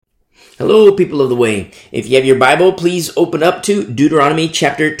Hello, people of the way. If you have your Bible, please open up to Deuteronomy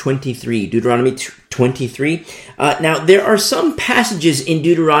chapter 23. Deuteronomy 23. Now, there are some passages in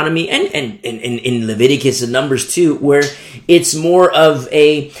Deuteronomy and in Leviticus and Numbers too, where it's more of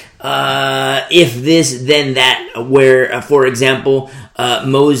a if this, then that, where, for example,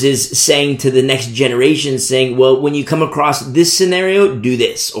 Moses saying to the next generation, saying, well, when you come across this scenario, do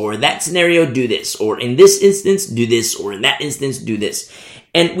this, or that scenario, do this, or in this instance, do this, or in that instance, do this.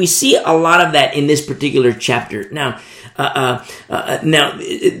 And we see a lot of that in this particular chapter. Now,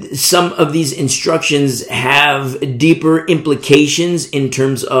 some of these instructions have deeper implications in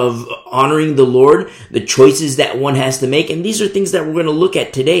terms of honoring the Lord, the choices that one has to make. And these are things that we're going to look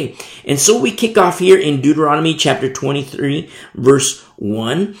at today. And so we kick off here in Deuteronomy chapter 23, verse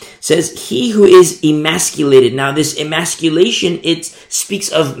 1 says, he who is emasculated. Now, this emasculation, it speaks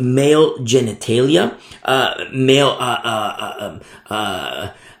of male genitalia,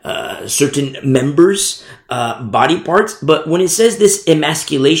 certain members, body parts. But when it says this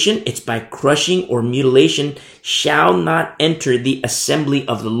emasculation, it's by crushing or mutilation, shall not enter the assembly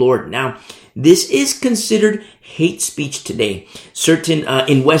of the Lord. Now, this is considered hate speech today. Certain,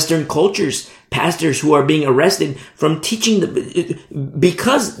 in Western cultures, pastors who are being arrested from teaching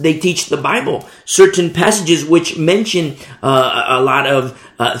because they teach the Bible. Certain passages which mention a lot of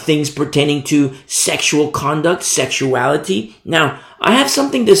things pertaining to sexual conduct, sexuality. Now, I have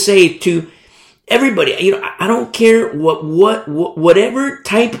something to say to everybody. I don't care whatever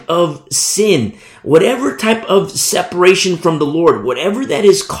type of sin, whatever type of separation from the Lord, whatever that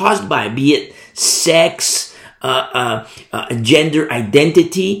is caused by, be it sex, gender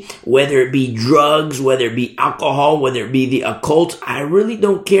identity, whether it be drugs, whether it be alcohol, whether it be the occult, I really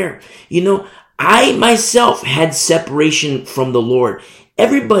don't care. I myself had separation from the Lord.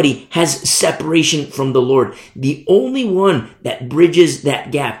 Everybody has separation from the Lord. The only one that bridges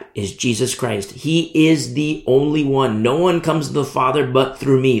that gap is Jesus Christ. He is the only one. No one comes to the Father but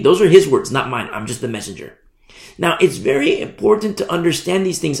through me. Those are his words, not mine. I'm just the messenger. Now, it's very important to understand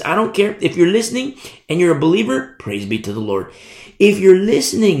these things. I don't care if you're listening and you're a believer, praise be to the Lord. If you're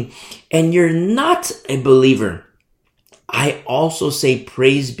listening and you're not a believer, I also say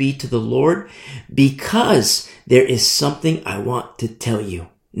praise be to the Lord, because there is something I want to tell you.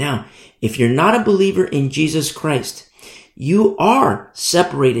 Now, if you're not a believer in Jesus Christ, you are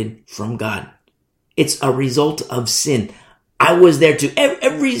separated from God. It's a result of sin. I was there too.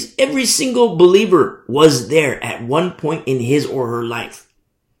 Every single believer was there at one point in his or her life.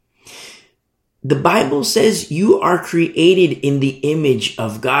 The Bible says you are created in the image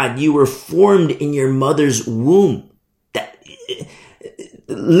of God. You were formed in your mother's womb. That,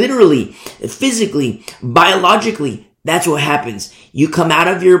 literally, physically, biologically, that's what happens. You come out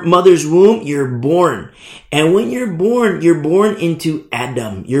of your mother's womb, you're born. And when you're born into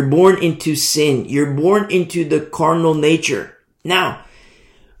Adam. You're born into sin. You're born into the carnal nature. Now,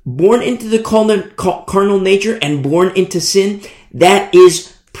 born into the carnal nature and born into sin, that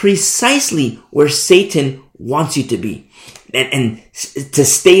is precisely where Satan wants you to be. And to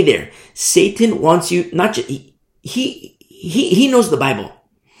stay there. Satan wants you, not just, he knows the Bible.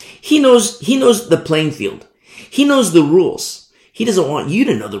 He knows the playing field. He knows the rules. He doesn't want you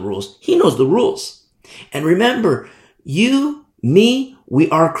to know the rules. He knows the rules. And remember, you, me, we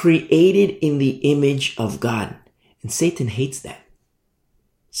are created in the image of God. And Satan hates that.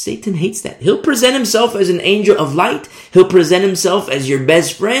 Satan hates that. He'll present himself as an angel of light. He'll present himself as your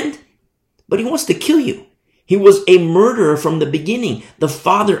best friend. But he wants to kill you. He was a murderer from the beginning, the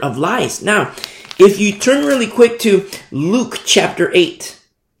father of lies. Now, if you turn really quick to Luke chapter 8.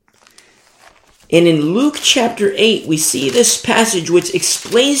 And in Luke chapter 8, we see this passage which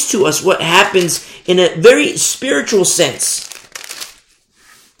explains to us what happens in a very spiritual sense.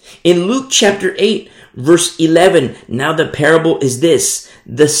 In Luke chapter 8, verse 11, now the parable is this.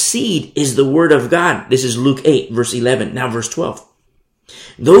 The seed is the word of God. This is Luke 8, verse 11. Now verse 12.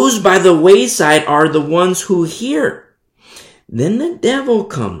 Those by the wayside are the ones who hear. Then the devil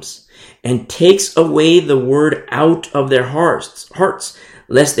comes and takes away the word out of their hearts,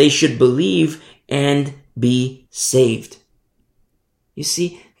 lest they should believe and be saved. You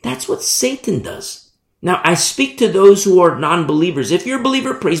see, that's what Satan does. Now, I speak to those who are non-believers. If you're a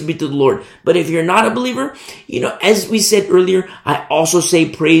believer, praise be to the Lord. But if you're not a believer, as we said earlier, I also say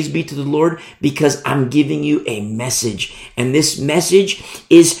praise be to the Lord, because I'm giving you a message. And this message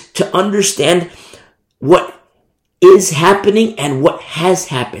is to understand what is happening and what has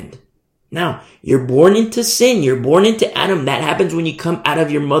happened. Now, you're born into sin. You're born into Adam. That happens when you come out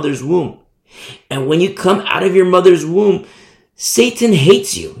of your mother's womb. And when you come out of your mother's womb, Satan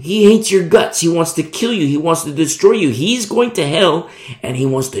hates you. He hates your guts. He wants to kill you. He wants to destroy you. He's going to hell and he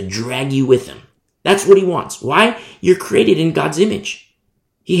wants to drag you with him. That's what he wants. Why? You're created in God's image.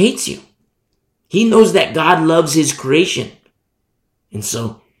 He hates you. He knows that God loves his creation. And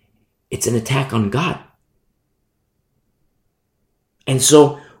so it's an attack on God. And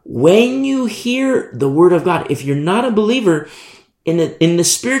so when you hear the word of God, if you're not a believer in the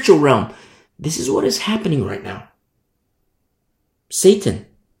spiritual realm, this is what is happening right now. Satan,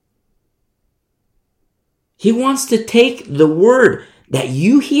 he wants to take the word that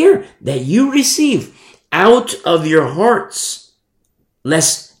you hear, that you receive out of your hearts,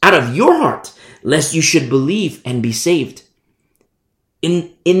 out of your heart, lest you should believe and be saved.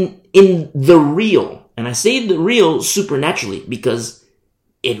 In the real, and I say the real supernaturally because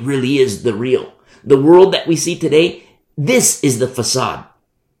it really is the real. The world that we see today, this is the facade.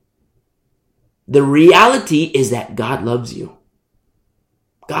 The reality is that God loves you.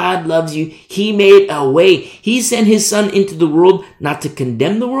 God loves you. He made a way. He sent his son into the world not to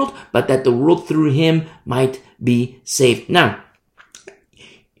condemn the world, but that the world through him might be saved. Now,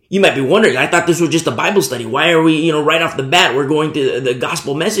 you might be wondering, I thought this was just a Bible study. Why are we, right off the bat, we're going to the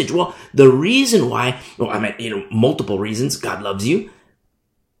gospel message? Well, the reason why, multiple reasons God loves you.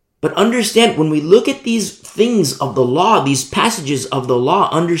 But understand, when we look at these things of the law, these passages of the law,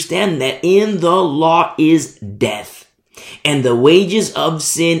 understand that in the law is death. And the wages of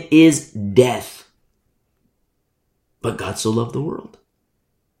sin is death. But God so loved the world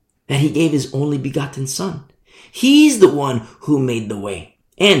that he gave his only begotten son. He's the one who made the way.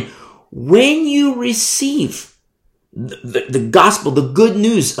 And when you receive the gospel, the good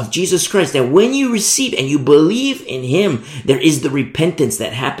news of Jesus Christ, that when you receive and you believe in him, there is the repentance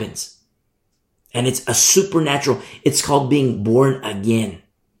that happens. And it's a supernatural, it's called being born again.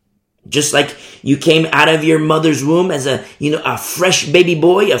 Just like you came out of your mother's womb as a fresh baby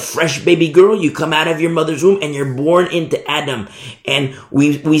boy, a fresh baby girl, you come out of your mother's womb and you're born into Adam. And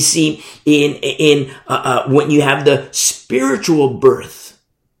we see when you have the spiritual birth,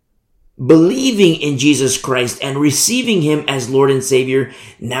 believing in Jesus Christ and receiving him as Lord and Savior,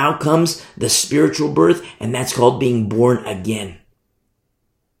 now comes the spiritual birth, and that's called being born again.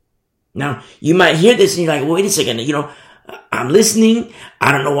 Now, you might hear this and you're like, wait a second, I'm listening.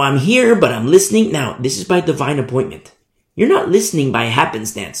 I don't know why I'm here, but I'm listening. Now, this is by divine appointment. You're not listening by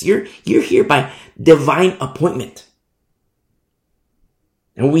happenstance. You're here by divine appointment.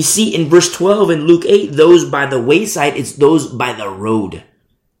 And we see in verse 12 in Luke 8, those by the wayside, it's those by the road,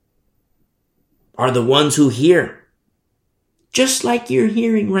 are the ones who hear. Just like you're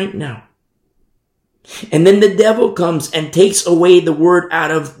hearing right now. And then the devil comes and takes away the word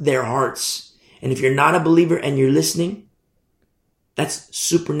out of their hearts. And if you're not a believer and you're listening, that's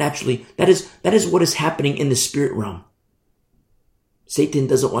supernaturally, that is what is happening in the spirit realm. Satan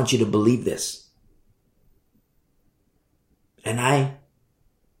doesn't want you to believe this. And I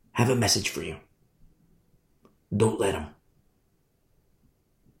have a message for you. Don't let him.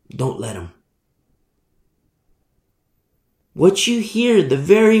 Don't let him. What you hear, the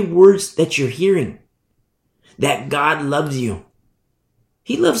very words that you're hearing, that God loves you.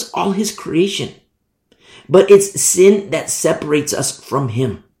 He loves all his creation. But it's sin that separates us from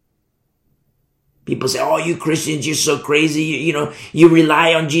him. People say, oh, you Christians, you're so crazy. You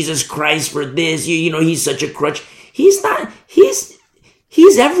rely on Jesus Christ for this. He's such a crutch. He's not.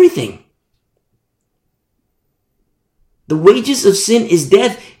 He's everything. The wages of sin is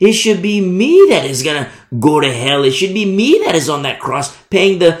death. It should be me that is going to go to hell. It should be me that is on that cross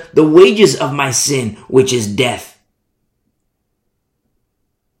paying the wages of my sin, which is death.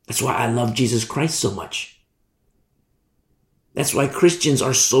 That's why I love Jesus Christ so much. That's why Christians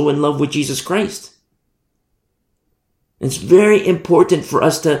are so in love with Jesus Christ. It's very important for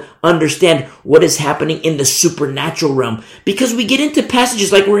us to understand what is happening in the supernatural realm, because we get into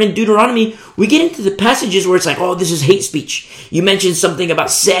passages like we're in Deuteronomy. We get into the passages where it's like, oh, this is hate speech. You mentioned something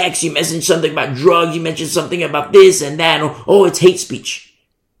about sex. You mentioned something about drugs. You mentioned something about this and that. Oh, it's hate speech.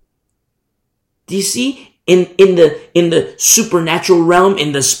 Do you see? In the supernatural realm,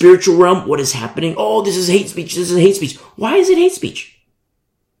 in the spiritual realm, what is happening? Oh, this is hate speech. This is hate speech. Why is it hate speech?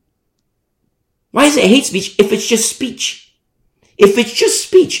 Why is it hate speech if it's just speech? If it's just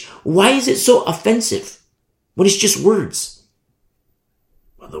speech, why is it so offensive when it's just words?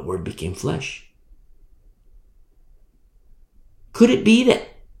 Well, the word became flesh. Could it be that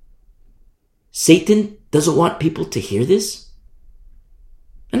Satan doesn't want people to hear this?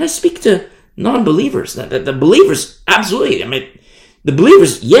 And I speak to non-believers. The believers, absolutely. The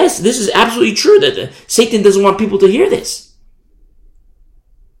believers, yes, this is absolutely true that Satan doesn't want people to hear this.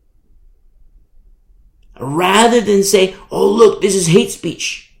 rather than say, oh, look, this is hate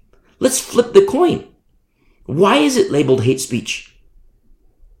speech. Let's flip the coin. Why is it labeled hate speech?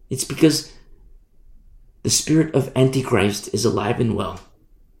 It's because the spirit of Antichrist is alive and well,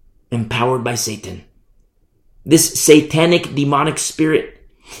 empowered by Satan. This satanic demonic spirit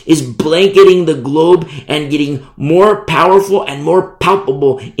is blanketing the globe and getting more powerful and more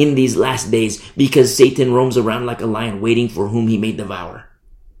palpable in these last days because Satan roams around like a lion waiting for whom he may devour.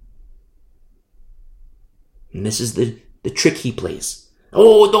 And this is the trick he plays.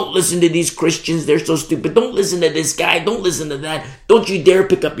 Oh, don't listen to these Christians. They're so stupid. Don't listen to this guy. Don't listen to that. Don't you dare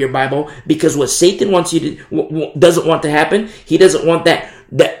pick up your Bible, because what Satan wants you to, doesn't want to happen. He doesn't want that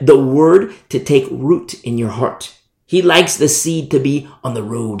the word to take root in your heart. He likes the seed to be on the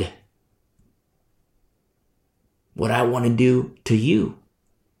road. What I want to do to you,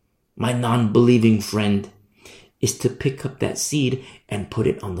 my non-believing friend, is to pick up that seed and put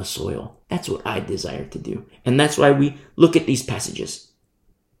it on the soil. That's what I desire to do. And that's why we look at these passages.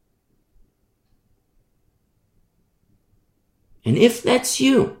 And if that's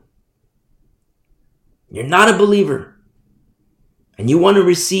you, you're not a believer, and you want to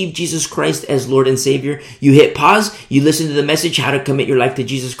receive Jesus Christ as Lord and Savior, you hit pause, you listen to the message, how to commit your life to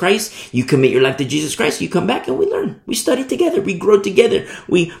Jesus Christ. You commit your life to Jesus Christ, you come back and we learn. We study together, we grow together,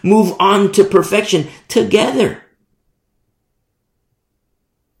 we move on to perfection together.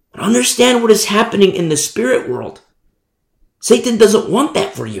 But understand what is happening in the spirit world. Satan doesn't want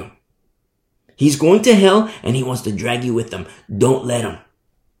that for you. He's going to hell and he wants to drag you with him. Don't let him.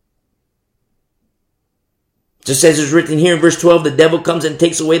 Just as it's written here in verse 12, the devil comes and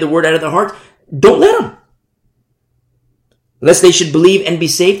takes away the word out of their heart. Don't let him. Lest they should believe and be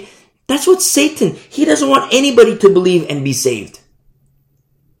saved. That's what Satan, he doesn't want anybody to believe and be saved.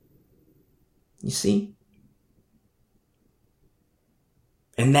 You see?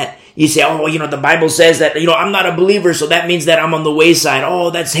 And that you say, oh, the Bible says that, I'm not a believer, so that means that I'm on the wayside. Oh,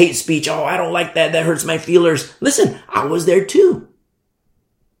 that's hate speech. Oh, I don't like that. That hurts my feelers. Listen, I was there too.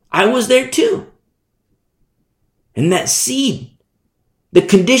 And that seed, the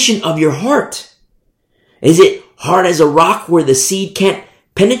condition of your heart, is it hard as a rock where the seed can't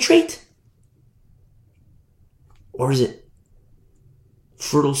penetrate? Or is it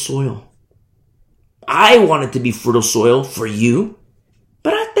fertile soil? I want it to be fertile soil for you,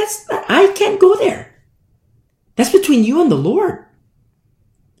 but I can't go there. That's between you and the Lord.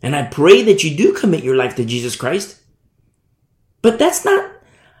 And I pray that you do commit your life to Jesus Christ. But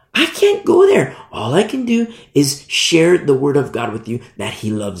I can't go there. All I can do is share the word of God with you, that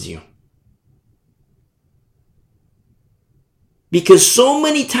he loves you. Because so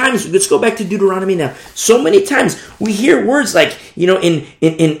many times, let's go back to Deuteronomy now. So many times we hear words like,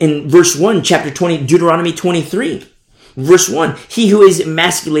 in verse 1, chapter 20, Deuteronomy 23. Verse 1, he who is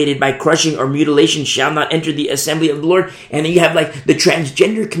emasculated by crushing or mutilation shall not enter the assembly of the Lord. And then you have like the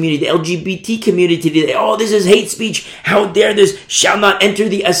transgender community, the LGBT community today. Oh, this is hate speech. How dare this? Shall not enter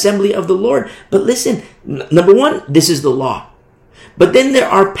the assembly of the Lord. But listen, number one, this is the law. But then there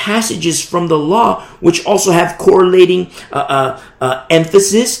are passages from the law which also have correlating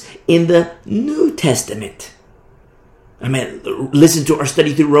emphasis in the New Testament. Listen to our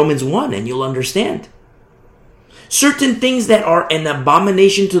study through Romans 1 and you'll understand. Certain things that are an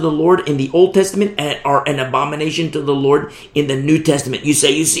abomination to the Lord in the Old Testament and are an abomination to the Lord in the New Testament. You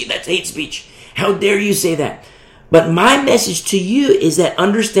see, that's hate speech. How dare you say that? But my message to you is that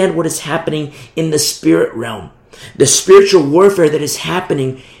understand what is happening in the spirit realm. The spiritual warfare that is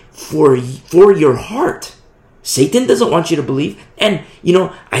happening for your heart. Satan doesn't want you to believe. And,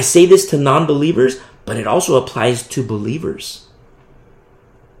 I say this to non-believers, but it also applies to believers.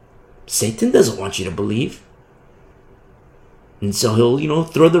 Satan doesn't want you to believe. And so he'll,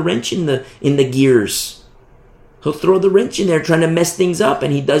 throw the wrench in the gears. He'll throw the wrench in there trying to mess things up.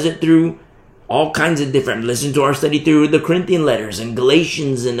 And he does it through all kinds of different, listen to our study through the Corinthian letters and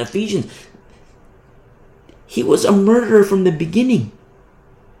Galatians and Ephesians. He was a murderer from the beginning.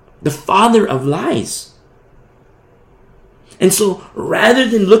 The father of lies. And so rather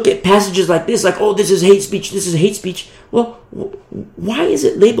than look at passages like this, like, oh, this is hate speech. Well, why is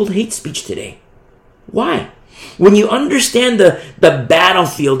it labeled hate speech today? Why? When you understand the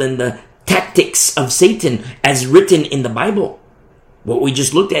battlefield and the tactics of Satan as written in the Bible, what we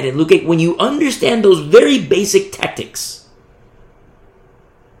just looked at in Luke 8, when you understand those very basic tactics,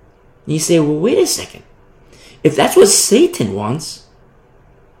 you say, well, wait a second. If that's what Satan wants,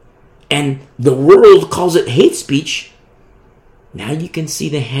 and the world calls it hate speech, now you can see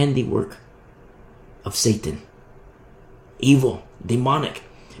the handiwork of Satan. Evil, demonic,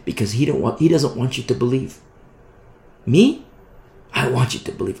 because he doesn't want you to believe. Me? I want you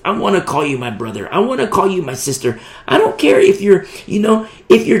to believe. I want to call you my brother. I want to call you my sister. I don't care if you're,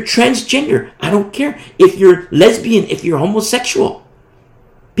 if you're transgender. I don't care if you're lesbian, if you're homosexual.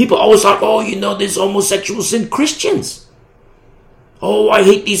 People always talk, this homosexual sin. Christians. Oh, I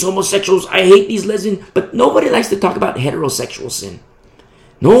hate these homosexuals. I hate these lesbians. But nobody likes to talk about heterosexual sin.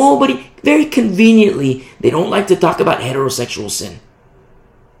 Nobody, very conveniently, they don't like to talk about heterosexual sin.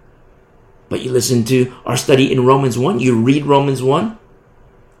 But you listen to our study in Romans 1, you read Romans 1,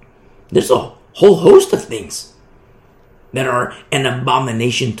 there's a whole host of things that are an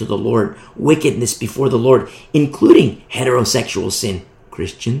abomination to the Lord, wickedness before the Lord, including heterosexual sin.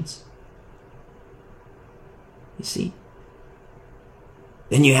 Christians. You see?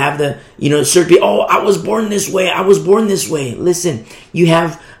 Then you have certain people, I was born this way. I was born this way. Listen, you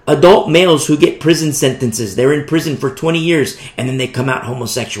have adult males who get prison sentences. They're in prison for 20 years and then they come out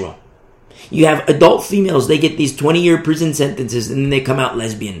homosexual. You have adult females, they get these 20-year prison sentences and then they come out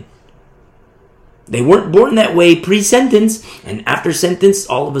lesbian. They weren't born that way pre-sentence, and after sentence,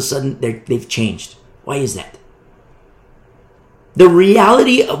 all of a sudden they've changed. Why is that? The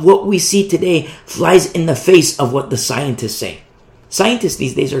reality of what we see today flies in the face of what the scientists say. Scientists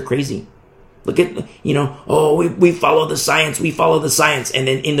these days are crazy. Look at, we follow the science, and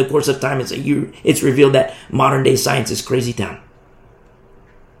then in the course of time, it's revealed that modern day science is crazy town.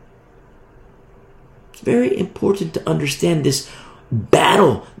 It's very important to understand this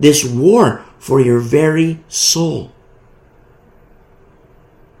battle, this war for your very soul.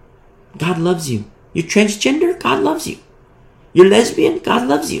 God loves you. You're transgender, God loves you. You're lesbian, God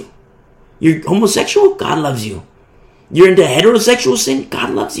loves you. You're homosexual, God loves you. You're into heterosexual sin,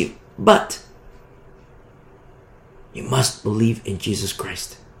 God loves you. But you must believe in Jesus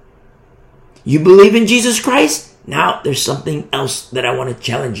Christ. You believe in Jesus Christ? Now there's something else that I want to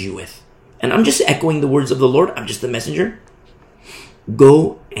challenge you with. And I'm just echoing the words of the Lord. I'm just a messenger.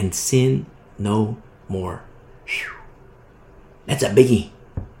 Go and sin no more. Whew. That's a biggie.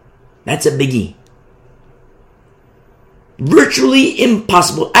 That's a biggie. Virtually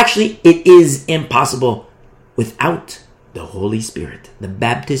impossible. Actually, it is impossible without the Holy Spirit. The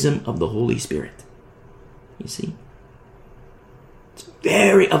baptism of the Holy Spirit. You see? It's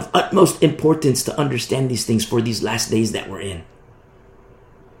very of utmost importance to understand these things for these last days that we're in.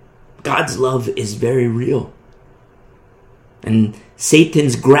 God's love is very real. And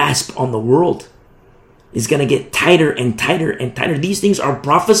Satan's grasp on the world is going to get tighter and tighter and tighter. These things are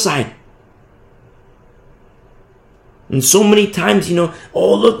prophesied. And so many times,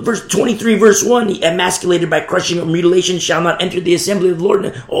 look, verse 23, verse 1, emasculated by crushing or mutilation shall not enter the assembly of the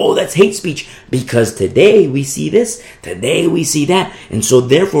Lord. Oh, that's hate speech. Because today we see this, today we see that. And so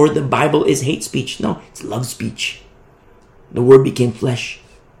therefore the Bible is hate speech. No, it's love speech. The word became flesh.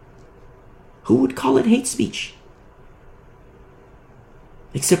 Who would call it hate speech?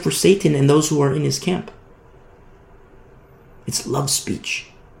 Except for Satan and those who are in his camp. It's love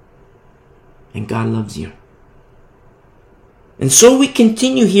speech. And God loves you. And so we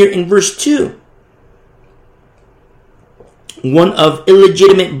continue here in verse 2. One of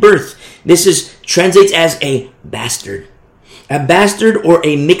illegitimate birth. This translates as a bastard. A bastard or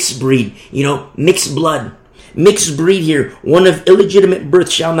a mixed breed. Mixed blood. Mixed breed here. One of illegitimate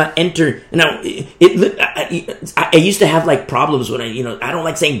birth shall not enter. Now, I used to have problems when I don't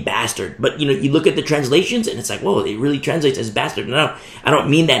like saying bastard, but you look at the translations and it's like, whoa, it really translates as bastard. No, I don't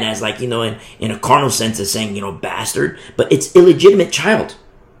mean that as in a carnal sense as saying, bastard, but it's illegitimate child.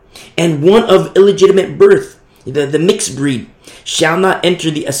 And one of illegitimate birth, the mixed breed, shall not enter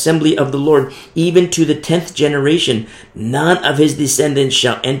the assembly of the Lord, even to the 10th generation. None of his descendants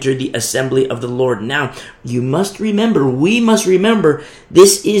shall enter the assembly of the Lord. Now, we must remember,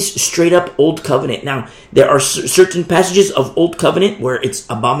 this is straight up Old Covenant. Now, there are certain passages of Old Covenant where it's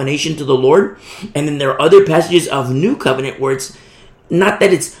abomination to the Lord, and then there are other passages of New Covenant where it's not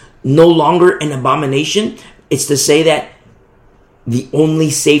that it's no longer an abomination, it's to say that the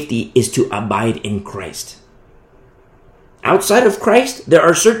only safety is to abide in Christ. Outside of Christ, there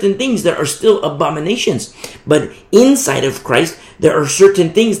are certain things that are still abominations. But inside of Christ, there are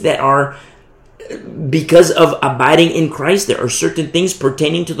certain things that are, because of abiding in Christ, there are certain things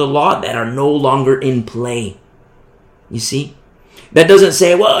pertaining to the law that are no longer in play. You see? That doesn't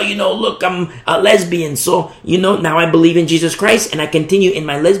say, well, look, I'm a lesbian, so, now I believe in Jesus Christ and I continue in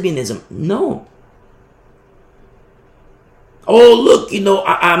my lesbianism. No. Oh, look,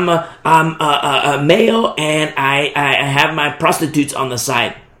 I'm a male and I have my prostitutes on the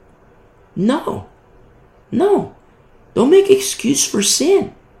side. No. Don't make excuse for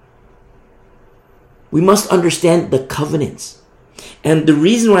sin. We must understand the covenants. And the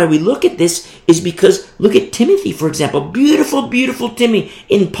reason why we look at this is because look at Timothy, for example. Beautiful, beautiful Timothy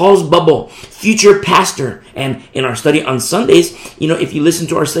in Paul's bubble, future pastor. And in our study on Sundays, if you listen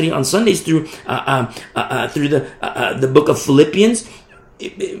to our study on Sundays through the book of Philippians,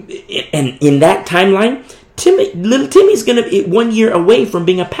 and in that timeline, little Timmy's going to be 1 year away from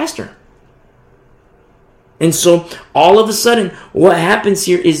being a pastor. And so all of a sudden, what happens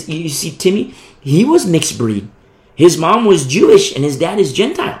here is you see Timmy, he was mixed breed. His mom was Jewish and his dad is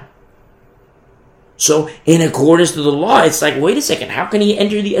Gentile. So in accordance to the law, it's like, wait a second, how can he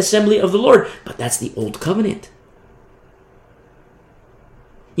enter the assembly of the Lord? But that's the old covenant.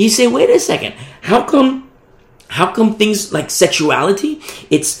 You say, wait a second, how come things like sexuality,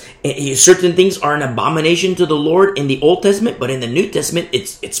 certain things are an abomination to the Lord in the Old Testament, but in the New Testament,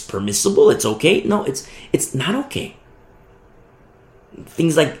 it's permissible, it's okay? No, it's not okay.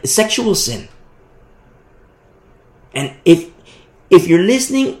 Things like sexual sin. And if you're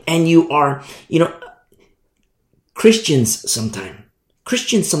listening and you are, Christians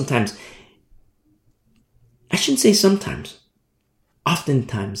sometimes, I shouldn't say sometimes,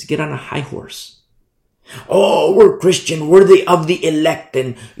 oftentimes get on a high horse. Oh, we're Christian, worthy of the elect,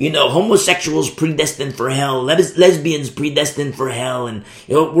 and, homosexuals predestined for hell, lesbians predestined for hell, and,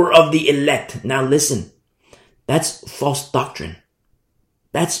 we're of the elect. Now listen, that's false doctrine.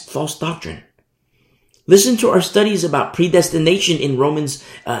 That's false doctrine. Listen to our studies about predestination in Romans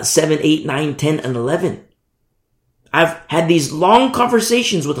 7, 8, 9, 10, and 11. I've had these long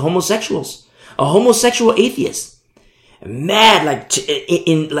conversations with homosexuals, a homosexual atheist, mad,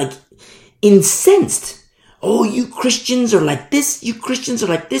 incensed. Oh, you Christians are like this. You Christians are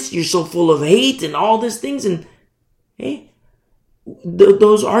like this. You're so full of hate and all these things. And hey,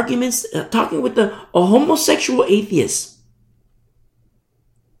 those arguments, talking with a homosexual atheist,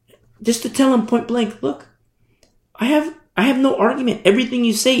 just to tell him point blank, look, I have no argument. Everything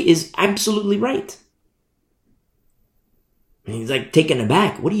you say is absolutely right. And he's like taken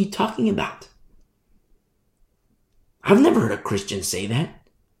aback. What are you talking about? I've never heard a Christian say that.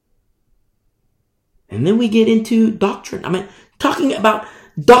 And then we get into doctrine. Talking about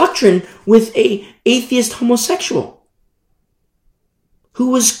doctrine with a atheist homosexual who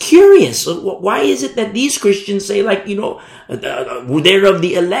was curious. Why is it that these Christians say, they're of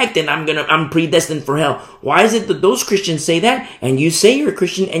the elect and I'm predestined for hell? Why is it that those Christians say that and you say you're a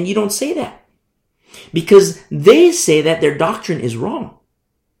Christian and you don't say that? Because they say that their doctrine is wrong.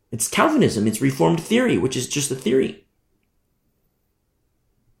 It's Calvinism. It's Reformed theory, which is just a theory.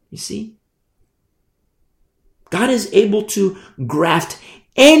 You see? God is able to graft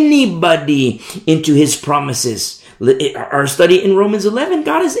anybody into his promises. Our study in Romans 11,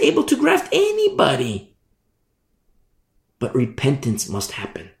 God is able to graft anybody. But repentance must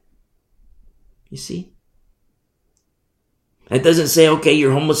happen. You see? It doesn't say, okay,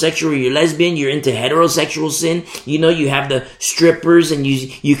 you're homosexual or you're lesbian, you're into heterosexual sin. You have the strippers and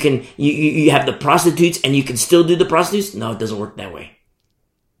you have the prostitutes and you can still do the prostitutes. No, it doesn't work that way.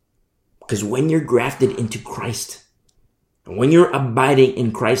 Because when you're grafted into Christ, and when you're abiding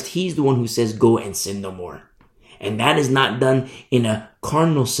in Christ, he's the one who says, go and sin no more. And that is not done in a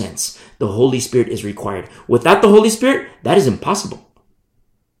carnal sense. The Holy Spirit is required. Without the Holy Spirit, that is impossible.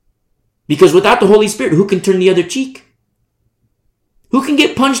 Because without the Holy Spirit, who can turn the other cheek? Who can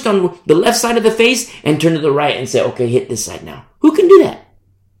get punched on the left side of the face and turn to the right and say, okay, hit this side now? Who can do that?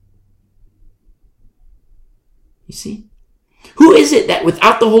 You see? Who is it that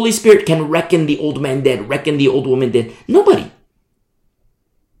without the Holy Spirit can reckon the old man dead, reckon the old woman dead? Nobody.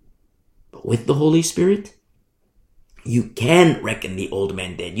 But with the Holy Spirit, you can reckon the old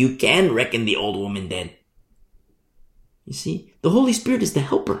man dead. You can reckon the old woman dead. You see? The Holy Spirit is the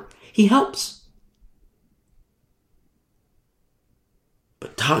helper. He helps.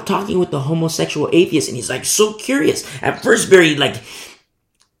 But talking with the homosexual atheist, and he's so curious. At first very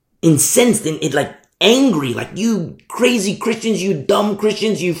incensed and angry, you crazy Christians, you dumb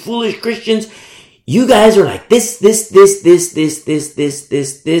Christians, you foolish Christians. You guys are like this.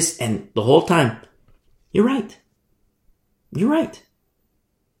 And the whole time, you're right. You're right.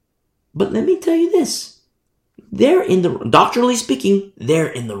 But let me tell you this. Doctrinally speaking,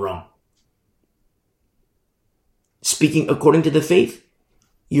 they're in the wrong. Speaking according to the faith,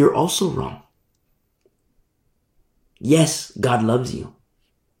 you're also wrong. Yes, God loves you.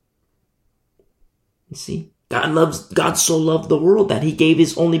 You see, God so loved the world that he gave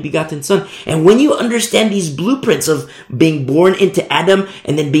his only begotten son. And when you understand these blueprints of being born into Adam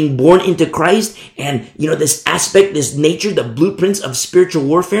and then being born into Christ and, this aspect, this nature, the blueprints of spiritual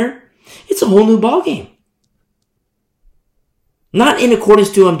warfare, it's a whole new ballgame. Not in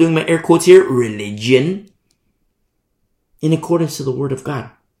accordance to, I'm doing my air quotes here, religion. in accordance to the word of God.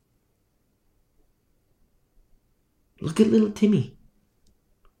 Look at little Timmy.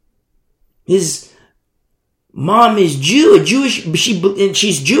 His mom is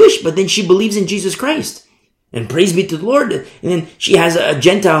she's Jewish, but then she believes in Jesus Christ. And praise be to the Lord. And then she has a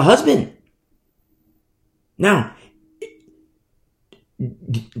Gentile husband. Now,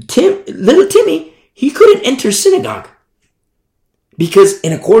 little Timmy, he couldn't enter synagogue. Because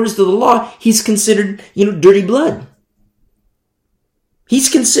in accordance to the law, he's considered, dirty blood. He's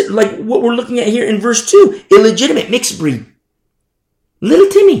considered, like what we're looking at here in verse 2, illegitimate, mixed breed. Little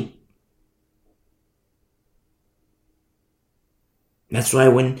Timmy. That's why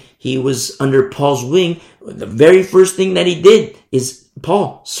when he was under Paul's wing, the very first thing that he did is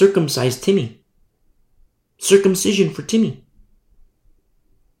Paul circumcised Timmy. Circumcision for Timmy.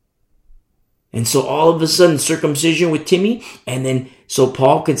 And so all of a sudden, circumcision with Timmy, and then so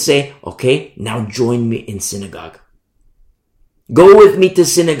Paul could say, okay, now join me in synagogue. Go with me to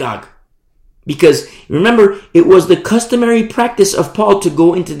synagogue. Because remember, it was the customary practice of Paul to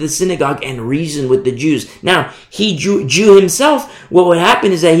go into the synagogue and reason with the Jews. Now, he Jew himself, what would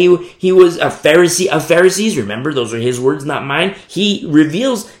happen is that he was a Pharisee of Pharisees. Remember, those are his words, not mine. He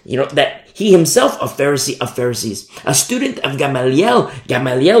reveals, that he himself a Pharisee of Pharisees, a student of Gamaliel.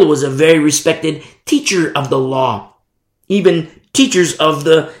 Gamaliel was a very respected teacher of the law, even teachers of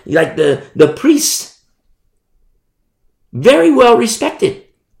the priests. Very well respected.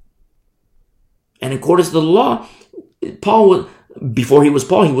 And according to the law, before he was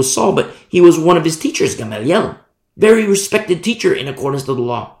Paul, he was Saul, but he was one of his teachers, Gamaliel. Very respected teacher in accordance to the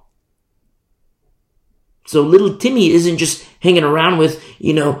law. So little Timmy isn't just hanging around with,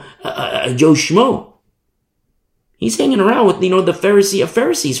 Joe Schmo. He's hanging around with, the Pharisee of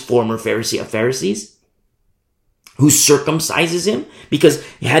Pharisees, former Pharisee of Pharisees, who circumcises him. Because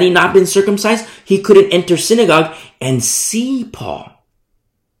had he not been circumcised, he couldn't enter synagogue and see Paul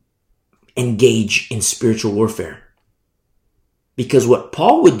engage in spiritual warfare. Because what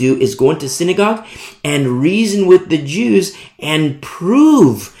Paul would do is go into synagogue and reason with the Jews and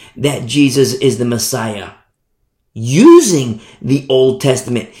prove that Jesus is the Messiah. Using the Old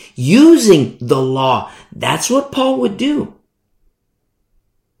Testament, using the law. That's what Paul would do.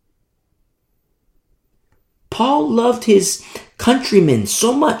 Paul loved his countrymen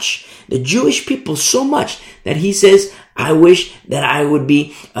so much, the Jewish people so much, that he says, I wish that I would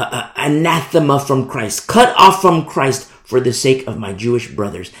be anathema from Christ, cut off from Christ for the sake of my Jewish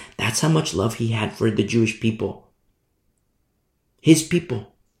brothers. That's how much love he had for the Jewish people. His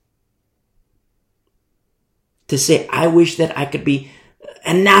people. To say, I wish that I could be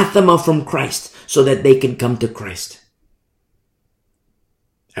anathema from Christ so that they can come to Christ.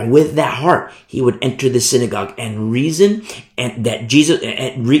 And with that heart, he would enter the synagogue and reason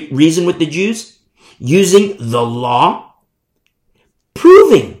reason with the Jews, using the law,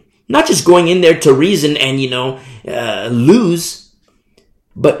 proving, not just going in there to reason and, lose,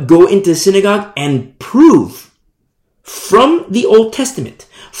 but go into synagogue and prove from the Old Testament,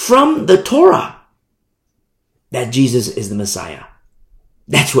 from the Torah, that Jesus is the Messiah.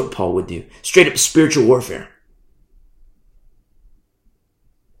 That's what Paul would do. Straight up spiritual warfare.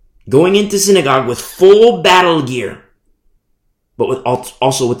 Going into synagogue with full battle gear, but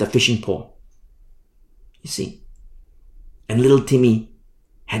also with a fishing pole. You see? And little Timmy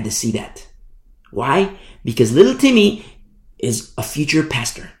had to see that. Why? Because little Timmy is a future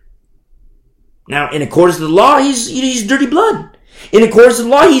pastor. Now, in accordance to the law, he's dirty blood. In accordance to the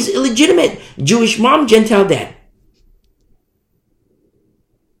law, he's illegitimate. Jewish mom, Gentile dad.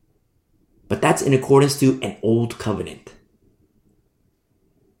 But that's in accordance to an old covenant.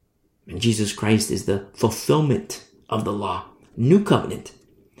 And Jesus Christ is the fulfillment of the law. New covenant.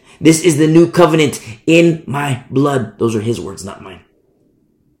 This is the new covenant in my blood. Those are his words, not mine.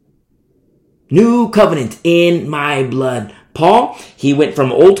 New covenant in my blood. Paul, he went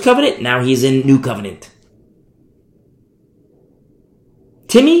from old covenant, now he's in new covenant.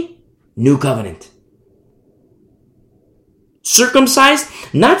 Timmy, new covenant. Circumcised,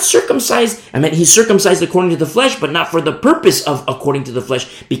 not circumcised. He's circumcised according to the flesh, but not for the purpose of according to the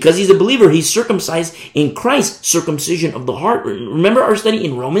flesh. Because he's a believer, he's circumcised in Christ, circumcision of the heart. Remember our study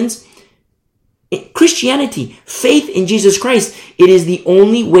in Romans? Christianity, faith in Jesus Christ, it is the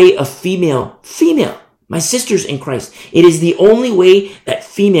only way of female, my sisters in Christ. It is the only way that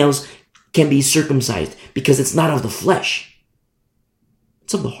females can be circumcised because it's not of the flesh.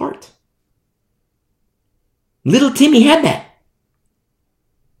 It's of the heart. Little Timmy had that.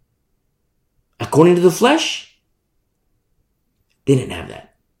 According to the flesh, didn't have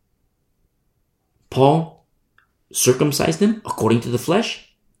that. Paul circumcised him according to the flesh.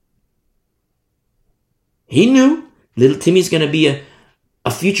 He knew Little Timmy's going to be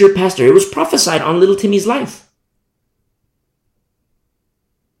a future pastor. It was prophesied on little Timmy's life.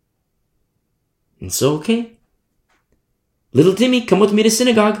 And so, okay. Little Timmy, come with me to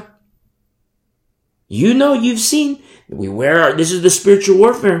synagogue. You know, you've seen, this is the spiritual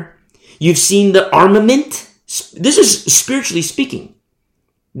warfare. You've seen the armament. This is spiritually speaking.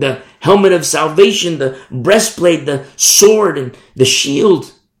 The helmet of salvation, the breastplate, the sword, and the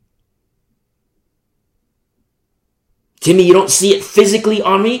shield. Timmy, you don't see it physically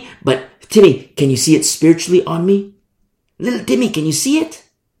on me, but Timmy, can you see it spiritually on me? Little Timmy, can you see it?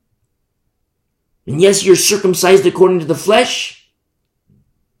 And yes, you're circumcised according to the flesh.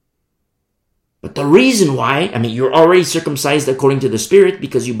 But the reason why, you're already circumcised according to the Spirit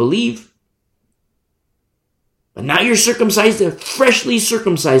because you believe. But now you're freshly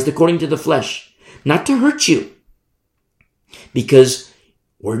circumcised according to the flesh. Not to hurt you. Because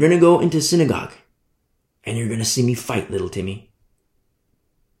we're going to go into synagogue. And you're going to see me fight, little Timmy.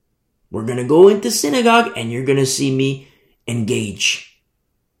 We're going to go into synagogue and you're going to see me engage.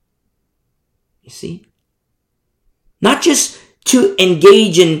 You see? Not just to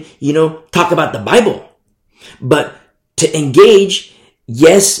engage and, talk about the Bible, but to engage,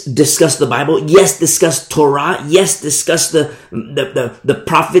 yes, discuss the Bible, yes, discuss Torah, yes, discuss the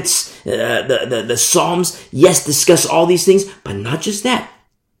prophets, the Psalms, yes, discuss all these things, but not just that.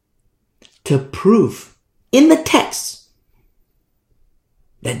 To prove in the text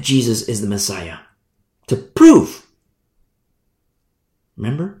that Jesus is the Messiah. To prove.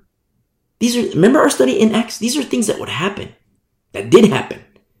 Remember? Remember our study in Acts? These are things that would happen. That did happen.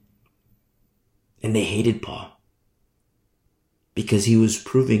 And they hated Paul. Because he was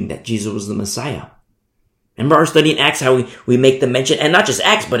proving that Jesus was the Messiah. Remember our study in Acts, how we make the mention, and not just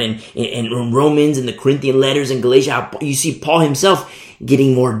Acts, but in Romans and the Corinthian letters and Galatia, how you see Paul himself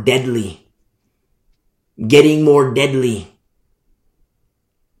getting more deadly. Getting more deadly.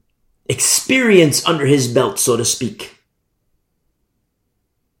 Experience under his belt, so to speak.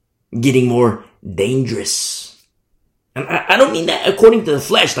 Getting more dangerous. And I don't mean that according to the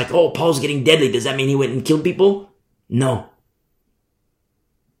flesh, like, oh, Paul's getting deadly. Does that mean he went and killed people? No.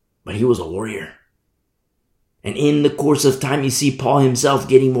 But he was a warrior. And in the course of time, you see Paul himself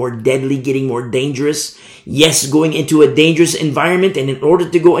getting more deadly, getting more dangerous. Yes, going into a dangerous environment. And in order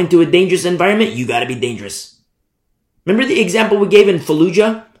to go into a dangerous environment, you gotta be dangerous. Remember the example we gave in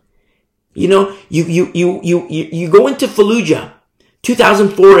Fallujah? You go into Fallujah.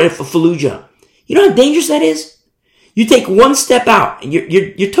 2004 at Fallujah. You know how dangerous that is? You take one step out and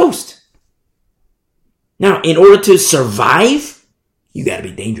you're toast. Now, in order to survive, you gotta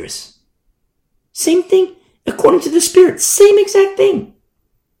be dangerous. Same thing according to the Spirit. Same exact thing.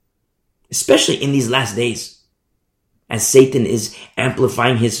 Especially in these last days. As Satan is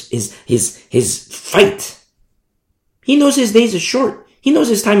amplifying his fight. He knows his days are short. He knows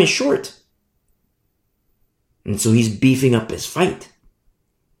his time is short. And so he's beefing up his fight.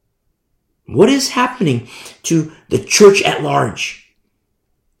 What is happening to the church at large?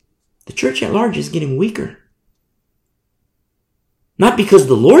 The church at large is getting weaker. Not because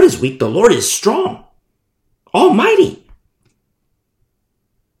the Lord is weak. The Lord is strong. Almighty.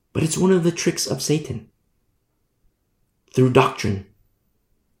 But it's one of the tricks of Satan. Through doctrine.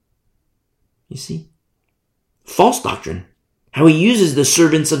 You see? False doctrine. How he uses the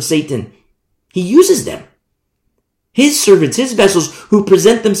servants of Satan. He uses them. His servants, his vessels, who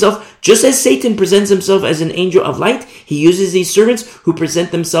present themselves, just as Satan presents himself as an angel of light, he uses these servants who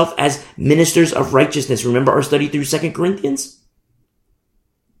present themselves as ministers of righteousness. Remember our study through 2 Corinthians?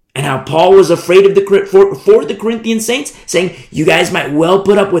 And how Paul was afraid of for the Corinthian saints, saying, you guys might well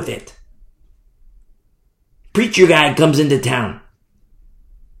put up with it. Preacher guy comes into town.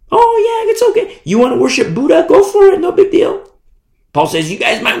 Oh yeah, it's okay. You want to worship Buddha? Go for it, no big deal. Paul says, you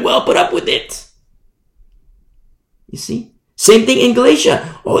guys might well put up with it. You see? Same thing in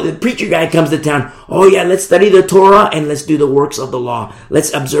Galatia. Oh, the preacher guy comes to town. Oh yeah, let's study the Torah and let's do the works of the law.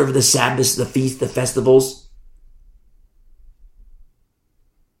 Let's observe the Sabbaths, the feasts, the festivals.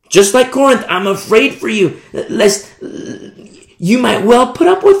 Just like Corinth, I'm afraid for you. You might well put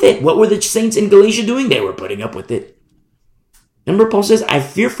up with it. What were the saints in Galatia doing? They were putting up with it. Remember, Paul says, I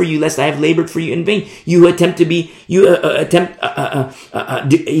fear for you, lest I have labored for you in vain. You attempt to be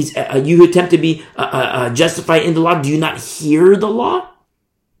justified in the law. Do you not hear the law?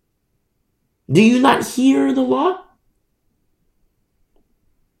 Do you not hear the law?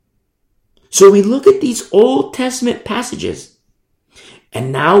 So we look at these Old Testament passages,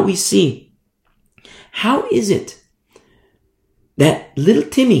 and now we see, how is it that little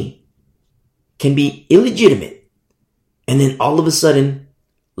Timmy can be illegitimate and then all of a sudden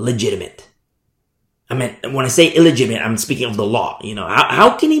legitimate? I mean, when I say illegitimate, I'm speaking of the law.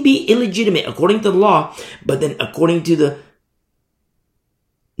 How can he be illegitimate according to the law, but then according to the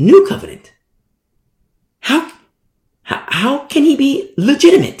new covenant? How can he be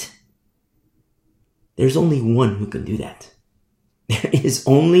legitimate? There's only one who can do that. There is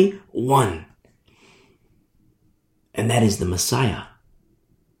only one. And that is the Messiah.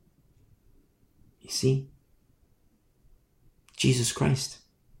 You see? Jesus Christ.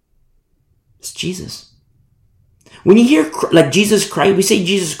 It's Jesus. When you hear like Jesus Christ, we say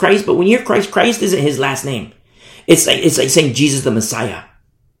Jesus Christ, but when you hear Christ, Christ isn't his last name. It's like saying Jesus the Messiah.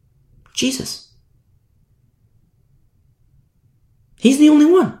 Jesus. He's the only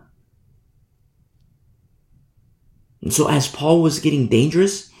one. And so as Paul was getting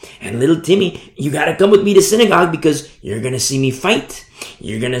dangerous, and little Timmy, you got to come with me to synagogue because you're going to see me fight.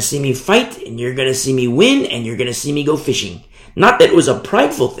 You're going to see me fight, and you're going to see me win, and you're going to see me go fishing. Not that it was a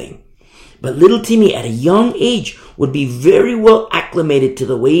prideful thing, but little Timmy at a young age would be very well acclimated to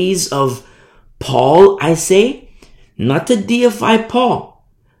the ways of Paul, I say, not to deify Paul,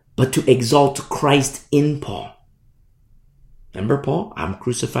 but to exalt Christ in Paul. Remember Paul? I'm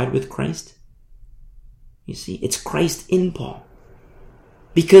crucified with Christ. You see, it's Christ in Paul.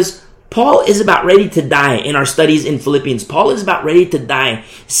 Because Paul is about ready to die in our studies in Philippians. Paul is about ready to die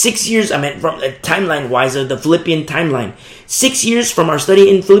 6 years, from timeline wise of the Philippian timeline. 6 years from our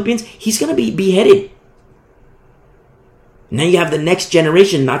study in Philippians, he's going to be beheaded. Now you have the next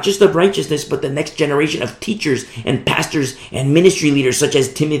generation, not just of righteousness, but the next generation of teachers and pastors and ministry leaders such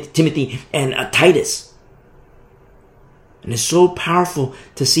as Timothy and Titus. And it's so powerful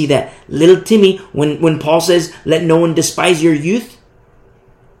to see that little Timmy, when Paul says, let no one despise your youth,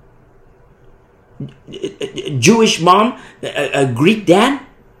 Jewish mom, a Greek dad,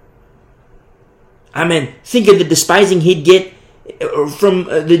 I mean, think of the despising he'd get from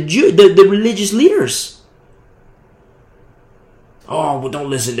the religious leaders. Oh, well, don't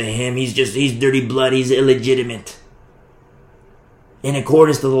listen to him. He's dirty blood. He's illegitimate. In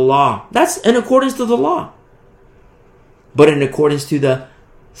accordance to the law. That's in accordance to the law. But in accordance to the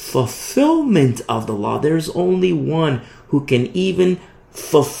fulfillment of the law, there's only one who can even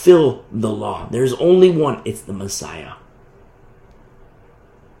fulfill the law. There's only one. It's the Messiah.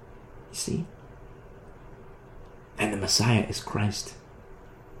 You see? And the Messiah is Christ.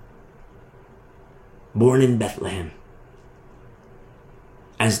 Born in Bethlehem.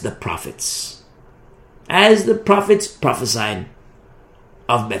 As the prophets prophesied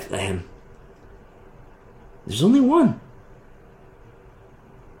of Bethlehem. There's only one.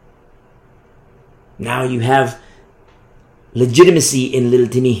 Now you have legitimacy in little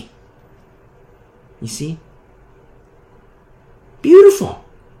Timmy. You see? Beautiful.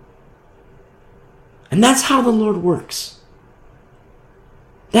 And that's how the Lord works.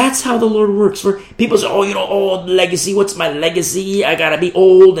 That's how the Lord works. For people say, legacy, what's my legacy? I gotta be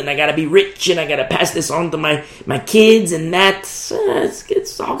old and I gotta be rich and I gotta pass this on to my kids, and that's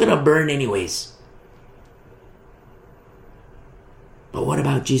it's all gonna burn anyways. But what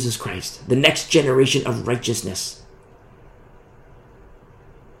about Jesus Christ? The next generation of righteousness.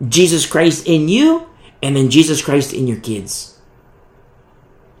 Jesus Christ in you, and then Jesus Christ in your kids.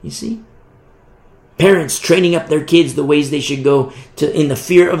 You see? Parents training up their kids the ways they should go in the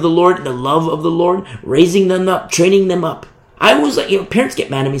fear of the Lord, the love of the Lord, raising them up, training them up. I was like, parents get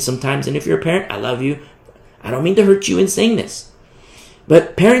mad at me sometimes, and if you're a parent, I love you. I don't mean to hurt you in saying this.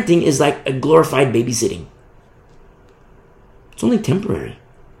 But parenting is like a glorified babysitting. It's only temporary.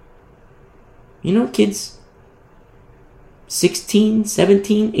 Kids, 16,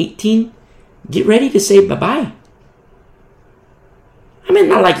 17, 18, get ready to say bye-bye. I mean,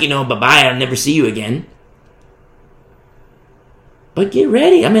 not like, bye-bye, I'll never see you again. But get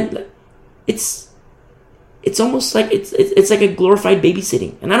ready. I mean, it's almost like, it's like a glorified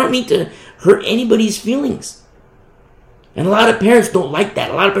babysitting. And I don't mean to hurt anybody's feelings. And a lot of parents don't like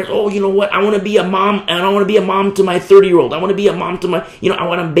that. A lot of parents, you know what? I want to be a mom, and I want to be a mom to my 30-year-old. I want to be a mom to my, I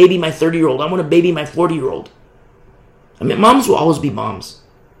want to baby my 30-year-old. I want to baby my 40-year-old. I mean, moms will always be moms.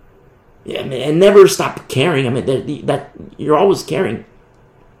 Yeah, I mean, and never stop caring. I mean, that you're always caring.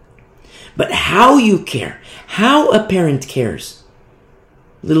 But how you care, how a parent cares.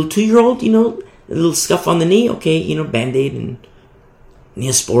 Little 2-year-old, a little scuff on the knee, okay, Band-Aid and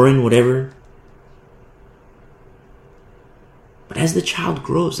Neosporin, whatever. But as the child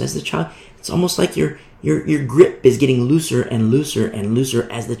grows, it's almost like your grip is getting looser and looser and looser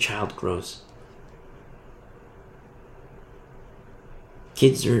as the child grows.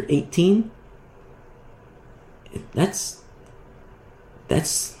 Kids are 18. That's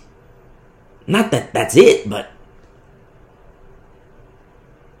not that's it, but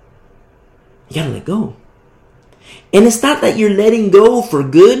You gotta let go. And it's not that you're letting go for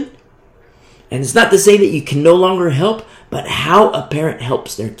good. And it's not to say that you can no longer help, but how a parent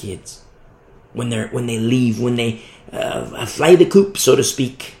helps their kids when they leave, when they fly the coop, so to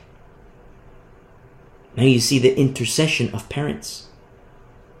speak. Now you see the intercession of parents,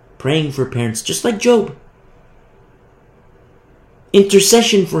 praying for parents, just like Job.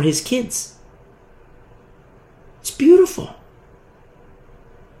 Intercession for his kids. It's beautiful.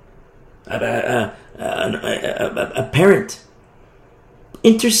 A parent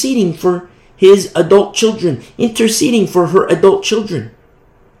interceding for his adult children, interceding for her adult children.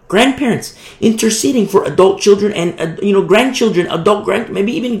 Grandparents interceding for adult children and grandchildren,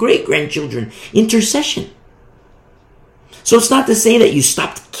 maybe even great grandchildren. Intercession. So it's not to say that you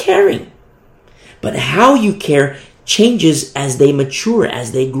stopped caring, but how you care changes as they mature,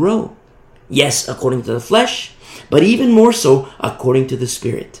 as they grow. Yes, according to the flesh, but even more so according to the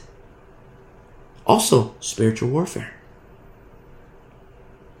Spirit. Also, spiritual warfare.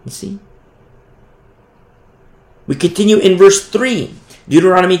 You see? We continue in verse 3.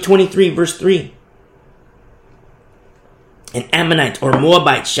 Deuteronomy 23, verse 3. An Ammonite or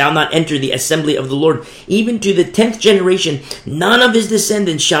Moabite shall not enter the assembly of the Lord. Even to the 10th generation, none of his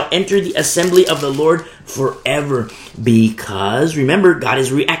descendants shall enter the assembly of the Lord forever. Because, remember, God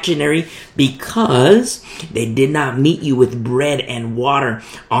is reactionary. Because they did not meet you with bread and water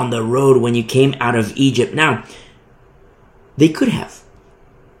on the road when you came out of Egypt. Now, they could have.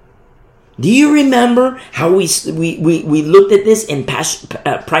 Do you remember how we looked at this in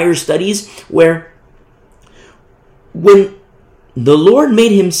prior studies where when the Lord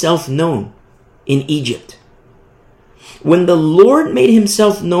made himself known in Egypt,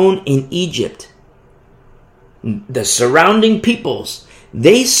 the surrounding peoples,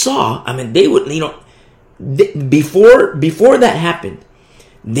 they saw, before that happened,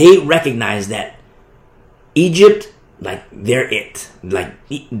 they recognized that Egypt, they're it.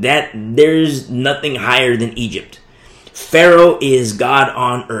 There's nothing higher than Egypt. Pharaoh is God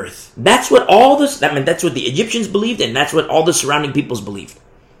on earth. That's what that's what the Egyptians believed, and that's what all the surrounding peoples believed.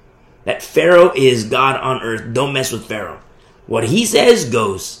 That Pharaoh is God on earth. Don't mess with Pharaoh. What he says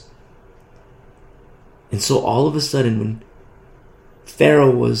goes. And so all of a sudden, when Pharaoh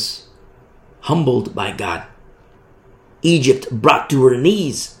was humbled by God, Egypt brought to her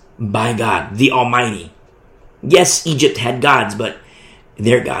knees by God, the Almighty. Yes, Egypt had gods, but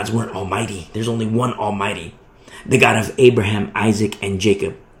their gods weren't almighty. There's only one Almighty. The God of Abraham, Isaac, and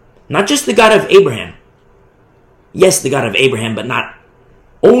Jacob. Not just the God of Abraham. Yes, the God of Abraham, but not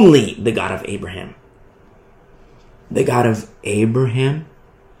only the God of Abraham. The God of Abraham,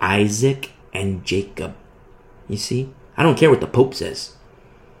 Isaac, and Jacob. You see? I don't care what the Pope says.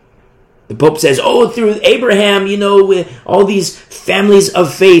 The Pope says, through Abraham, with all these families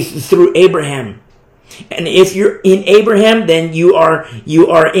of faith through Abraham. And if you're in Abraham, then you are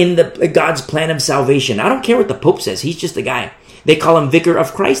in the God's plan of salvation. I don't care what the Pope says. He's just a guy. They call him Vicar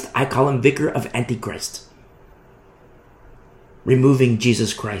of Christ. I call him Vicar of Antichrist. Removing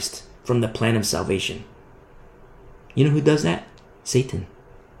Jesus Christ from the plan of salvation. You know who does that? Satan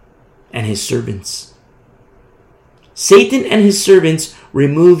and his servants. Satan and his servants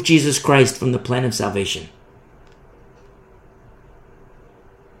remove Jesus Christ from the plan of salvation.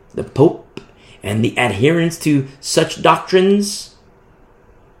 The Pope and the adherents to such doctrines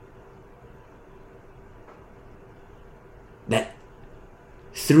that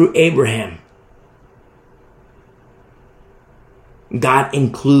through Abraham, God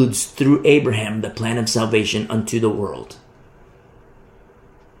includes through Abraham the plan of salvation unto the world.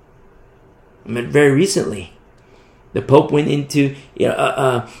 Very recently, the Pope went into,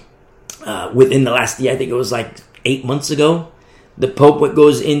 within the last year, I think it was 8 months ago, the Pope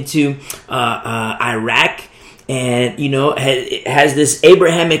goes into Iraq and, has this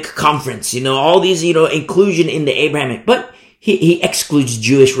Abrahamic conference, all these, inclusion in the Abrahamic, but he excludes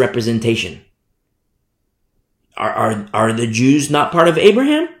Jewish representation. Are the Jews not part of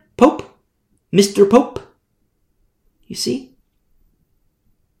Abraham? Pope? Mr. Pope? You see?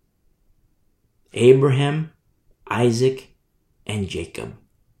 Abraham, Isaac, and Jacob.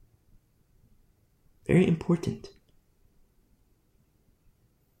 Very important.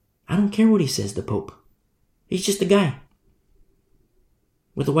 I don't care what he says, the Pope. He's just a guy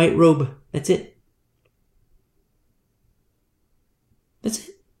with a white robe. That's it. That's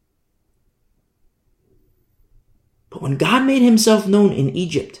it. But when God made himself known in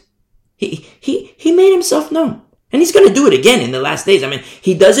Egypt, he made himself known. And he's going to do it again in the last days.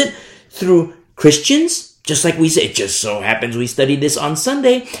 He does it through Christians Just like we say, it just so happens we studied this on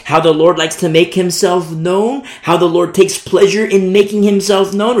Sunday, how the Lord likes to make himself known, how the Lord takes pleasure in making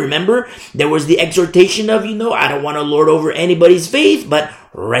himself known. Remember, there was the exhortation of, I don't want to lord over anybody's faith, but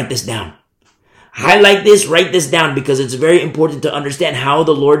write this down. Highlight this, write this down, because it's very important to understand how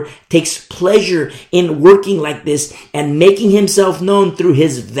the Lord takes pleasure in working like this and making himself known through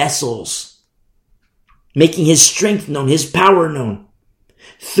his vessels, making his strength known, his power known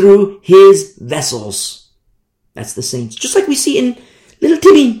through his vessels. That's the saints. Just like we see in little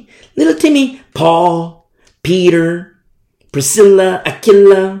Timmy, Paul, Peter, Priscilla,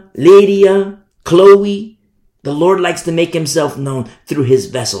 Aquila, Lydia, Chloe. The Lord likes to make himself known through his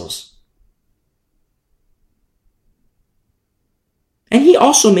vessels. And he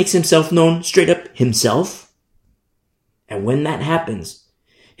also makes himself known straight up himself. And when that happens,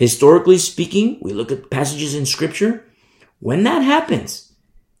 historically speaking, we look at passages in scripture. When that happens,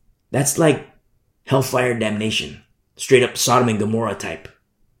 that's like hellfire damnation. Straight up Sodom and Gomorrah type.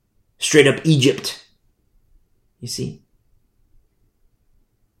 Straight up Egypt. You see?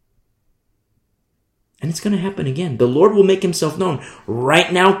 And it's going to happen again. The Lord will make himself known.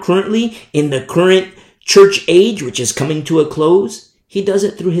 Right now, currently, in the current church age, which is coming to a close, he does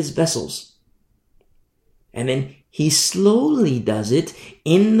it through his vessels. And then he slowly does it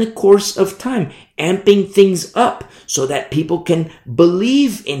in the course of time, amping things up so that people can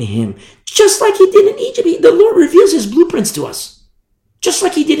believe in him. Just like he did in Egypt. The Lord reveals his blueprints to us. Just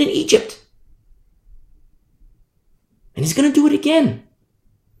like he did in Egypt. And he's going to do it again.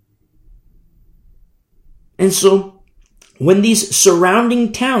 And so, when these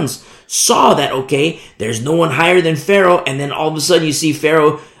surrounding towns saw that, okay, there's no one higher than Pharaoh, and then all of a sudden you see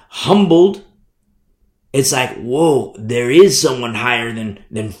Pharaoh humbled, it's like, whoa, there is someone higher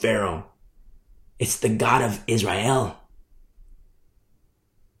than Pharaoh. It's the God of Israel.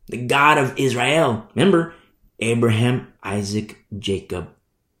 The God of Israel. Remember, Abraham, Isaac, Jacob.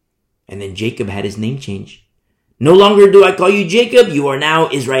 And then Jacob had his name changed. No longer do I call you Jacob, you are now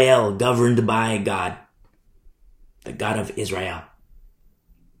Israel, governed by God. The God of Israel.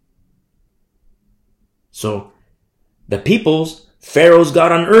 So, the peoples, Pharaoh's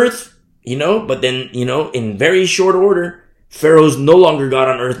God on earth, but then, in very short order, Pharaoh's no longer God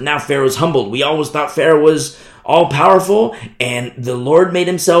on earth. Now Pharaoh's humbled. We always thought Pharaoh was all powerful, and the Lord made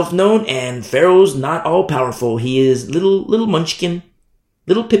himself known, and Pharaoh's not all powerful. He is little munchkin,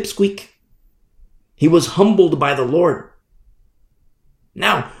 little pipsqueak. He was humbled by the Lord.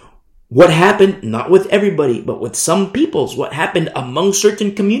 Now, what happened, not with everybody, but with some peoples, what happened among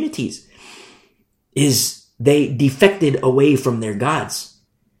certain communities is they defected away from their gods.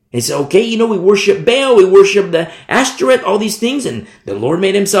 They said, okay, we worship Baal, we worship the Ashtoreth, all these things, and the Lord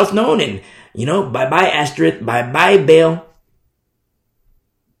made himself known, and, bye-bye Ashtoreth, bye-bye Baal.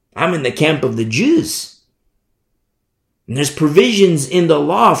 I'm in the camp of the Jews. And there's provisions in the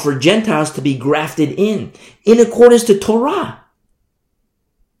law for Gentiles to be grafted in accordance to Torah.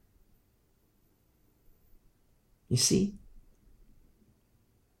 You see?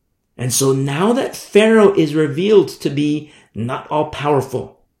 And so now that Pharaoh is revealed to be not all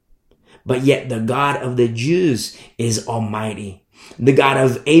powerful, but yet the God of the Jews is almighty. The God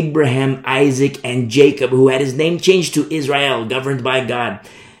of Abraham, Isaac, and Jacob, who had his name changed to Israel, governed by God.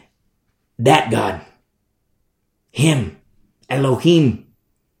 That God. Him. Elohim.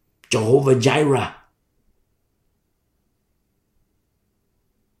 Jehovah Jireh.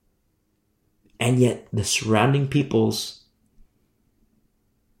 And yet the surrounding peoples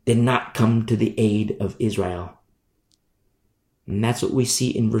did not come to the aid of Israel. And that's what we see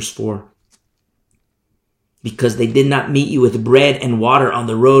in verse 4. Because they did not meet you with bread and water on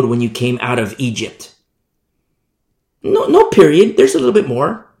the road when you came out of Egypt. No period. There's a little bit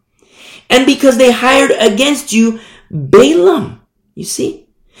more. And because they hired against you Balaam. You see?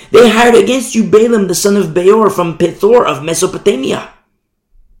 They hired against you Balaam, the son of Beor from Pethor of Mesopotamia,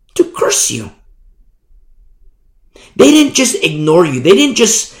 to curse you. They didn't just ignore you. They didn't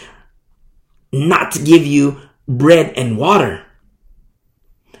just not give you bread and water.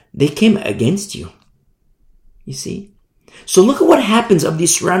 They came against you. You see? So look at what happens of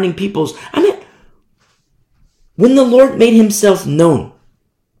these surrounding peoples. When the Lord made himself known,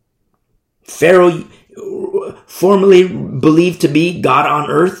 Pharaoh, formerly believed to be God on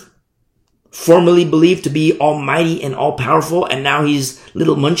earth, formerly believed to be almighty and all-powerful, and now he's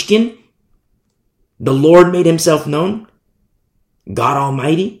little munchkin. The Lord made himself known, God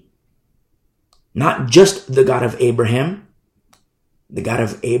Almighty, not just the God of Abraham, the God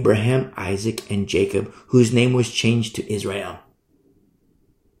of Abraham, Isaac, and Jacob, whose name was changed to Israel.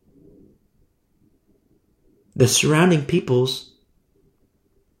 The surrounding peoples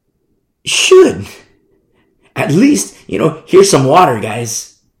should At least, here's some water,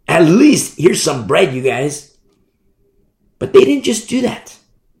 guys. At least here's some bread, you guys. But they didn't just do that.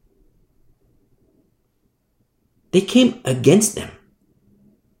 They came against them.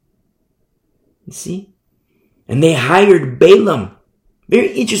 You see? And they hired Balaam.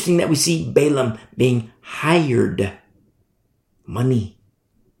 Very interesting that we see Balaam being hired. Money.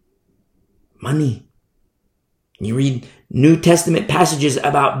 You read New Testament passages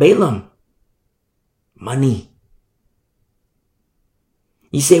about Balaam. Money.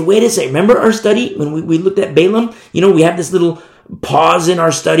 You say, wait a second, remember our study when we looked at Balaam? We have this little pause in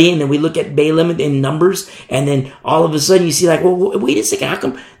our study and then we look at Balaam in Numbers, and then all of a sudden you see like, well, wait a second, how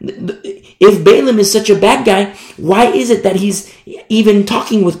come, if Balaam is such a bad guy, why is it that he's even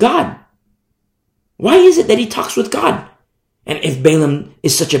talking with God? Why is it that he talks with God? And if Balaam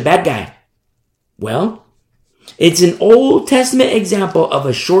is such a bad guy? Well, it's an Old Testament example of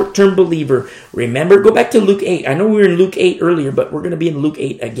a short-term believer. Remember, go back to Luke 8. I know we were in Luke 8 earlier, but we're going to be in Luke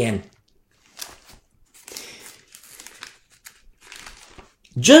 8 again.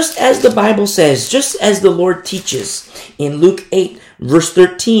 Just as the Bible says, just as the Lord teaches in Luke 8, verse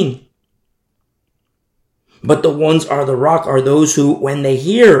 13. But the ones are the rock are those who, when they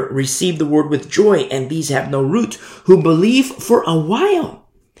hear, receive the word with joy, and these have no root, who believe for a while,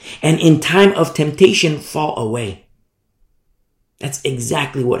 and in time of temptation fall away. That's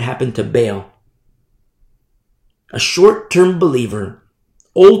exactly what happened to Baal. A short-term believer.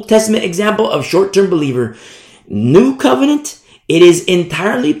 Old Testament example of short-term believer. New covenant, it is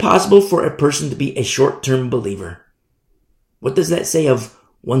entirely possible for a person to be a short-term believer. What does that say of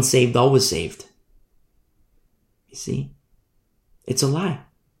once saved, always saved? You see? It's a lie.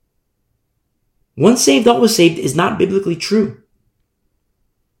 Once saved, always saved is not biblically true.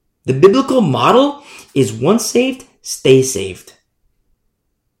 The biblical model is once saved, stay saved.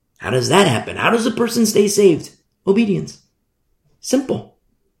 How does that happen? How does a person stay saved? Obedience. Simple.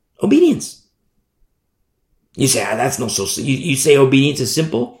 Obedience. You say, that's not so simple. You say obedience is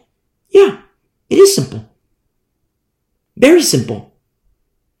simple? Yeah, it is simple. Very simple.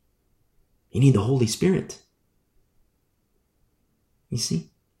 You need the Holy Spirit. You see?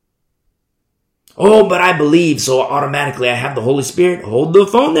 Oh, but I believe, so automatically I have the Holy Spirit. Hold the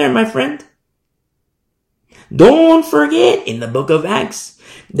phone there, my friend. Don't forget, in the book of Acts,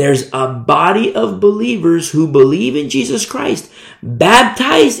 there's a body of believers who believe in Jesus Christ,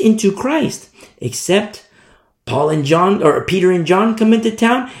 baptized into Christ, except Paul and John, or Peter and John come into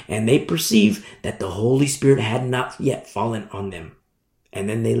town, and they perceive that the Holy Spirit had not yet fallen on them. And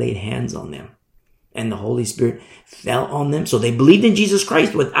then they laid hands on them, and the Holy Spirit fell on them. So they believed in Jesus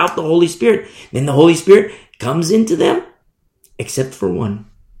Christ without the Holy Spirit. Then the Holy Spirit comes into them, except for one,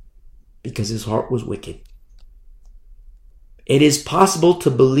 because his heart was wicked. It is possible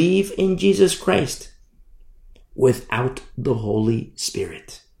to believe in Jesus Christ without the Holy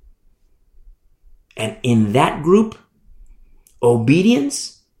Spirit. And in that group,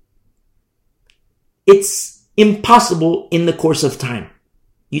 obedience, it's impossible in the course of time.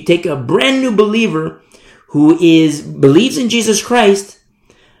 You take a brand new believer who believes in Jesus Christ,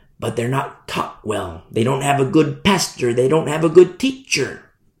 but they're not taught well. They don't have a good pastor. They don't have a good teacher.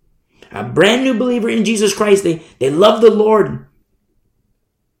 A brand new believer in Jesus Christ, they love the Lord.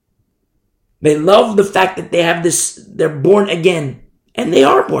 They love the fact that they have they're born again. And they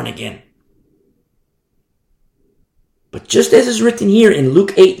are born again. But just as is written here in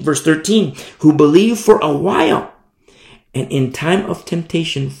Luke 8, verse 13, who believe for a while, and in time of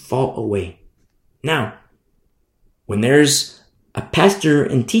temptation fall away. Now, when there's a pastor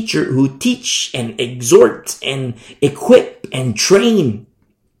and teacher who teach and exhort and equip and train,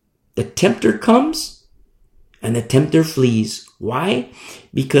 the tempter comes and the tempter flees. Why?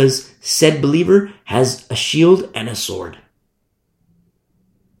 Because said believer has a shield and a sword.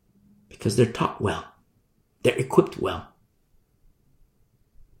 Because they're taught well. They're equipped well.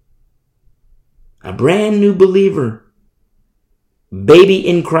 A brand new believer, baby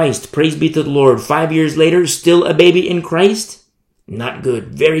in Christ, praise be to the Lord. 5 years later, still a baby in Christ? Not good,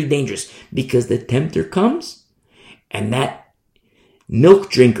 very dangerous, because the tempter comes and that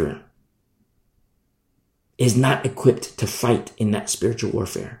milk drinker is not equipped to fight in that spiritual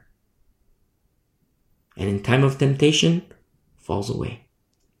warfare. And in time of temptation, falls away.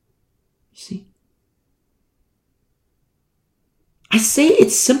 You see? I say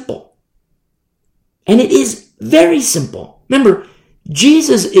it's simple. And it is very simple. Remember,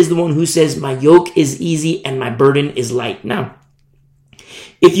 Jesus is the one who says, my yoke is easy and my burden is light. Now,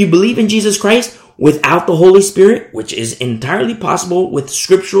 if you believe in Jesus Christ without the Holy Spirit, which is entirely possible with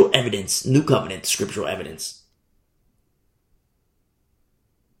scriptural evidence, New Covenant scriptural evidence,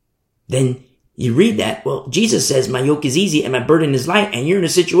 then You read that, well, Jesus says, my yoke is easy and my burden is light. And you're in a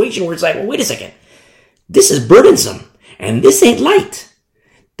situation where it's like, well, wait a second. This is burdensome and this ain't light.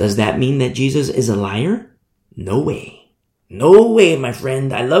 Does that mean that Jesus is a liar? No way. No way, my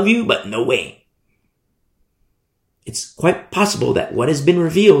friend. I love you, but no way. It's quite possible that what has been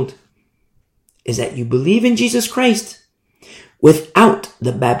revealed is that you believe in Jesus Christ without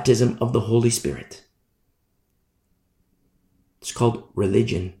the baptism of the Holy Spirit. It's called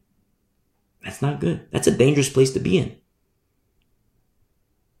religion. That's not good. That's a dangerous place to be in.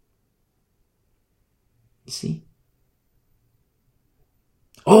 You see?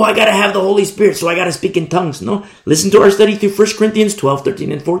 Oh, I gotta have the Holy Spirit, so I gotta speak in tongues. No, listen to our study through 1 Corinthians 12,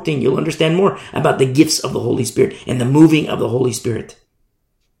 13, and 14. You'll understand more about the gifts of the Holy Spirit and the moving of the Holy Spirit.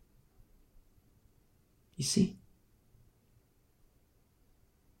 You see?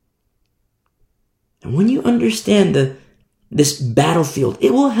 And when you understand this battlefield,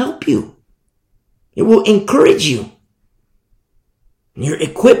 it will help you. It will encourage you. You're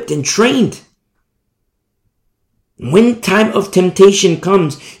equipped and trained. When time of temptation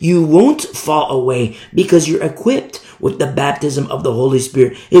comes, you won't fall away because you're equipped with the baptism of the Holy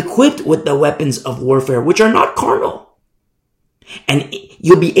Spirit, equipped with the weapons of warfare, which are not carnal. And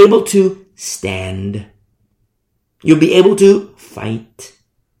you'll be able to stand. You'll be able to fight.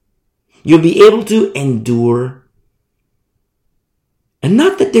 You'll be able to endure. And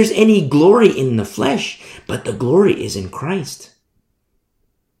not that there's any glory in the flesh, but the glory is in Christ.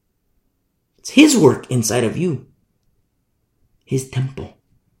 It's His work inside of you. His temple.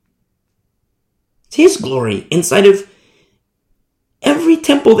 It's His glory inside of every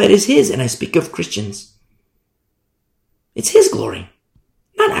temple that is His. And I speak of Christians. It's His glory,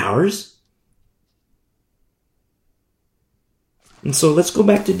 not ours. And so let's go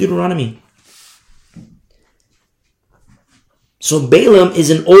back to Deuteronomy. So Balaam is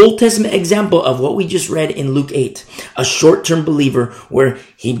an Old Testament example of what we just read in Luke 8. A short-term believer where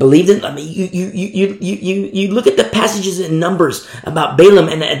he believed in, I mean, you look at the passages in Numbers about Balaam,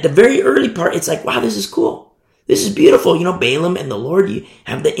 and at the very early part, it's like, wow, this is cool. This is beautiful. You know, Balaam and the Lord, you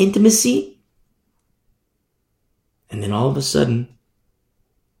have the intimacy. And then all of a sudden,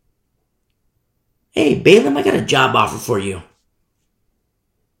 hey, Balaam, I got a job offer for you.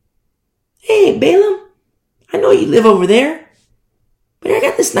 Hey, Balaam, I know you live over there, but I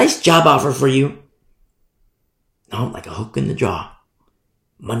got this nice job offer for you. No, like a hook in the jaw.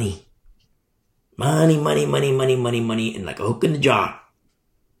 Money. Money, money, money, money, money, money, and like a hook in the jaw.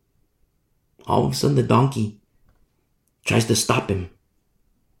 All of a sudden, the donkey tries to stop him.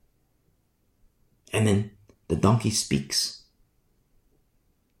 And then the donkey speaks.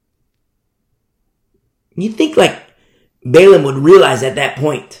 You think like Balaam would realize at that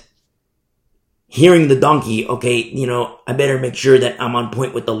point, hearing the donkey, okay, you know, I better make sure that I'm on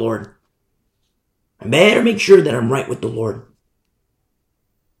point with the Lord. I better make sure that I'm right with the Lord.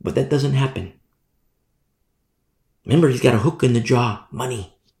 But that doesn't happen. Remember, he's got a hook in the jaw.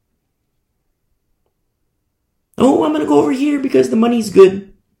 Money. Oh, I'm going to go over here because the money's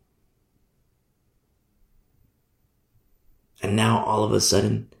good. And now, all of a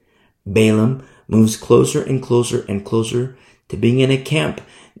sudden, Balaam moves closer and closer and closer to being in a camp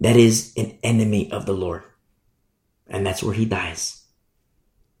that is an enemy of the Lord. And that's where he dies.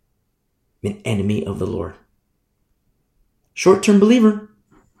 An enemy of the Lord. Short-term believer.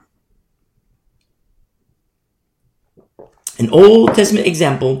 An Old Testament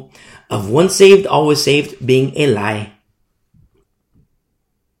example of once saved, always saved being a lie.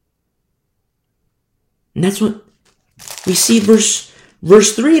 And that's what we see verse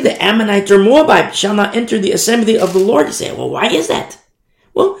 3. The Ammonites or Moabites shall not enter the assembly of the Lord. You say, well, why is that?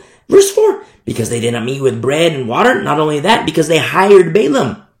 Well, verse 4, because they did not meet with bread and water. Not only that, because they hired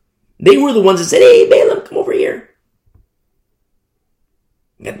Balaam. They were the ones that said, hey, Balaam, come over here.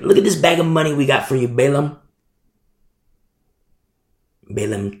 Look at this bag of money we got for you, Balaam.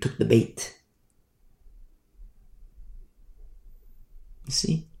 Balaam took the bait. You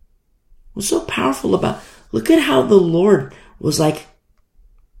see? What's so powerful about, look at how the Lord was like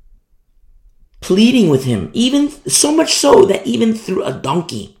pleading with him, even so much so that even through a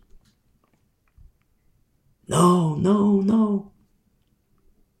donkey. No, no, no.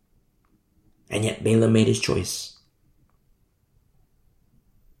 And yet Balaam made his choice.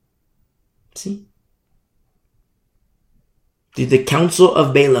 See? Through the counsel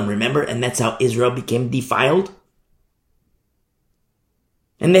of Balaam, remember? And that's how Israel became defiled.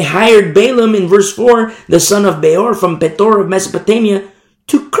 And they hired Balaam in verse 4, the son of Beor from Petor of Mesopotamia,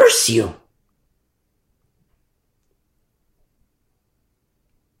 to curse you.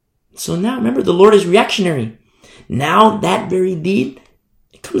 So now, remember, the Lord is reactionary. Now that very deed,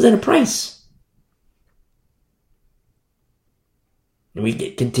 it comes at a price. And we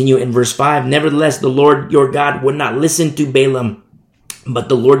continue in verse 5. Nevertheless, the Lord your God would not listen to Balaam, but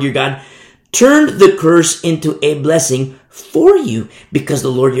the Lord your God turned the curse into a blessing for you because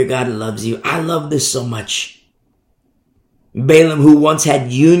the Lord your God loves you. I love this so much. Balaam, who once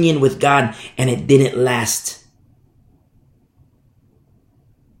had union with God and it didn't last.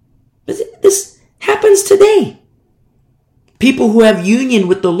 This happens today. People who have union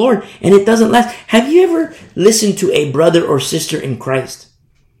with the Lord and it doesn't last. Have you ever listened to a brother or sister in Christ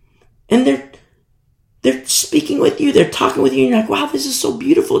and they're speaking with you, they're talking with you, and you're like, wow, this is so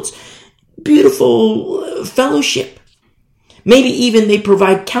beautiful. It's beautiful fellowship. Maybe even they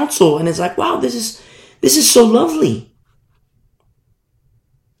provide counsel and it's like, wow, this is so lovely.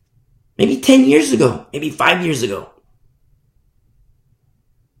 Maybe 10 years ago, maybe 5 years ago.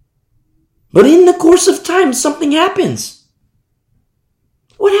 But in the course of time, something happens.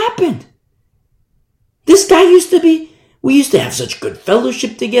 What happened? This guy we used to have such good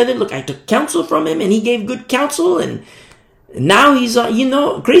fellowship together. Look, I took counsel from him and he gave good counsel, and now he's,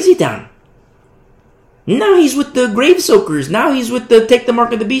 crazy town. Now he's with the grave soakers. Now he's with the take the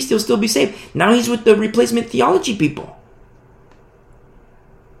mark of the beast, he'll still be saved. Now he's with the replacement theology people.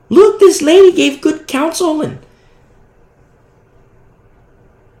 Look, this lady gave good counsel and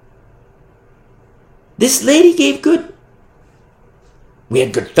this lady gave good. We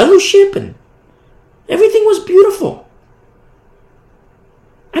had good fellowship and everything was beautiful.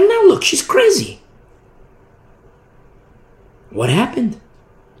 And now look, she's crazy. What happened?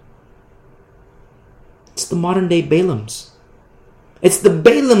 It's the modern day Balaams. It's the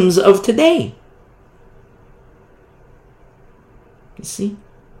Balaams of today. You see?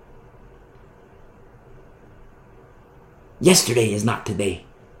 Yesterday is not today.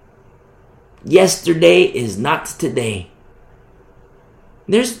 Yesterday is not today.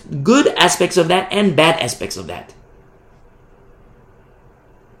 There's good aspects of that and bad aspects of that.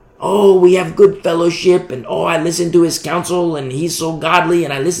 Oh, we have good fellowship, and oh, I listen to his counsel, and he's so godly,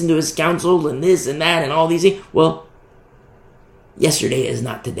 and I listen to his counsel, and this and that, and all these things. Well, yesterday is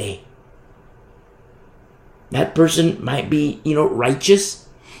not today. That person might be, righteous.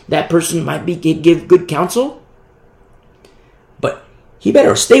 That person might be give good counsel. But he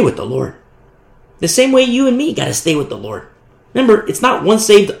better stay with the Lord. The same way you and me got to stay with the Lord. Remember, it's not once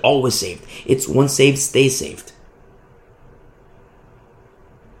saved, always saved. It's once saved, stay saved.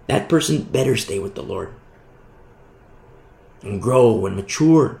 That person better stay with the Lord and grow and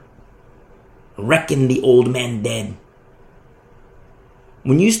mature. Reckon the old man dead.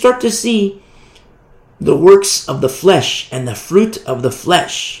 When you start to see the works of the flesh and the fruit of the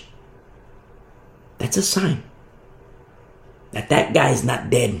flesh, that's a sign that guy's not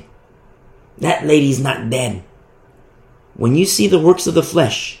dead. That lady's not dead. When you see the works of the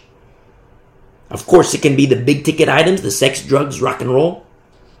flesh, of course it can be the big ticket items, the sex, drugs, rock and roll.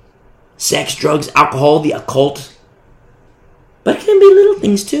 Sex, drugs, alcohol, the occult. But it can be little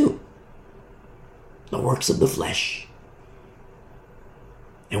things too. The works of the flesh.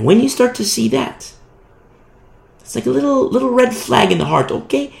 And when you start to see that, it's like a little red flag in the heart.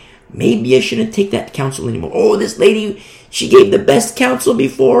 Okay, maybe I shouldn't take that counsel anymore. Oh, this lady, she gave the best counsel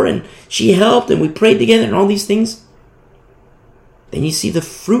before and she helped and we prayed together and all these things. Then you see the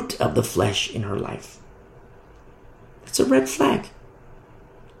fruit of the flesh in her life. That's a red flag.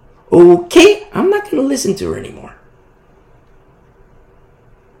 Okay, I'm not going to listen to her anymore.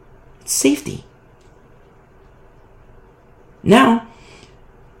 It's safety. Now,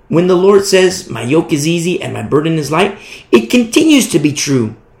 when the Lord says, my yoke is easy and my burden is light, it continues to be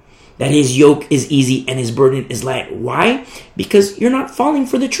true that his yoke is easy and his burden is light. Why? Because you're not falling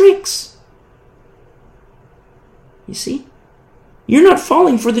for the tricks. You see? You're not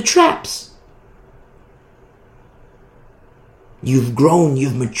falling for the traps. You've grown,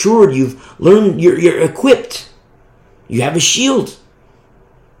 you've matured, you've learned, you're equipped. You have a shield.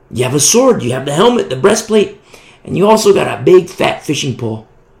 You have a sword, you have the helmet, the breastplate, and you also got a big fat fishing pole.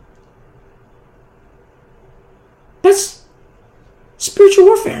 That's spiritual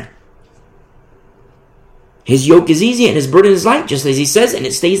warfare. His yoke is easy and his burden is light, just as he says, and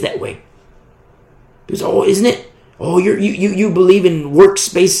it stays that way. Because, isn't it? Oh, you believe in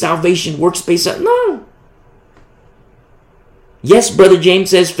works-based salvation, No. Yes, Brother James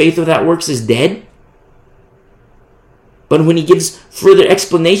says faith without works is dead. But when he gives further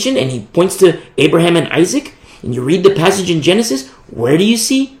explanation and he points to Abraham and Isaac, and you read the passage in Genesis, where do you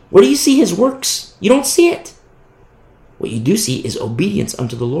see his works? You don't see it. What you do see is obedience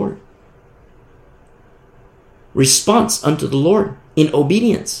unto the Lord. Response unto the Lord in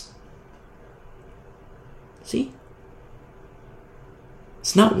obedience. See?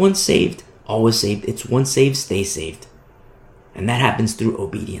 It's not once saved, always saved. It's once saved, stay saved. And that happens through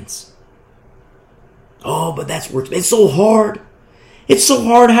obedience. Oh, but that's works. It's so hard. It's so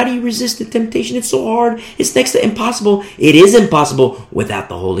hard. How do you resist the temptation? It's so hard. It's next to impossible. It is impossible without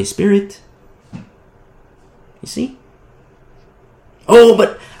the Holy Spirit. You see? Oh,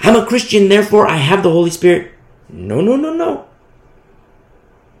 but I'm a Christian, therefore I have the Holy Spirit. No, no, no, no.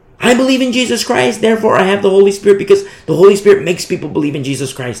 I believe in Jesus Christ, therefore I have the Holy Spirit, because the Holy Spirit makes people believe in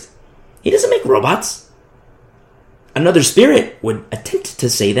Jesus Christ. He doesn't make robots. Another spirit would attempt to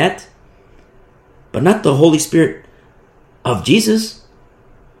say that, but not the Holy Spirit of Jesus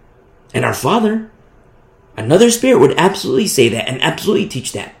and our Father. Another spirit would absolutely say that and absolutely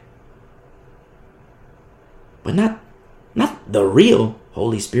teach that. But not the real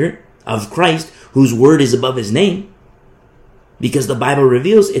Holy Spirit of Christ, whose word is above his name. Because the Bible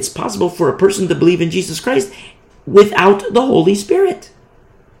reveals it's possible for a person to believe in Jesus Christ without the Holy Spirit.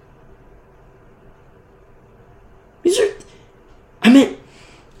 These are,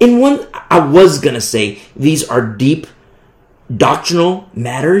 I was going to say these are deep doctrinal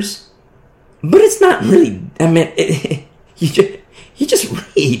matters, but it's not really, you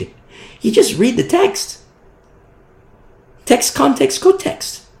just read. You just read the text. Text, context,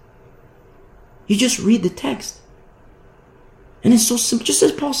 co-text. You just read the text. And it's so simple, just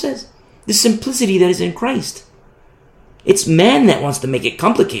as Paul says, the simplicity that is in Christ. It's man that wants to make it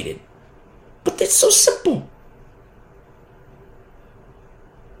complicated. But it's so simple.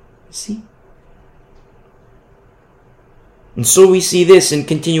 See? And so we see this in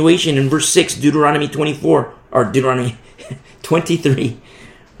continuation in verse 6, Deuteronomy 24, or Deuteronomy 23,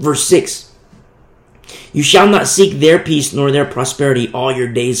 verse 6. You shall not seek their peace nor their prosperity all your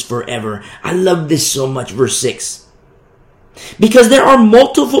days forever. I love this so much, verse 6. Because there are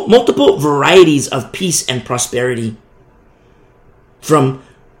multiple varieties of peace and prosperity from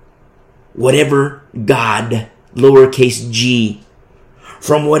whatever God, lowercase g,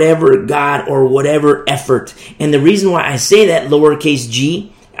 from whatever God or whatever effort. And the reason why I say that lowercase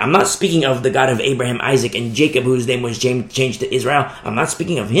g, I'm not speaking of the God of Abraham, Isaac, and Jacob, whose name was changed to Israel. I'm not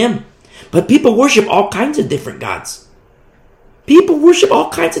speaking of him. But people worship all kinds of different gods. People worship all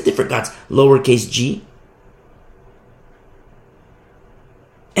kinds of different gods, lowercase g.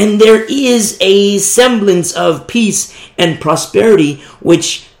 And there is a semblance of peace and prosperity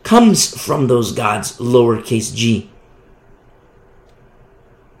which comes from those gods, lowercase g.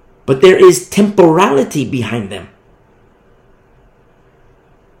 But there is temporality behind them.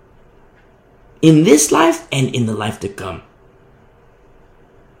 In this life and in the life to come.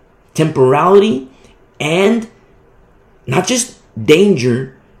 Temporality and not just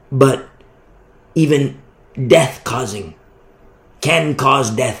danger, but even death causing. Can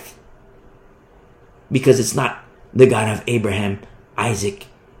cause death. Because it's not the God of Abraham, Isaac,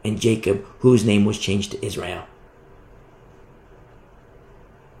 and Jacob, whose name was changed to Israel.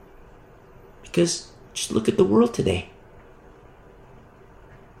 Because just look at the world today.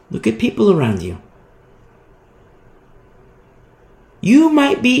 Look at people around you. You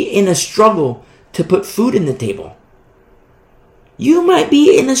might be in a struggle to put food in the table. You might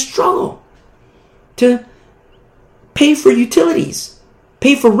be in a struggle to pay for utilities,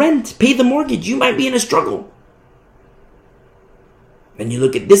 pay for rent, pay the mortgage. You might be in a struggle. And you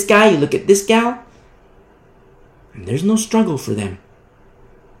look at this guy, you look at this gal, and there's no struggle for them.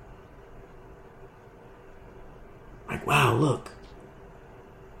 Like, wow, look.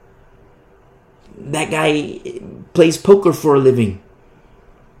 That guy plays poker for a living.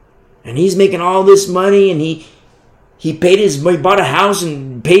 And he's making all this money, and he bought a house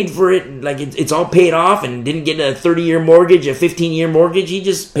and paid for it, like it's all paid off, and didn't get a 30-year mortgage, a 15-year mortgage. He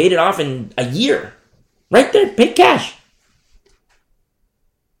just paid it off in a year. Right there, paid cash.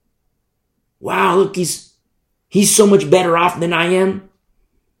 Wow, look, he's so much better off than I am.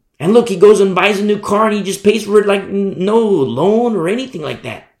 And look, he goes and buys a new car and he just pays for it like no loan or anything like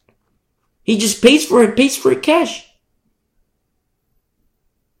that. He just pays for it cash.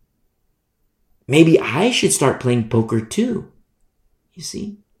 Maybe I should start playing poker too. You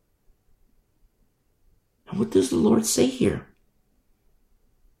see? And what does the Lord say here?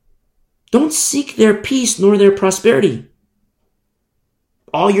 Don't seek their peace nor their prosperity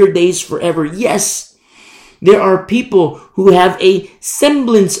all your days forever. Yes, there are people who have a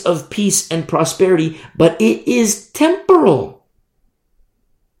semblance of peace and prosperity, but it is temporal.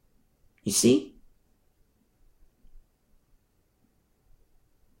 You see?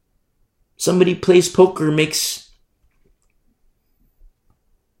 Somebody plays poker, makes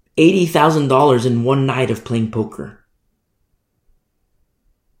 $80,000 in one night of playing poker.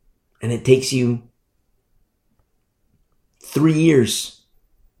 And it takes you 3 years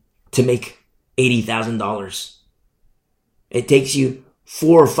to make $80,000. It takes you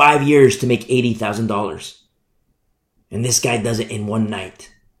 4 or 5 years to make $80,000. And this guy does it in one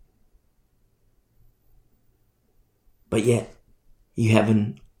night. But yet, you have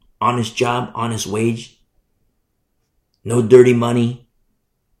an honest job, honest wage, no dirty money.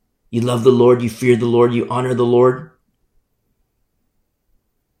 You love the Lord, you fear the Lord, you honor the Lord.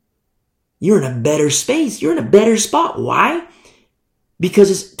 You're in a better space. You're in a better spot. Why?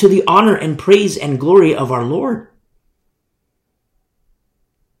 Because it's to the honor and praise and glory of our Lord.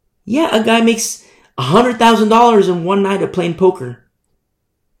 Yeah, a guy makes $100,000 in one night of playing poker.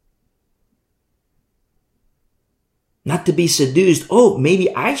 Not to be seduced. Oh,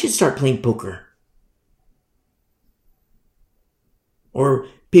 maybe I should start playing poker. Or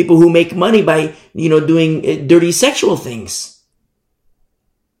people who make money by, doing dirty sexual things.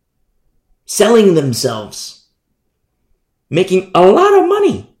 Selling themselves. Making a lot of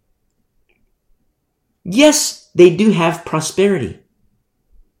money. Yes, they do have prosperity.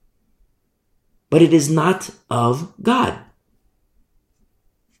 But it is not of God.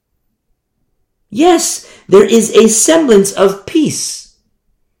 Yes, there is a semblance of peace.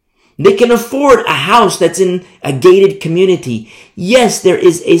 They can afford a house that's in a gated community. Yes, there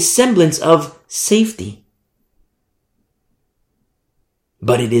is a semblance of safety.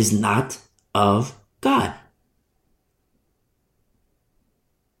 But it is not of God.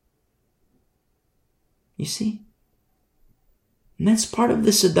 You see? And that's part of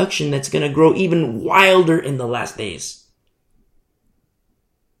the seduction that's going to grow even wilder in the last days.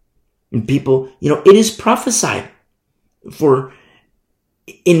 And people, it is prophesied for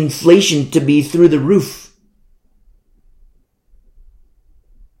inflation to be through the roof.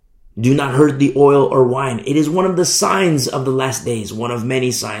 Do not hurt the oil or wine. It is one of the signs of the last days, one of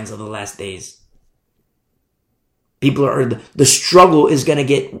many signs of the last days. The struggle is going to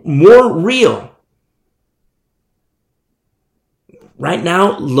get more real. Right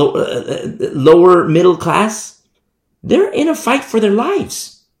now, lower middle class, they're in a fight for their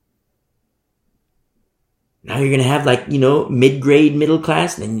lives. Now you're going to have mid-grade middle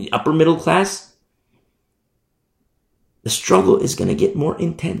class, then upper middle class. The struggle is going to get more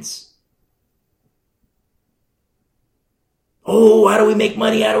intense. Oh, how do we make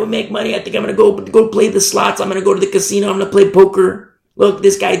money? How do we make money? I think I'm going to go play the slots. I'm going to go to the casino. I'm going to play poker. Look,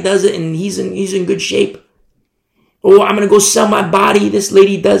 this guy does it and he's in good shape. Oh, I'm going to go sell my body. This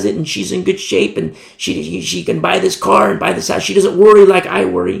lady does it and she's in good shape and she can buy this car and buy this house. She doesn't worry like I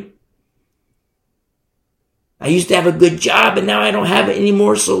worry. I used to have a good job and now I don't have it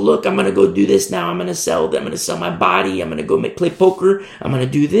anymore. So look, I'm going to go do this now. I'm going to sell my body. I'm going to go play poker. I'm going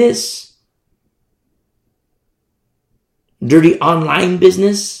to do this. Dirty online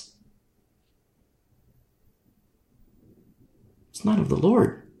business. It's not of the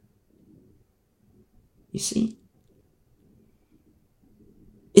Lord. You see?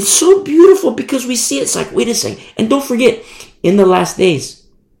 It's so beautiful because we see it. It's like, wait a second. And don't forget, in the last days,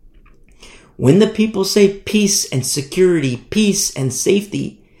 when the people say peace and security, peace and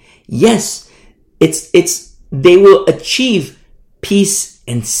safety, yes, they will achieve peace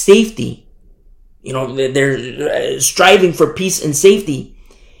and safety. They're striving for peace and safety.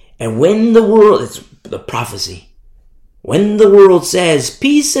 And when the world, it's the prophecy, when the world says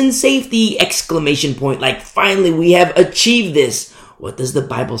peace and safety, ! Like finally we have achieved this. What does the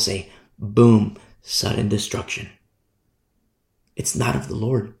Bible say? Boom, sudden destruction. It's not of the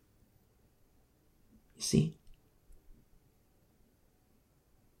Lord. You see?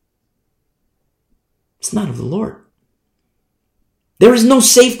 It's not of the Lord. There is no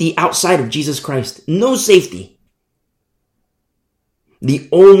safety outside of Jesus Christ. No safety. The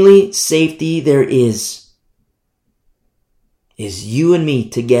only safety there is you and me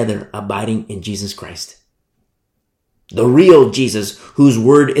together abiding in Jesus Christ. The real Jesus, whose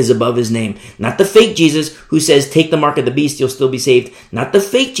word is above his name. Not the fake Jesus who says, take the mark of the beast, you'll still be saved. Not the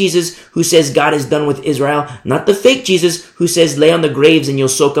fake Jesus who says God is done with Israel. Not the fake Jesus who says, lay on the graves and you'll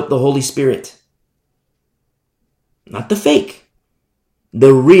soak up the Holy Spirit. Not the fake.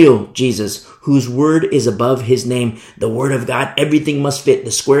 The real Jesus, whose word is above his name. The word of God, everything must fit.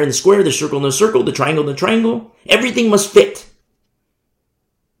 The square in the square, the circle in the circle, the triangle in the triangle. Everything must fit.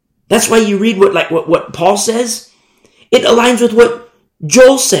 That's why you read what Paul says. It aligns with what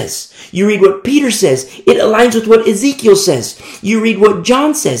Joel says. You read what Peter says. It aligns with what Ezekiel says. You read what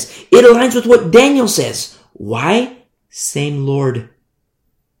John says. It aligns with what Daniel says. Why? Same Lord.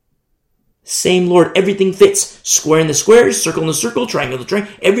 Same Lord. Everything fits. Square in the square, circle in the circle, triangle in the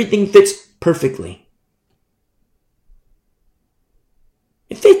triangle. Everything fits perfectly.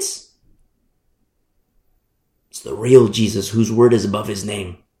 It fits. It's the real Jesus whose word is above his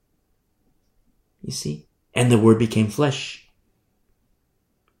name. You see? and the Word became flesh.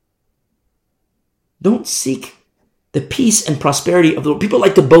 Don't seek the peace and prosperity of the world. People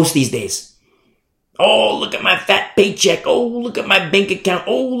like to boast these days. Oh, look at my fat paycheck. Oh, look at my bank account.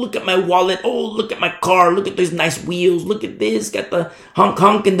 Oh, look at my wallet. Oh, look at my car. Look at these nice wheels. Look at this. Got the honk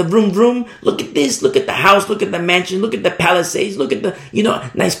honk and the vroom vroom. Look at this. Look at the house. Look at the mansion. Look at the Palisades. Look at the,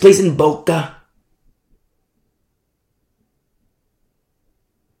 nice place in Boca.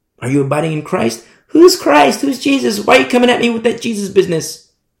 Are you abiding in Christ? Who's Christ? Who's Jesus? Why are you coming at me with that Jesus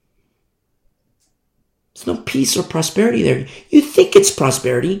business? There's no peace or prosperity there. You think it's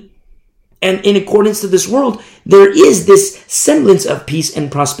prosperity. And in accordance to this world, there is this semblance of peace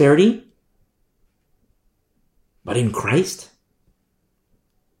and prosperity. But in Christ,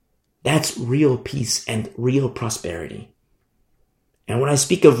 that's real peace and real prosperity. And when I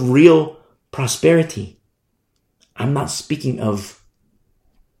speak of real prosperity, I'm not speaking of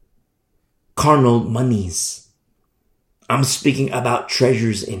carnal monies. I'm speaking about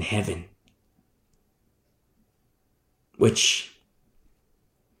treasures in heaven, which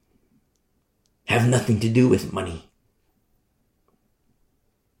have nothing to do with money.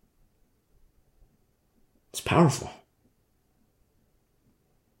 It's powerful.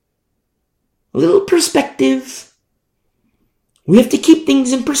 A little perspective. We have to keep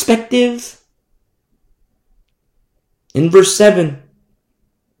things in perspective. In verse 7,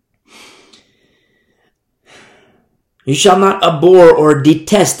 you shall not abhor or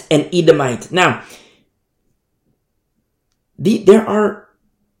detest an Edomite. Now, there are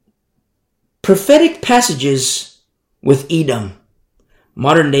prophetic passages with Edom,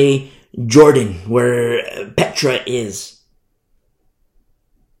 modern day Jordan, where Petra is.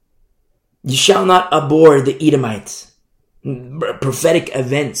 You shall not abhor the Edomites. Prophetic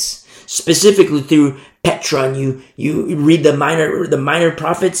events, specifically through Petra, and you read the minor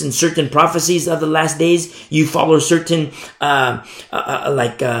prophets and certain prophecies of the last days. You follow certain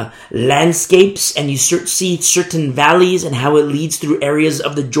landscapes, and you see certain valleys and how it leads through areas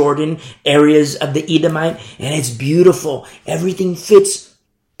of the Jordan, areas of the Edomite, and it's beautiful. Everything fits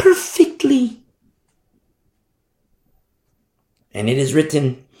perfectly. And it is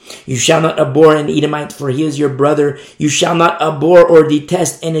written, you shall not abhor an Edomite, for he is your brother. You shall not abhor or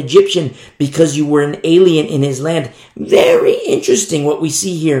detest an Egyptian, because you were an alien in his land. Very interesting what we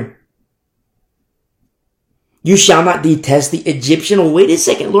see here. You shall not detest the Egyptian. Oh, wait a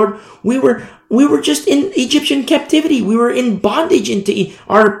second, Lord. We were just in Egyptian captivity. We were in bondage into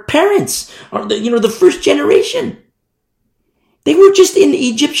our parents, the first generation. They were just in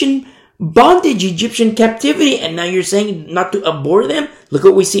Egyptian bondage, Egyptian captivity, and now you're saying not to abhor them? Look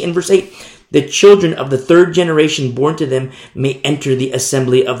what we see in verse 8. The children of the third generation born to them may enter the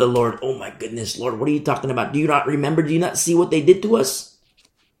assembly of the Lord. Oh my goodness, Lord, what are you talking about? Do you not remember? Do you not see what they did to us?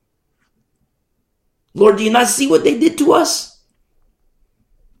 Lord, do you not see what they did to us?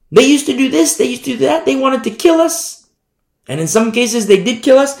 They used to do this, they used to do that, they wanted to kill us. And in some cases they did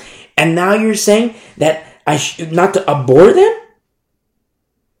kill us, and now you're saying that I should not to abhor them?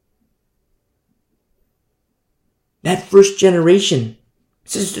 That first generation,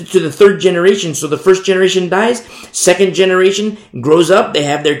 it says to the third generation. So the first generation dies, second generation grows up, they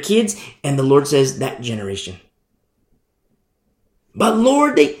have their kids, and the Lord says that generation. But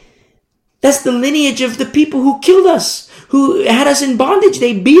Lord, that's the lineage of the people who killed us, who had us in bondage.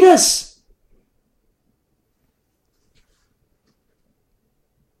 They beat us.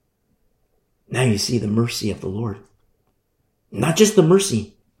 Now you see the mercy of the Lord. Not just the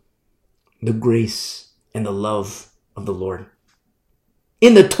mercy, the grace and the love of the Lord.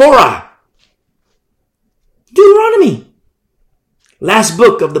 In the Torah, Deuteronomy, last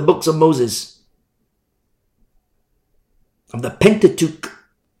book of the books of Moses, of the Pentateuch.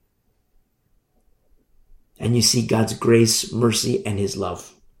 And you see God's grace, mercy, and his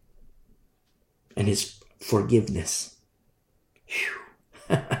love, and his forgiveness.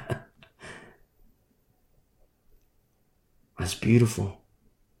 That's beautiful.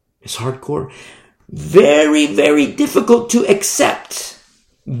 It's hardcore. Very, very difficult to accept.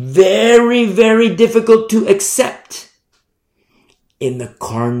 Very, very difficult to accept in the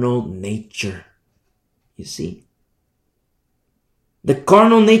carnal nature. You see? The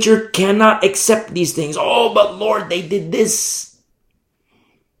carnal nature cannot accept these things. Oh, but Lord, they did this.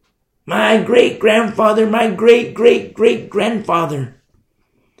 My great-grandfather, my great-great-great-grandfather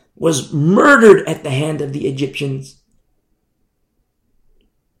was murdered at the hand of the Egyptians.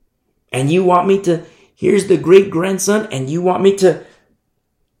 And you want me to, here's the great-grandson, and you want me to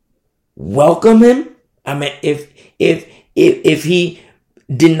welcome him? I mean, if he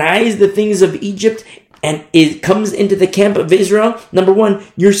denies the things of Egypt, and it comes into the camp of Israel, number one,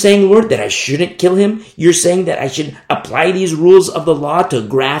 you're saying, Lord, that I shouldn't kill him. You're saying that I should apply these rules of the law to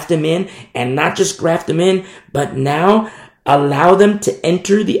graft him in, and not just graft him in, but now allow them to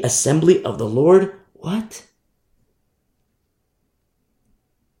enter the assembly of the Lord. What?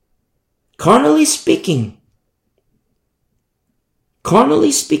 Carnally speaking,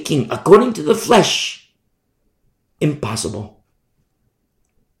 according to the flesh, impossible.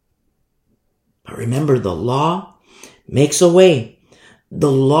 But remember, the law makes a way.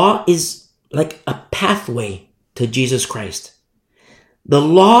 The law is like a pathway to Jesus Christ. The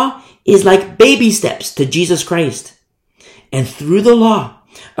law is like baby steps to Jesus Christ. And through the law,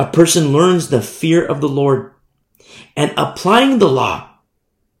 a person learns the fear of the Lord. And applying the law,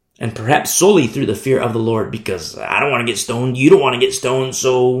 and perhaps solely through the fear of the Lord, because I don't want to get stoned, you don't want to get stoned,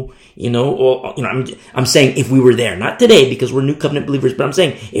 so, I'm saying if we were there, not today because we're new covenant believers, but I'm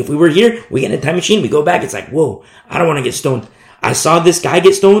saying if we were here, we get in a time machine, we go back, it's like, whoa, I don't want to get stoned. I saw this guy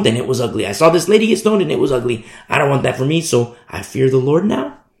get stoned and it was ugly. I saw this lady get stoned and it was ugly. I don't want that for me, so I fear the Lord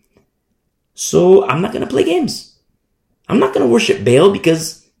now. So I'm not going to play games. I'm not going to worship Baal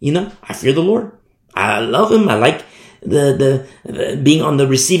because, I fear the Lord. I love him. I like the being on the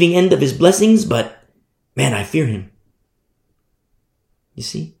receiving end of his blessings, but man, I fear him. You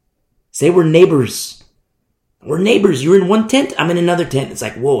see? Say we're neighbors. We're neighbors. You're in one tent, I'm in another tent. It's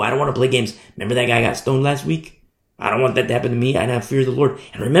like, whoa, I don't want to play games. Remember that guy got stoned last week? I don't want that to happen to me. I have fear of the Lord.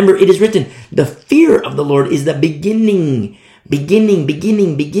 And remember, it is written, the fear of the Lord is the beginning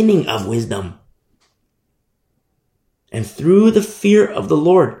of wisdom. And through the fear of the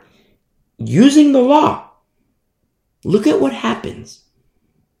Lord, using the law, look at what happens.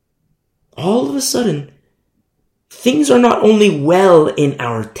 All of a sudden, things are not only well in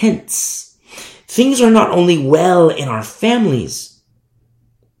our tents. Things are not only well in our families.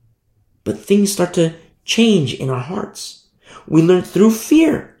 But things start to change in our hearts. We learn through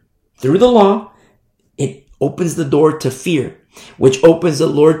fear. Through the law, it opens the door to fear, which opens the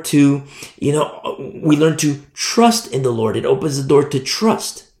Lord to, we learn to trust in the Lord. It opens the door to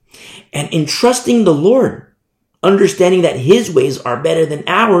trust. And in trusting the Lord, understanding that his ways are better than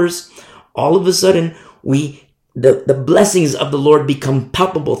ours, all of a sudden the blessings of the Lord become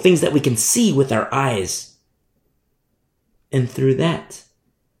palpable, things that we can see with our eyes. And through that,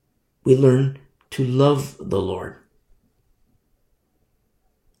 we learn to love the Lord.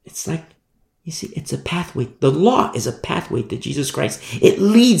 It's like, you see, it's a pathway. The law is a pathway to Jesus Christ. It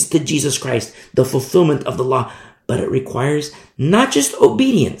leads to Jesus Christ, the fulfillment of the law, but it requires not just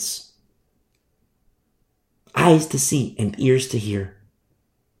obedience, eyes to see and ears to hear.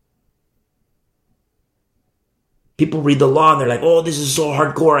 People read the law and they're like, oh, this is so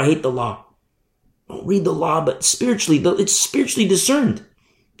hardcore. I hate the law. Don't read the law, but spiritually, it's spiritually discerned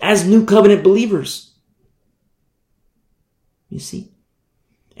as new covenant believers. You see?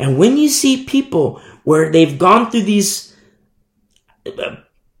 And when you see people where they've gone through these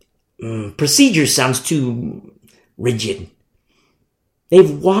procedures, sounds too rigid.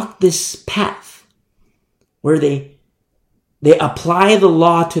 They've walked this path where they apply the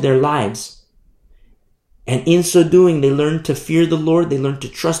law to their lives. And in so doing, they learn to fear the Lord, they learn to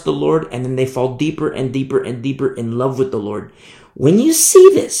trust the Lord, and then they fall deeper and deeper and deeper in love with the Lord. When you see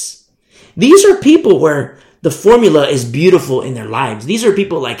this, these are people where the formula is beautiful in their lives. These are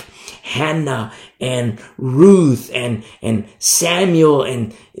people like Hannah and Ruth and Samuel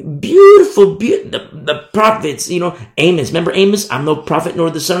and beautiful, the prophets, Amos. Remember Amos? I'm no prophet nor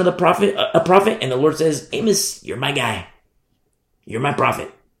the son of the prophet, a prophet. And the Lord says, Amos, you're my guy. You're my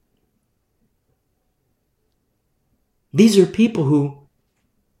prophet. These are people who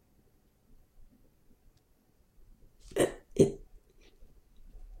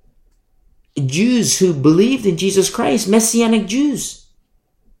Jews who believed in Jesus Christ, Messianic Jews,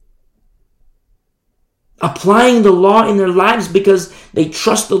 applying the law in their lives because they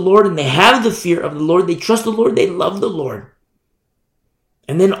trust the Lord and they have the fear of the Lord. They trust the Lord. They love the Lord.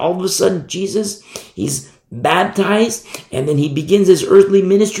 And then all of a sudden, Jesus, he's baptized, and then he begins his earthly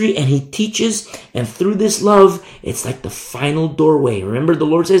ministry and he teaches, and through this love, it's like the final doorway. Remember, the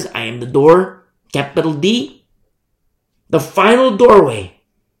Lord says, I am the door, capital D, the final doorway.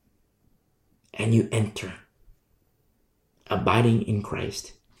 And you enter, abiding in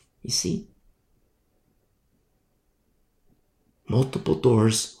Christ. You see? Multiple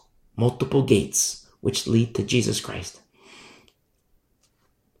doors, multiple gates, which lead to Jesus Christ.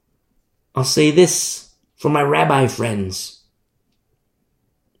 I'll say this for my rabbi friends.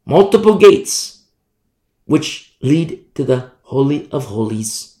 Multiple gates, which lead to the Holy of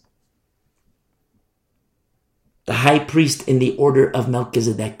Holies. The high priest in the order of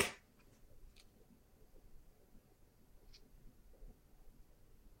Melchizedek.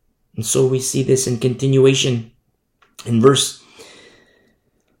 And so we see this in continuation in verse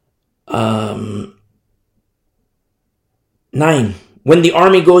 9. When the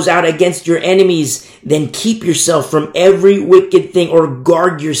army goes out against your enemies, then keep yourself from every wicked thing, or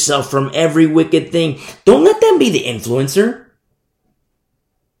guard yourself from every wicked thing. Don't let them be the influencer.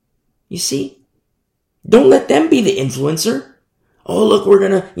 You see? Don't let them be the influencer. Oh, look, we're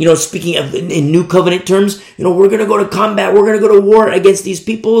going to, speaking of in new covenant terms, we're going to go to combat. We're going to go to war against these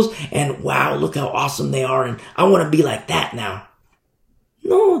peoples. And wow, look how awesome they are. And I want to be like that now.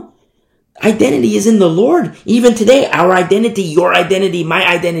 No. Identity is in the Lord. Even today, our identity, your identity, my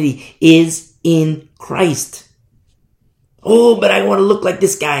identity is in Christ. Oh, but I want to look like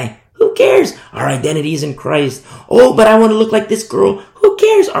this guy. Who cares? Our identity is in Christ. Oh, but I want to look like this girl. Who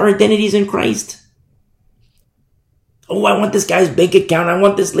cares? Our identity is in Christ. Oh, I want this guy's bank account. I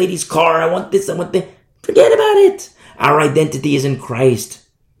want this lady's car. I want this. I want that. Forget about it. Our identity is in Christ.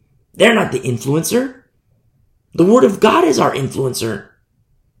 They're not the influencer. The Word of God is our influencer.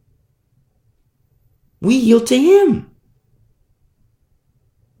 We yield to Him.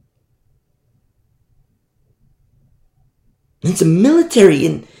 It's a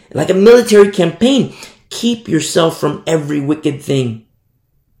military, like a military campaign. Keep yourself from every wicked thing.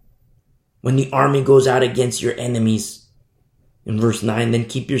 When the army goes out against your enemies, in verse 9, then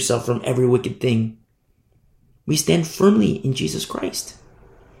keep yourself from every wicked thing. We stand firmly in Jesus Christ,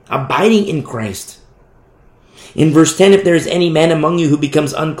 abiding in Christ. In verse 10, if there is any man among you who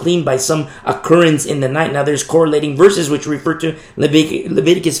becomes unclean by some occurrence in the night. Now there's correlating verses which refer to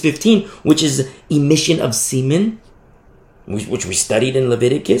Leviticus 15, which is emission of semen, which we studied in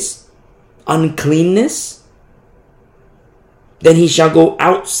Leviticus. Uncleanness. Then he shall go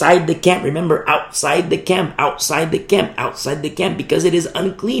outside the camp. Remember, outside the camp, outside the camp, outside the camp, because it is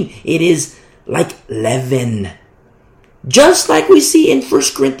unclean. It is like leaven. Just like we see in 1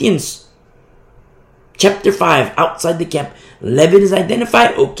 Corinthians. Chapter 5, outside the camp. Leaven is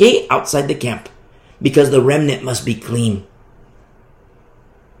identified, okay, outside the camp. Because the remnant must be clean.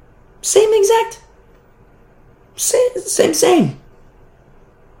 Same exact. Same.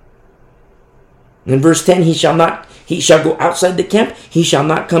 In verse 10, he shall go outside the camp, he shall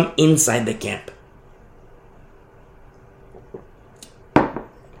not come inside the camp.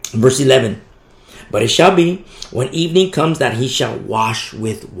 Verse 11, but it shall be, when evening comes, that he shall wash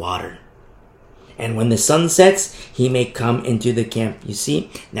with water. And when the sun sets, he may come into the camp. You see,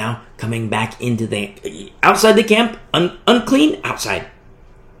 now coming back into the, outside the camp, unclean, outside.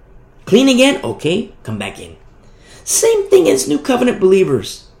 Clean again, okay, come back in. Same thing as new covenant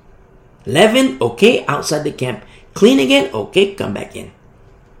believers. Leaven, okay, outside the camp. Clean again, okay, come back in.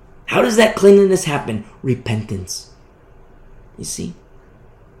 How does that cleanliness happen? Repentance. You see?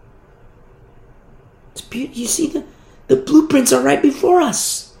 It's beautiful. You see, the blueprints are right before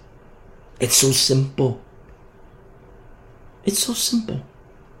us. It's so simple. It's so simple.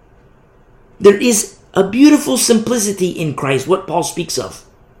 There is a beautiful simplicity in Christ, what Paul speaks of.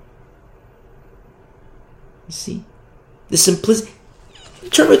 You see? The simplicity.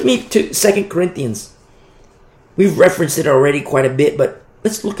 Turn with me to 2 Corinthians. We've referenced it already quite a bit, but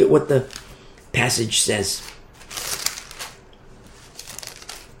let's look at what the passage says.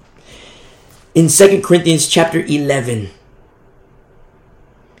 In 2 Corinthians chapter 11,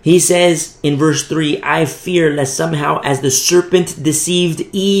 he says in verse 3, I fear lest somehow as the serpent deceived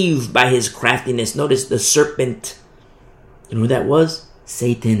Eve by his craftiness. Notice the serpent. You know who that was?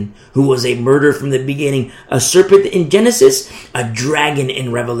 Satan, who was a murderer from the beginning. A serpent in Genesis, a dragon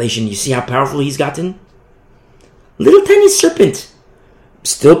in Revelation. You see how powerful he's gotten? Little tiny serpent,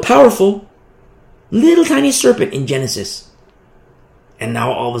 still powerful. Little tiny serpent in Genesis. And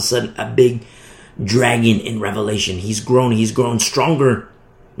now all of a sudden a big dragon in Revelation. He's grown stronger,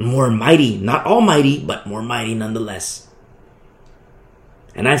 more mighty. Not almighty, but more mighty nonetheless.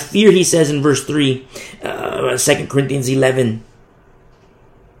 And I fear, he says in verse 3, 2 Corinthians 11,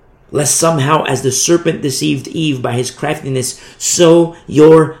 lest somehow as the serpent deceived Eve by his craftiness, so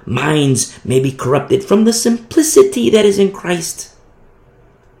your minds may be corrupted from the simplicity that is in Christ.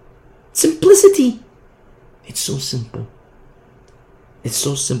 Simplicity. It's so simple. It's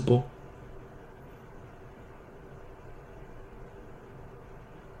so simple.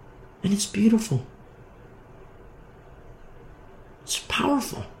 And it's beautiful. It's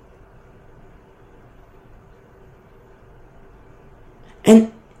powerful.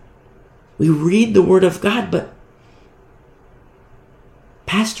 And we read the Word of God, but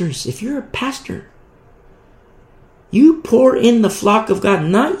pastors, if you're a pastor, you pour in the flock of God,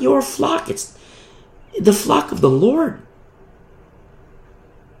 not your flock. It's the flock of the Lord.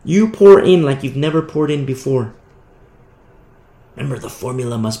 You pour in like you've never poured in before. Remember, the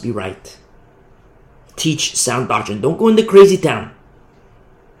formula must be right. Teach sound doctrine. Don't go into crazy town.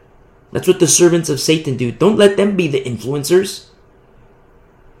 That's what the servants of Satan do. Don't let them be the influencers.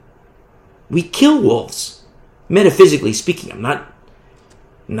 We kill wolves. Metaphysically speaking, I'm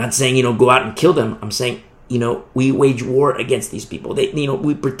not saying, go out and kill them. I'm saying, we wage war against these people.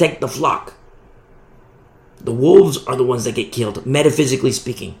 We protect the flock. The wolves are the ones that get killed, metaphysically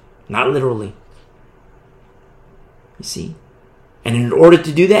speaking, not literally. You see? And in order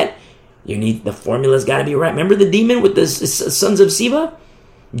to do that, the formula's got to be right. Remember the demon with the sons of Sceva?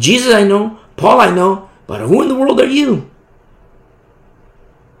 Jesus I know, Paul I know, but who in the world are you?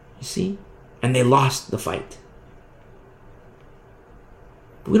 You see? And they lost the fight.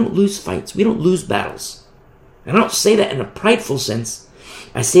 But we don't lose fights. We don't lose battles. And I don't say that in a prideful sense.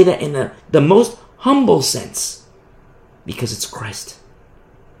 I say that in the most humble sense. Because it's Christ.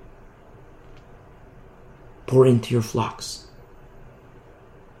 Pour into your flocks.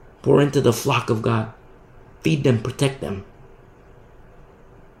 Pour into the flock of God. Feed them, protect them.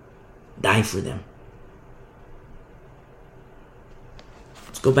 Die for them.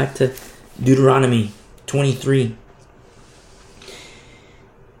 Let's go back to Deuteronomy 23.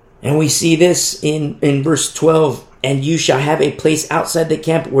 And we see this in verse 12. And you shall have a place outside the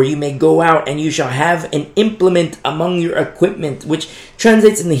camp where you may go out, and you shall have an implement among your equipment, which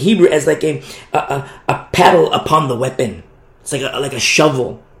translates in the Hebrew as like a paddle upon the weapon. It's like a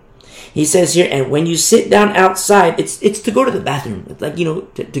shovel. He says here, and when you sit down outside, it's to go to the bathroom. It's like,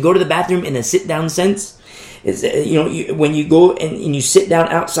 to go to the bathroom in a sit down sense. It's, when you go and you sit down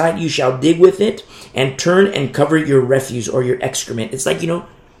outside, you shall dig with it and turn and cover your refuse or your excrement. It's like,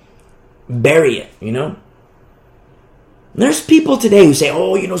 bury it, There's people today who say,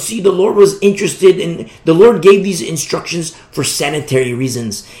 see, the Lord was interested in, the Lord gave these instructions for sanitary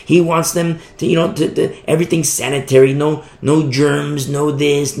reasons. He wants them to everything's sanitary, no germs, no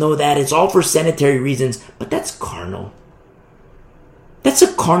this, no that. It's all for sanitary reasons. But that's carnal. That's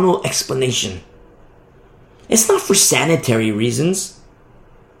a carnal explanation. It's not for sanitary reasons.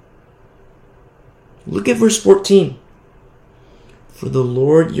 Look at verse 14. For the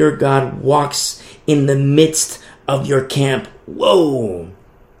Lord your God walks in the midst of your camp. Whoa.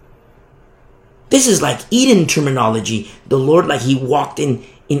 This is like Eden terminology. The Lord, like he walked in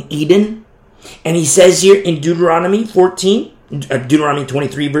Eden. And he says here in Deuteronomy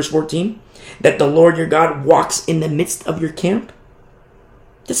 23 verse 14, that the Lord your God walks in the midst of your camp.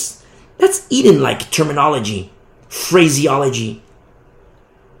 That's Eden-like terminology, phraseology.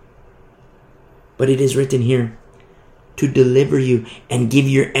 But it is written here, to deliver you and give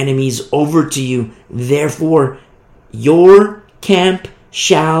your enemies over to you. Therefore, your camp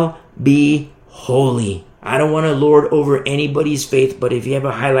shall be holy. I don't want to lord over anybody's faith, but if you have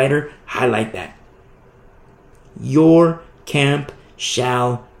a highlighter, highlight that. Your camp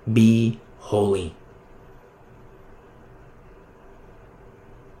shall be holy.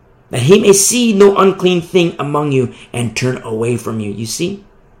 That he may see no unclean thing among you and turn away from you. You see?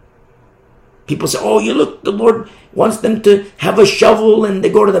 People say, the Lord wants them to have a shovel and to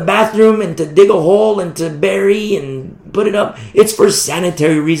go to the bathroom and to dig a hole and to bury and put it up. It's for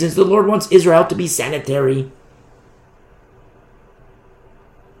sanitary reasons. The Lord wants Israel to be sanitary.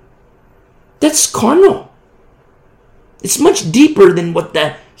 That's carnal. It's much deeper than what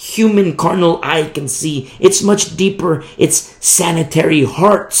the human carnal eye can see. It's much deeper. It's sanitary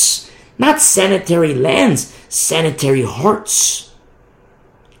hearts. Not sanitary lands, sanitary hearts.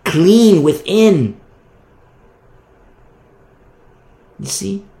 Clean within. You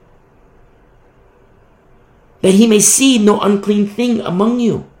see? That he may see no unclean thing among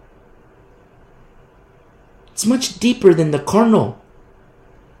you. It's much deeper than the carnal.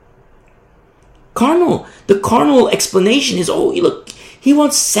 The carnal explanation is, he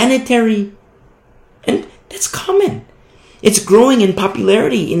wants sanitary. And that's common. It's growing in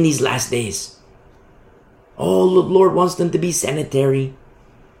popularity in these last days. The Lord wants them to be sanitary.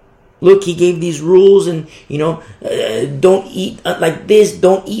 Look, he gave these rules and, don't eat like this.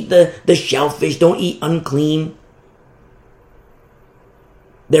 Don't eat the shellfish. Don't eat unclean.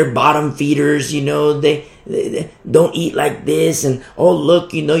 They're bottom feeders, they don't eat like this. And,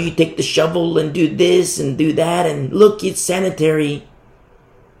 look, you take the shovel and do this and do that. And look, it's sanitary.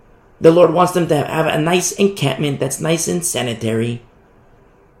 The Lord wants them to have a nice encampment that's nice and sanitary.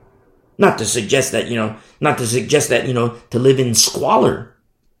 Not to suggest that, to live in squalor.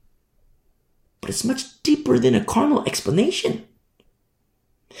 But it's much deeper than a carnal explanation.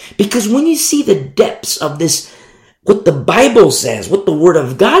 Because when you see the depths of this, what the Bible says, what the Word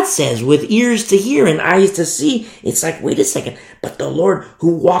of God says, with ears to hear and eyes to see, it's like, wait a second, but the Lord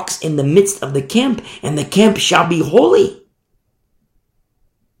who walks in the midst of the camp, and the camp shall be holy.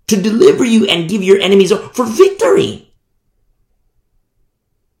 to deliver you and give your enemies over for victory,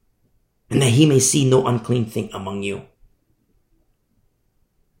 and that he may see no unclean thing among you.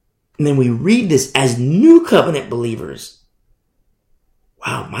 And then we read this as new covenant believers.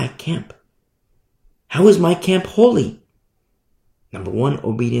 Wow, my camp. How is my camp holy? Number one,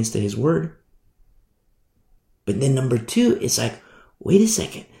 obedience to his word. But then number two, it's like, wait a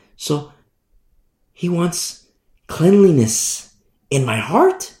second. So he wants cleanliness in my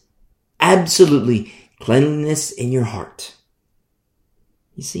heart? Absolutely. Cleanliness in your heart.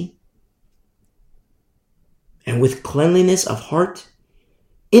 You see? And with cleanliness of heart,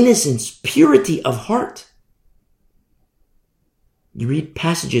 innocence, purity of heart. You read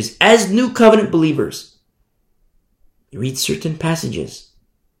passages as new covenant believers. You read certain passages.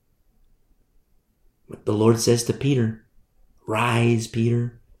 What the Lord says to Peter, rise,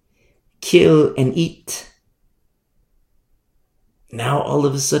 Peter, kill and eat. Now all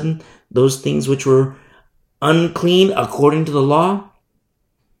of a sudden, those things which were unclean according to the law,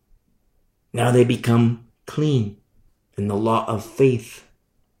 now they become clean in the law of faith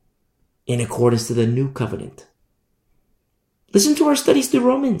in accordance to the new covenant. Listen to our studies through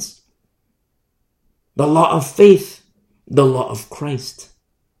Romans. The law of faith, the law of Christ.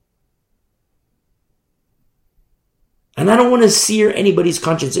 And I don't want to sear anybody's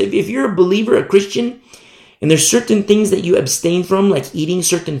conscience. If you're a believer, a Christian, and there's certain things that you abstain from, like eating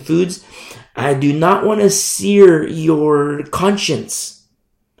certain foods, I do not want to sear your conscience.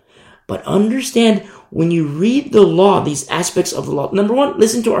 But understand, when you read the law, these aspects of the law, number one,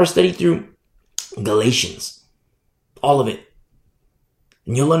 listen to our study through Galatians. All of it.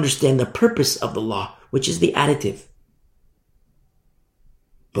 And you'll understand the purpose of the law, which is the additive.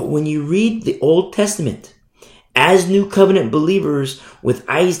 But when you read the Old Testament, as new covenant believers with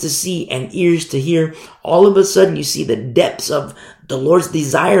eyes to see and ears to hear, all of a sudden you see the depths of the Lord's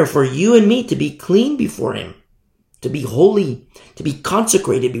desire for you and me to be clean before him, to be holy, to be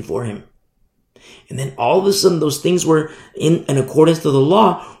consecrated before him. And then all of a sudden those things were in accordance to the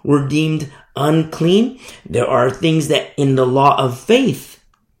law were deemed unclean. There are things that in the law of faith,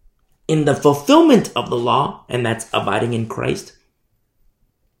 in the fulfillment of the law, and that's abiding in Christ,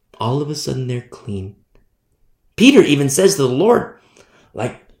 all of a sudden they're clean. Peter even says to the Lord,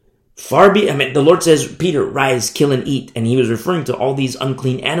 the Lord says, Peter, rise, kill and eat. And he was referring to all these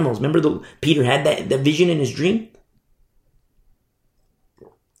unclean animals. Remember Peter had that vision in his dream?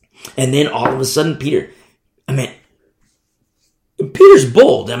 And then all of a sudden Peter's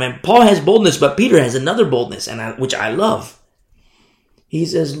bold. Paul has boldness, but Peter has another boldness, which I love. He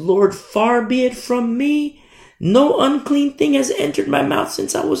says, Lord, far be it from me. No unclean thing has entered my mouth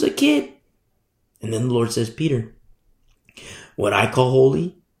since I was a kid. And then the Lord says, Peter, what I call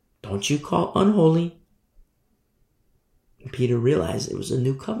holy, don't you call unholy. And Peter realized it was a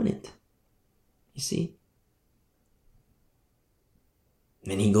new covenant. You see?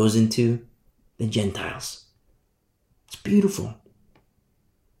 Then he goes into the Gentiles. It's beautiful.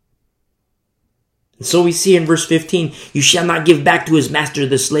 And so we see in verse 15, you shall not give back to his master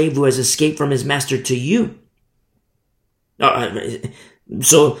the slave who has escaped from his master to you.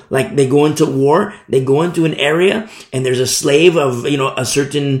 So like they go into war, they go into an area and there's a slave of, a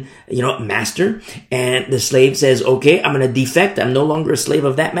certain, master, and the slave says, okay, I'm going to defect. I'm no longer a slave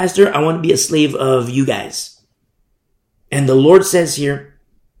of that master. I want to be a slave of you guys. And the Lord says here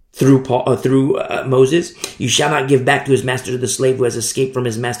through Moses, you shall not give back to his master the slave who has escaped from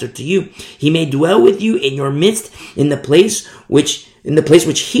his master to you. He may dwell with you in your midst in the place which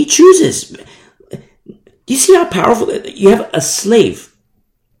he chooses. Do you see how powerful you have a slave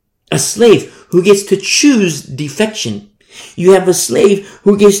who gets to choose defection. You have a slave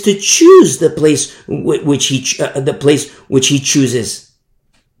who gets to choose the place which he chooses,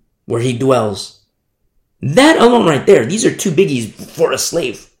 where he dwells. That alone right there, these are two biggies for a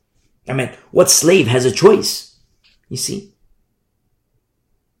slave. What slave has a choice? You see?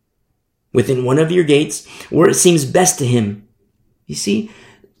 Within one of your gates, where it seems best to him. You see?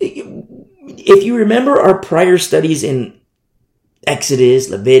 If you remember our prior studies in Exodus,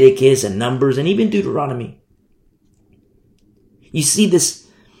 Leviticus, and Numbers, and even Deuteronomy, you see this,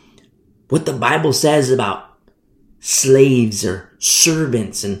 what the Bible says about slaves or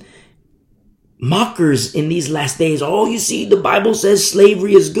servants and mockers in these last days. Oh, you see, the Bible says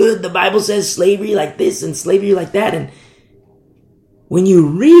slavery is good. The Bible says slavery like this and slavery like that. And when you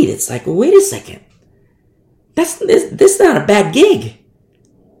read, it's like, well, wait a second. That's not a bad gig.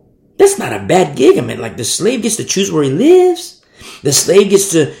 That's not a bad gig. The slave gets to choose where he lives. The slave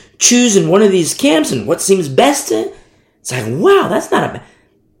gets to choose in one of these camps and what seems best to. It's like, wow, that's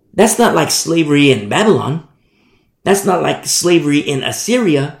not like slavery in Babylon. That's not like slavery in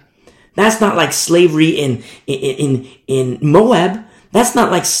Assyria. That's not like slavery in Moab. That's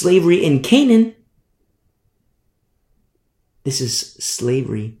not like slavery in Canaan. This is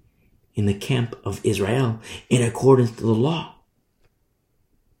slavery in the camp of Israel in accordance to the law.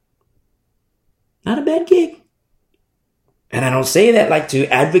 Not a bad gig. And I don't say that like to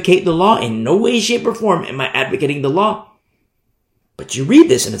advocate the law. In no way, shape, or form am I advocating the law. But you read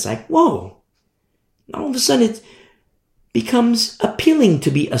this and it's like, whoa. All of a sudden it becomes appealing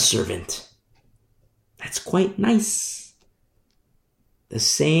to be a servant. That's quite nice. The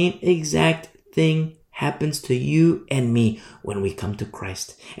same exact thing happens to you and me when we come to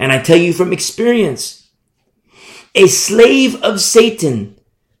Christ. And I tell you from experience, a slave of Satan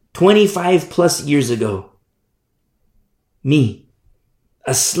 25 plus years ago, me,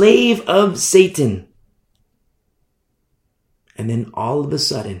 a slave of Satan. And then all of a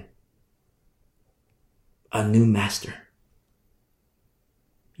sudden, a new master.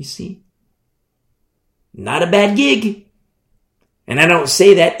 You see? Not a bad gig. And I don't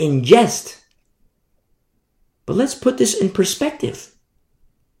say that in jest. But let's put this in perspective.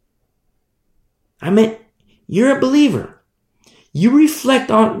 I mean, you're a believer. You reflect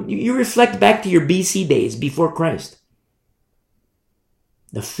back to your BC days before Christ.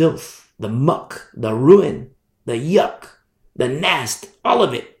 The filth, the muck, the ruin, the yuck, the nast, all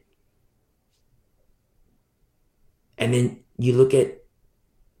of it. And then you look at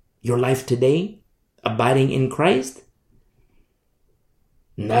your life today, abiding in Christ.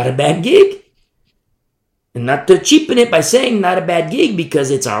 Not a bad gig. And not to cheapen it by saying not a bad gig, because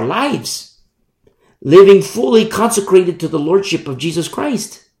it's our lives. Living fully consecrated to the Lordship of Jesus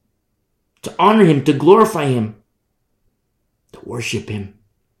Christ. To honor Him, to glorify Him, to worship Him.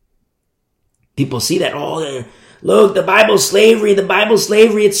 People see that, oh, look, the Bible's slavery,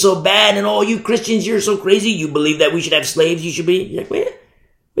 it's so bad, and oh, you Christians, you're so crazy, you believe that we should have slaves, you should be, like, wait,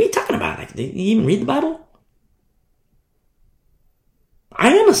 what are you talking about? Like, do you even read the Bible? I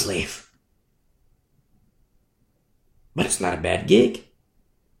am a slave. But it's not a bad gig.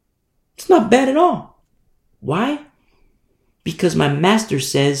 It's not bad at all. Why? Because my master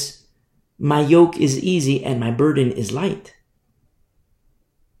says, my yoke is easy and my burden is light.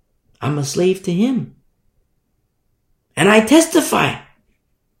 I'm a slave to Him. And I testify.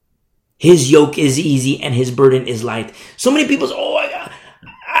 His yoke is easy and His burden is light. So many people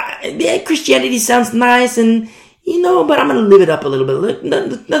say, Christianity sounds nice and, but I'm going to live it up a little bit.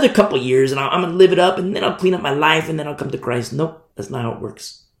 Another couple years and I'm going to live it up and then I'll clean up my life and then I'll come to Christ. Nope, that's not how it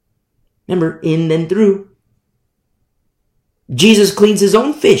works. Remember, in then through. Jesus cleans His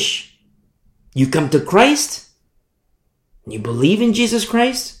own fish. You come to Christ, you believe in Jesus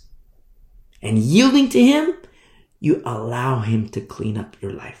Christ, and yielding to Him, you allow Him to clean up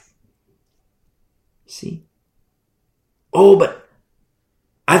your life. See? Oh, but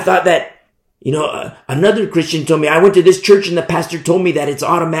I thought that, another Christian told me, I went to this church and the pastor told me that it's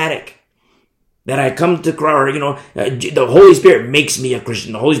automatic. That I come to Christ, the Holy Spirit makes me a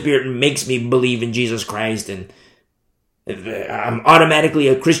Christian. The Holy Spirit makes me believe in Jesus Christ and I'm automatically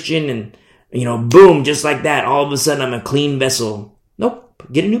a Christian and, boom, just like that, all of a sudden I'm a clean vessel. Nope.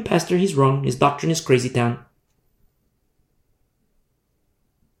 Get a new pastor. He's wrong. His doctrine is crazy town.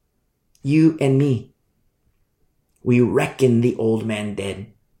 You and me, we reckon the old man dead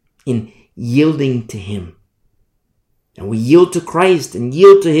in yielding to Him. And we yield to Christ and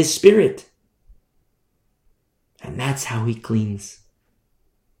yield to His Spirit. And that's how He cleans.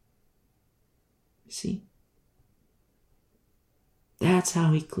 See? That's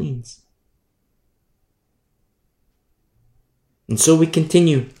how He cleans. And so we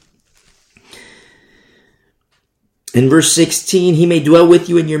continue. In verse 16, He may dwell with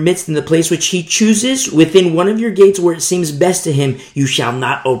you in your midst in the place which He chooses within one of your gates where it seems best to Him. You shall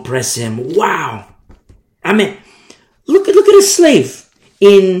not oppress him. Wow. I mean, look at a slave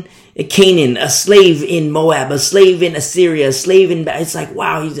in Canaan, a slave in Moab, a slave in Assyria, a slave in, it's like,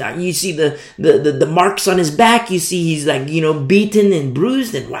 wow, you see the marks on his back. You see he's like, beaten and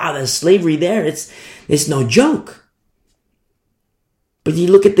bruised, and wow, the slavery there. It's no joke. But you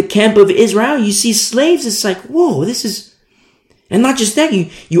look at the camp of Israel, you see slaves, it's like, whoa, this is, and not just that,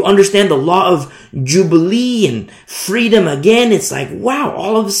 you understand the law of Jubilee and freedom again. It's like, wow,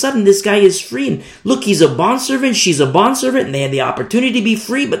 all of a sudden this guy is free. And look, he's a bondservant, she's a bondservant, and they had the opportunity to be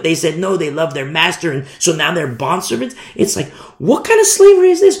free, but they said no, they love their master, and so now they're bondservants. It's like, what kind of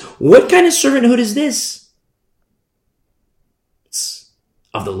slavery is this? What kind of servanthood is this? It's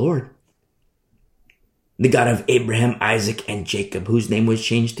of the Lord. The God of Abraham, Isaac, and Jacob, whose name was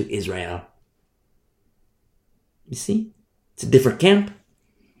changed to Israel. You see? It's a different camp.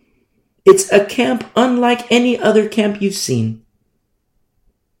 It's a camp unlike any other camp you've seen.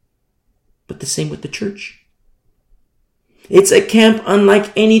 the same with the church. It's a camp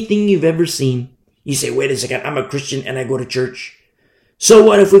unlike anything you've ever seen. You say, wait a second, I'm a Christian and I go to church. So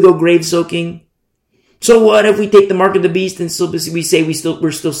what if we go grave soaking? So what if we take the mark of the beast and still we say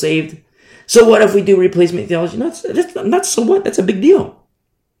we're still saved? So what if we do replacement theology? No, that's not so what? That's a big deal.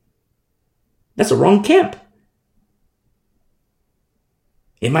 That's a wrong camp.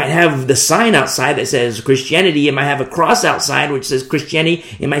 It might have the sign outside that says Christianity. It might have a cross outside which says Christianity.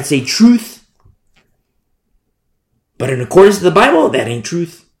 It might say truth. But in accordance to the Bible, that ain't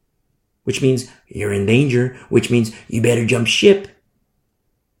truth. Which means you're in danger. Which means you better jump ship.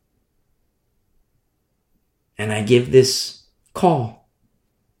 And I give this call.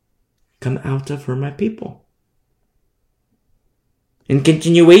 Come out of her, my people. In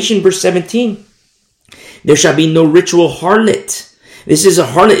continuation, verse 17. There shall be no ritual harlot. This is a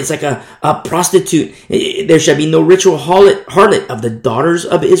harlot. It's like a prostitute. There shall be no ritual harlot of the daughters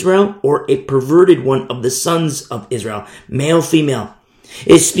of Israel or a perverted one of the sons of Israel. Male, female.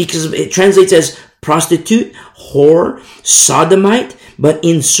 It translates as prostitute, whore, sodomite, but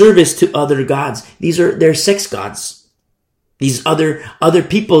in service to other gods. They're sex gods. These other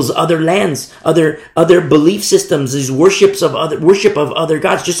peoples, other lands, other belief systems, these worship of other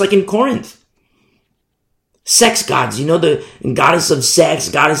gods, just like in Corinth. Sex gods, the goddess of sex,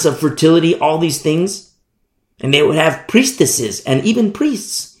 goddess of fertility, all these things. And they would have priestesses and even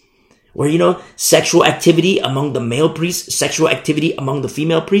priests where, sexual activity among the male priests, sexual activity among the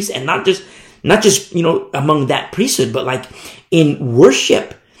female priests, and not just, among that priesthood, but like in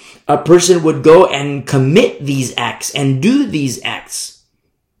worship, a person would go and commit these acts and do these acts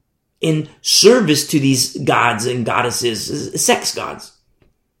in service to these gods and goddesses, sex gods.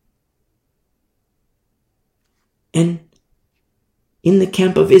 And in the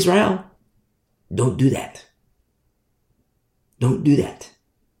camp of Israel, don't do that. Don't do that.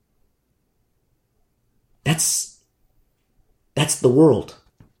 That's the world.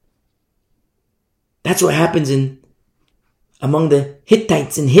 That's what happens among the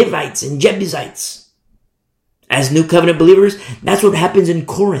Hittites and Hivites and Jebusites. As New Covenant believers, that's what happens in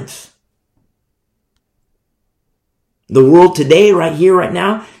Corinth. The world today, right here, right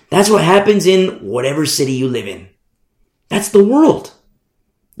now, that's what happens in whatever city you live in. That's the world.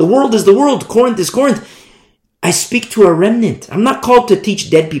 The world is the world. Corinth is Corinth. I speak to a remnant. I'm not called to teach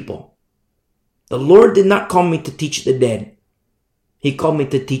dead people. The Lord did not call me to teach the dead. He called me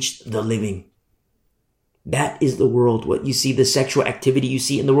to teach the living. That is the world. What you see, the sexual activity you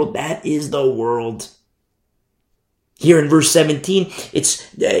see in the world, that is the world. Here in verse 17,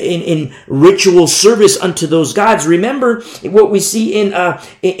 it's in ritual service unto those gods. Remember what we see in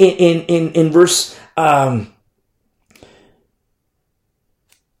verse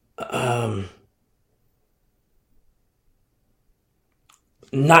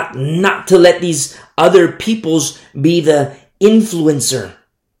not to let these other peoples be the influencer.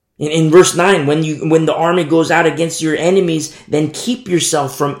 In verse 9, when the army goes out against your enemies, then keep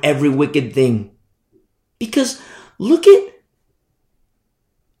yourself from every wicked thing. Because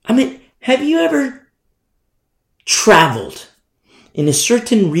have you ever traveled in a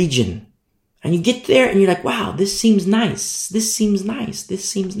certain region and you get there and you're like, wow, this seems nice. This seems nice. This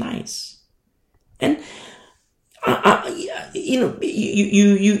seems nice. And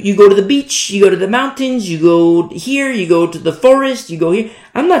you go to the beach, you go to the mountains, you go here, you go to the forest, you go here.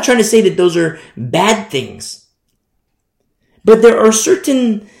 I'm not trying to say that those are bad things. But there are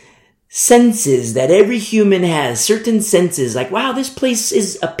certain senses that every human has, certain senses like, wow, this place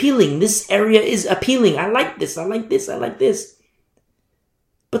is appealing. This area is appealing. I like this. I like this. I like this.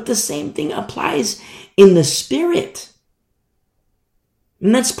 But the same thing applies in the spirit.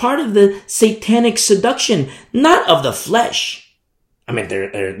 And that's part of the satanic seduction, not of the flesh.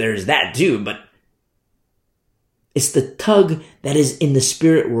 There's that too, but it's the tug that is in the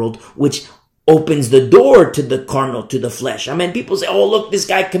spirit world, which opens the door to the carnal, to the flesh. People say, oh, look, this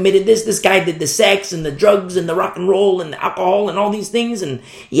guy committed this guy did the sex and the drugs and the rock and roll and the alcohol and all these things. And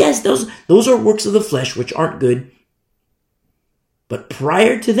yes, those are works of the flesh, which aren't good. But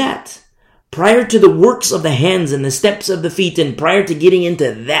prior to that, prior to the works of the hands and the steps of the feet, and prior to getting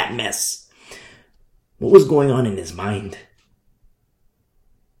into that mess, what was going on in his mind?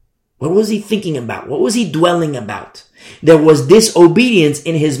 What was he thinking about? What was he dwelling about? There was disobedience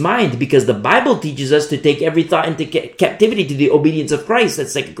in his mind, because the Bible teaches us to take every thought into captivity to the obedience of Christ.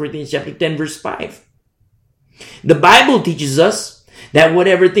 That's 2 Corinthians chapter 10, verse 5. The Bible teaches us that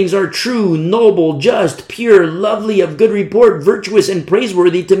whatever things are true, noble, just, pure, lovely, of good report, virtuous, and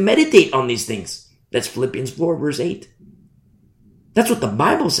praiseworthy, to meditate on these things. That's Philippians 4, verse 8. That's what the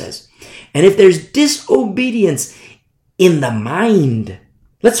Bible says. And if there's disobedience in the mind,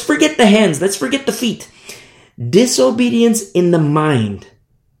 Let's forget the hands. Let's forget the feet. Disobedience in the mind.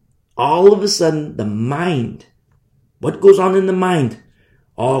 All of a sudden, the mind. What goes on in the mind?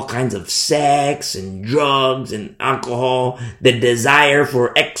 All kinds of sex and drugs and alcohol, the desire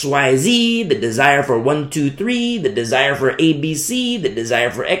for XYZ, the desire for 1, 2, 3, the desire for ABC, the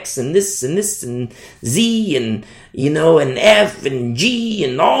desire for X and this and Z and, and F and G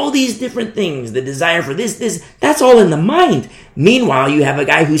and all these different things, the desire for this, that's all in the mind. Meanwhile, you have a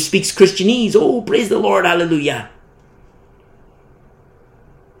guy who speaks Christianese. Oh, praise the Lord, hallelujah.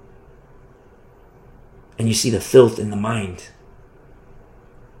 And you see the filth in the mind.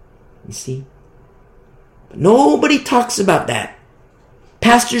 You see? But nobody talks about that.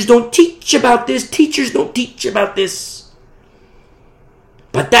 Pastors don't teach about this. Teachers don't teach about this.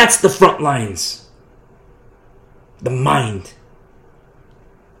 But that's the front lines. The mind.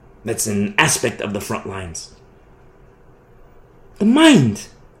 That's an aspect of the front lines. The mind.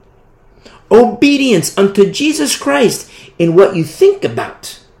 Obedience unto Jesus Christ in what you think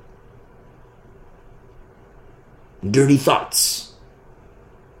about. Dirty thoughts.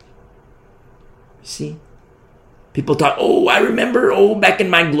 See? People talk, I remember, back in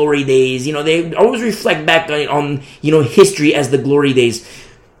my glory days. They always reflect back on history as the glory days.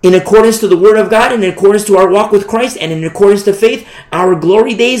 In accordance to the Word of God, in accordance to our walk with Christ, and in accordance to faith, our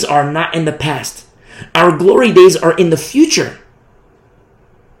glory days are not in the past. Our glory days are in the future.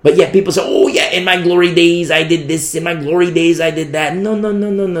 But yet people say, in my glory days I did this, in my glory days I did that.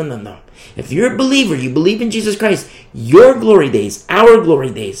 No. If you're a believer, you believe in Jesus Christ, your glory days, our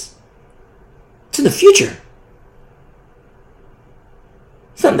glory days, it's in the future.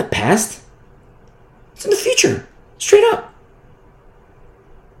 It's not in the past. It's in the future. Straight up.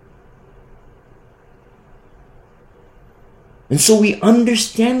 And so we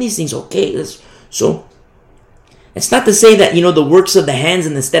understand these things. Okay, so it's not to say that, the works of the hands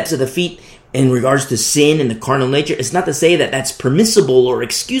and the steps of the feet in regards to sin and the carnal nature, it's not to say that that's permissible or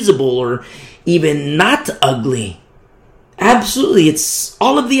excusable or even not ugly. Absolutely, it's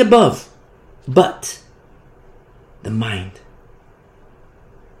all of the above. But the mind.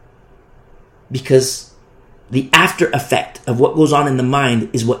 Because the after effect of what goes on in the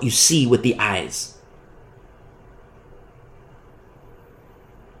mind is what you see with the eyes.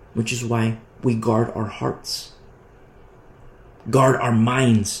 Which is why we guard our hearts. Guard our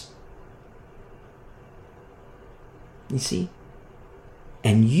minds. You see?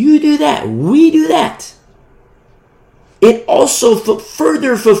 And you do that. We do that. It also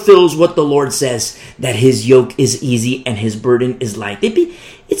further fulfills what the Lord says, that his yoke is easy and his burden is light.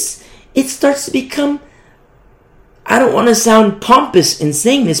 It starts to become, I don't want to sound pompous in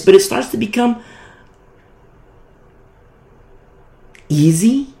saying this, but it starts to become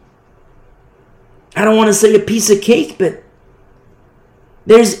easy. I don't want to say a piece of cake, but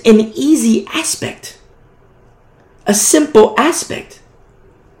there's an easy aspect, a simple aspect.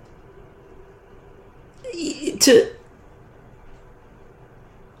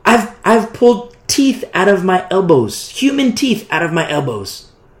 I've pulled teeth out of my elbows, human teeth out of my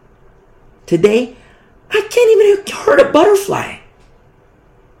elbows. Today, I can't even hurt a butterfly.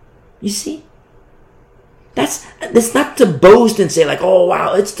 You see? That's not to boast and say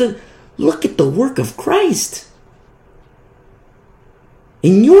wow. It's to look at the work of Christ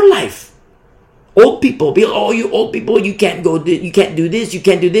in your life. Old people be you old people, you can't do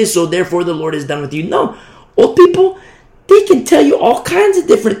this, so therefore the Lord is done with you. No, old people, they can tell you all kinds of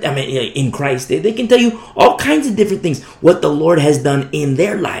different, in Christ, they can tell you all kinds of different things, what the Lord has done in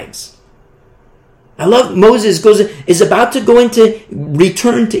their lives. I love Moses is about to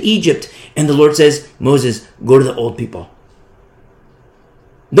return to Egypt, and the Lord says, Moses, go to the old people.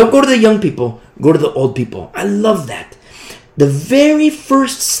 Don't go to the young people, go to the old people. I love that. The very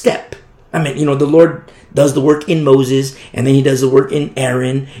first step, the Lord does the work in Moses, and then he does the work in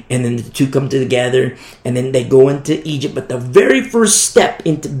Aaron, and then the two come together, and then they go into Egypt. But the very first step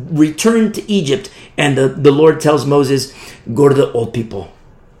into return to Egypt, and the Lord tells Moses, go to the old people.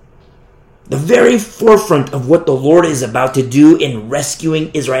 The very forefront of what the Lord is about to do in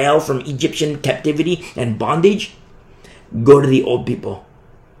rescuing Israel from Egyptian captivity and bondage, go to the old people.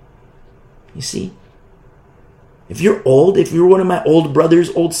 You see? If you're old, if you're one of my old brothers,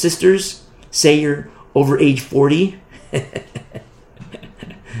 old sisters, say you're over age 40,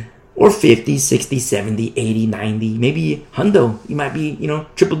 or 50, 60, 70, 80, 90, maybe hundo, you might be,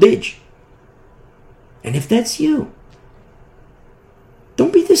 triple dig. And if that's you,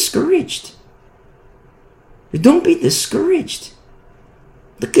 don't be discouraged. Don't be discouraged.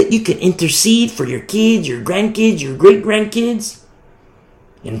 Look at, you can intercede for your kids, your grandkids, your great-grandkids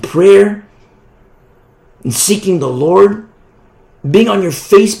in prayer, in seeking the Lord. Being on your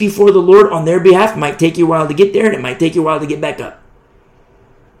face before the Lord on their behalf might take you a while to get there, and it might take you a while to get back up.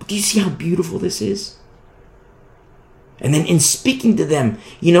 But do you see how beautiful this is? And then in speaking to them,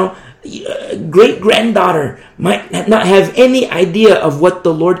 great-granddaughter might not have any idea of what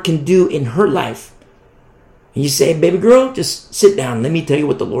the Lord can do in her life. And you say, baby girl, just sit down. Let me tell you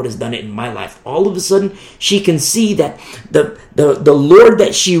what the Lord has done in my life. All of a sudden, she can see that the Lord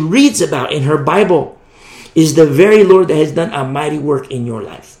that she reads about in her Bible is the very Lord that has done a mighty work in your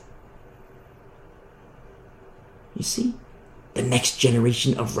life. You see? The next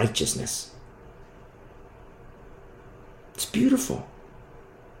generation of righteousness. It's beautiful.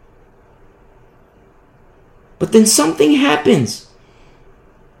 But then something happens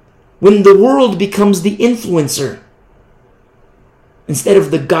when the world becomes the influencer instead of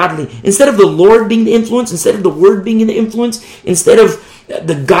the godly, instead of the Lord being the influence, instead of the Word being the influence, instead of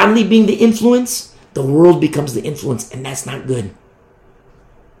the godly being the influence, the world becomes the influence, and that's not good.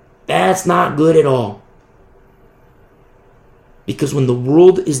 That's not good at all. Because when the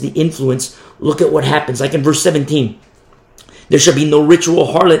world is the influence, look at what happens. Like in verse 17. There shall be no ritual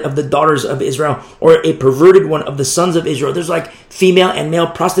harlot of the daughters of Israel, or a perverted one of the sons of Israel. There's like female and male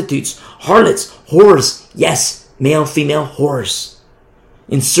prostitutes, harlots, whores. Yes, male, female, whores.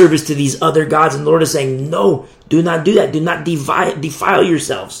 In service to these other gods. And the Lord is saying, no, do not do that. Do not defile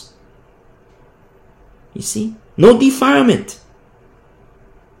yourselves. You see? No defilement.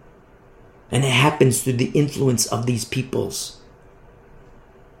 And it happens through the influence of these peoples.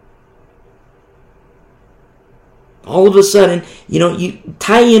 All of a sudden, you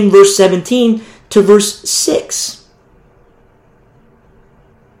tie in verse 17 to verse 6.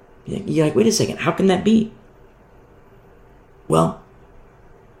 You're like, wait a second, how can that be? Well,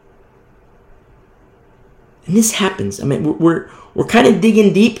 and this happens. I mean, we're kind of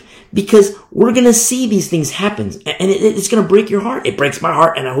digging deep because we're going to see these things happen. And it's going to break your heart. It breaks my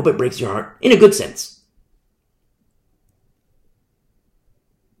heart, and I hope it breaks your heart in a good sense.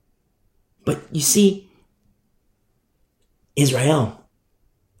 But you see, Israel,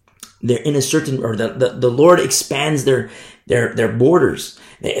 they're in a certain, or the Lord expands their borders.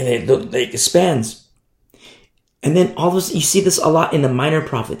 They expands. And then all of a sudden, you see this a lot in the minor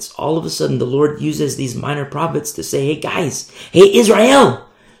prophets. All of a sudden, the Lord uses these minor prophets to say, hey guys, hey Israel,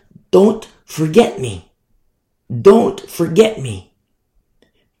 don't forget me. Don't forget me.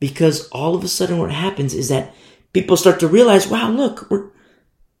 Because all of a sudden what happens is that people start to realize, wow, look,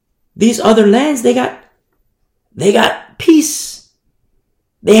 these other lands, they got peace.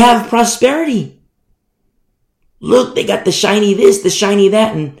 They have prosperity. Look, they got the shiny this, the shiny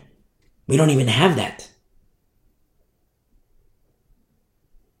that, and we don't even have that.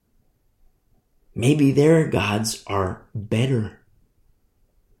 Maybe their gods are better.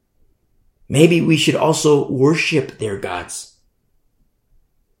 Maybe we should also worship their gods.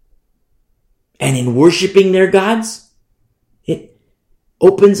 And in worshiping their gods, it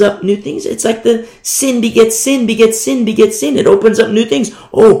opens up new things. It's like the sin begets sin, begets sin, begets sin. It opens up new things.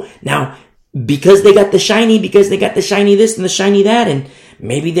 Oh, now, because they got the shiny this and the shiny that, and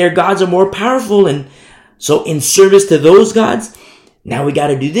maybe their gods are more powerful. And so in service to those gods, now we got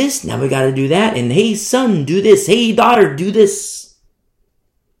to do this, now we got to do that. And hey, son, do this. Hey, daughter, do this.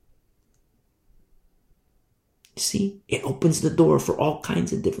 See, it opens the door for all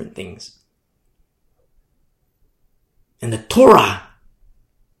kinds of different things. And the Torah,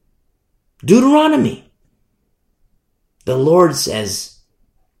 Deuteronomy, the Lord says,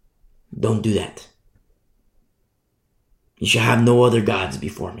 don't do that. You shall have no other gods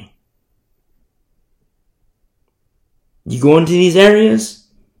before me. You go into these areas,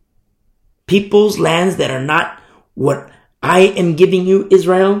 peoples, lands that are not what I am giving you,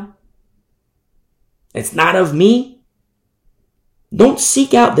 Israel. It's not of me. Don't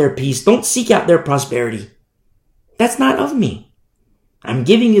seek out their peace. Don't seek out their prosperity. That's not of me. I'm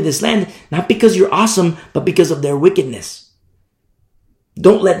giving you this land not because you're awesome, but because of their wickedness.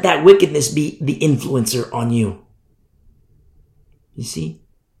 Don't let that wickedness be the influencer on you. You see?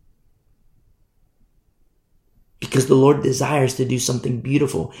 Because the Lord desires to do something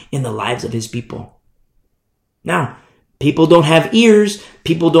beautiful in the lives of his people. Now, people don't have ears,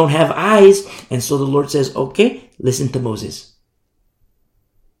 people don't have eyes, and so the Lord says, okay, listen to Moses.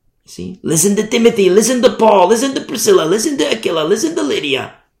 See? Listen to Timothy, listen to Paul, listen to Priscilla, listen to Aquila, listen to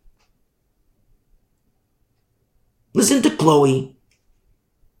Lydia. Listen to Chloe.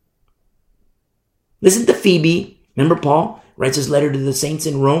 Listen to Phoebe. Remember Paul writes his letter to the saints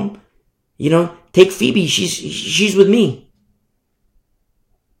in Rome? Take Phoebe, she's with me.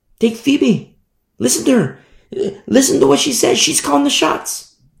 Take Phoebe. Listen to her. Listen to what she says. She's calling the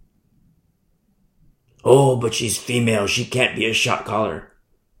shots. Oh, but she's female. She can't be a shot caller.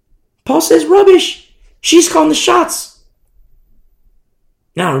 Paul says rubbish. She's calling the shots.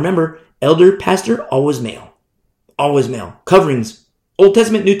 Now remember, elder, pastor, always male. Always male. Coverings, Old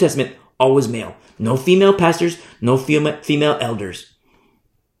Testament, New Testament, always male. No female pastors, no female elders.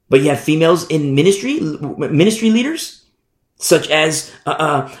 But you have females in ministry leaders, such as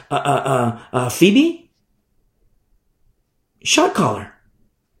Phoebe, shot caller.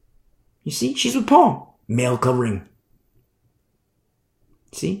 You see, she's with Paul, male covering.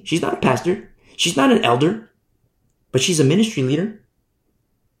 See, she's not a pastor, she's not an elder, but she's a ministry leader.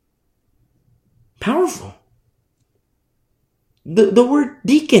 Powerful. The word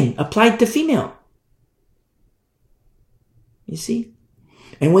deacon applied to female. You see?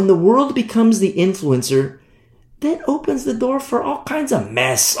 And when the world becomes the influencer, that opens the door for all kinds of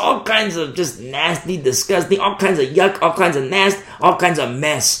mess, all kinds of just nasty, disgusting, all kinds of yuck, all kinds of nasty, all kinds of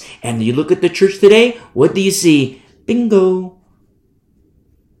mess. And you look at the church today, what do you see? Bingo.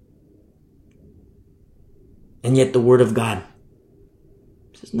 And yet the word of God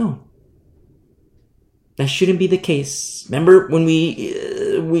says no. That shouldn't be the case. Remember when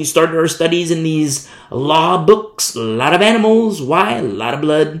we started our studies in these law books? A lot of animals. Why? A lot of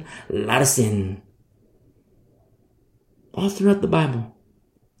blood. A lot of sin. All throughout the Bible.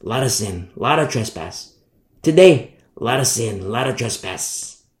 A lot of sin. A lot of trespass. Today, a lot of sin. A lot of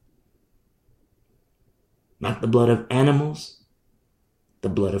trespass. Not the blood of animals. The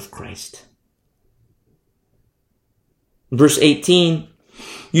blood of Christ. Verse 18.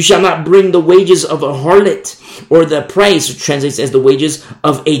 You shall not bring the wages of a harlot, or the price, which translates as the wages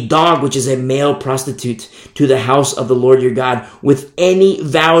of a dog, which is a male prostitute, to the house of the Lord your God, with any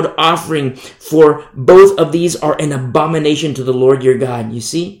vowed offering, for both of these are an abomination to the Lord your God. You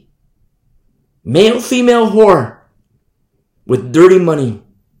see? Male, female whore, with dirty money.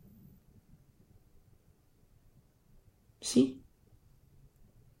 See?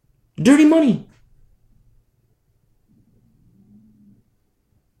 Dirty money.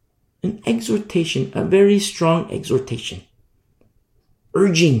 An exhortation, a very strong exhortation.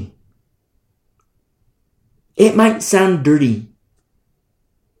 Urging. It might sound dirty,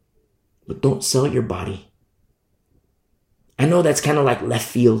 but don't sell your body. I know that's kind of like left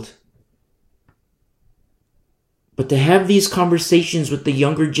field. But to have these conversations with the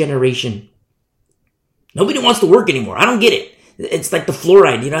younger generation, nobody wants to work anymore. I don't get it. It's like the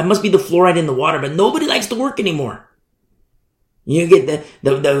fluoride, it must be the fluoride in the water, but nobody likes to work anymore. You get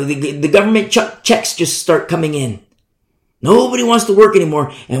the government checks just start coming in. Nobody wants to work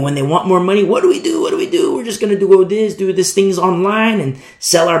anymore. And when they want more money, what do we do? We're just going to do this things online and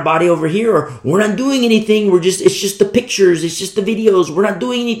sell our body over here, or we're not doing anything. It's just the pictures. It's just the videos. We're not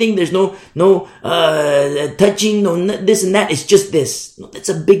doing anything. There's no touching, no this and that. It's just this. No, that's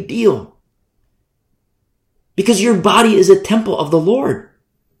a big deal. Because your body is a temple of the Lord.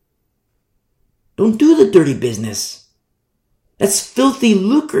 Don't do the dirty business. That's filthy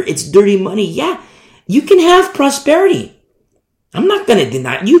lucre. It's dirty money. Yeah, you can have prosperity. I'm not going to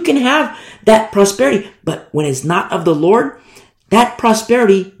deny it. You can have that prosperity. But when it's not of the Lord, that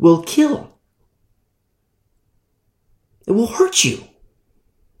prosperity will kill. It will hurt you.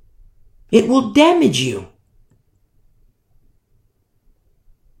 It will damage you.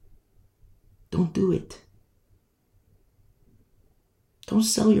 Don't do it. Don't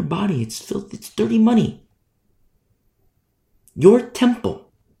sell your body. It's filthy. It's dirty money. Your temple.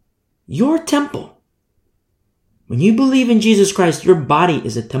 When you believe in Jesus Christ, your body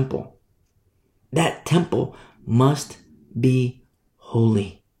is a temple. That temple must be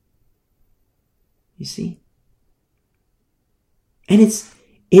holy. You see? And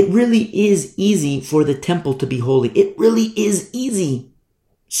it really is easy for the temple to be holy. It really is easy.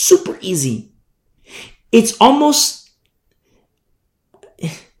 Super easy. It's almost,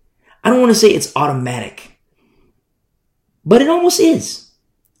 I don't want to say it's automatic. But it almost is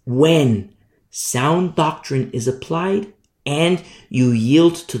when sound doctrine is applied and you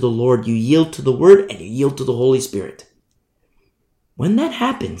yield to the Lord, you yield to the Word, and you yield to the Holy Spirit. When that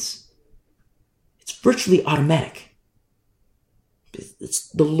happens, it's virtually automatic. It's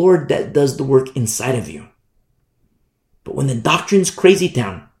the Lord that does the work inside of you. But when the doctrine's crazy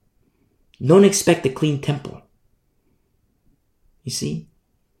town, don't expect a clean temple. You see?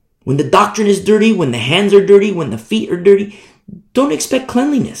 When the doctrine is dirty, when the hands are dirty, when the feet are dirty, don't expect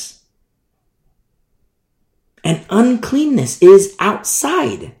cleanliness. And uncleanness is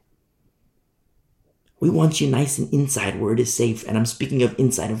outside. We want you nice and inside where it is safe. And I'm speaking of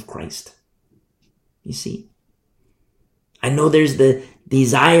inside of Christ. You see? I know there's the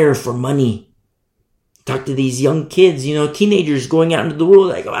desire for money. Talk to these young kids, teenagers going out into the world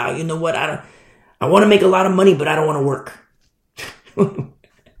like, wow, you know what? I want to make a lot of money, but I don't want to work.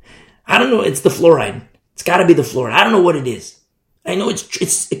 I don't know. It's the fluoride. It's got to be the fluoride. I don't know what it is. I know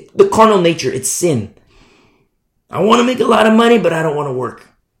it's the carnal nature. It's sin. I want to make a lot of money, but I don't want to work.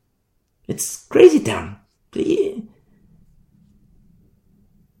 It's crazy town. You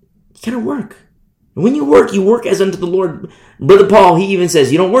gotta work. When you work as unto the Lord. Brother Paul, he even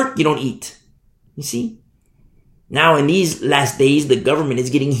says, you don't work, you don't eat. You see? Now in these last days, the government is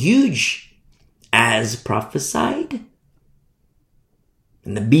getting huge, as prophesied.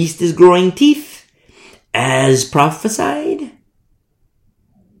 And the beast is growing teeth, as prophesied.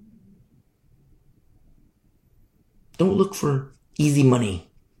 Don't look for easy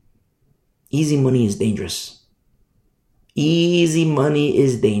money. Easy money is dangerous. Easy money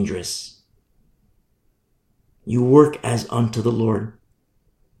is dangerous. You work as unto the Lord.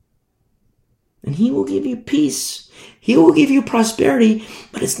 And He will give you peace. He will give you prosperity,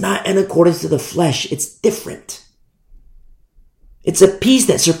 but it's not in accordance to the flesh. It's different. It's a peace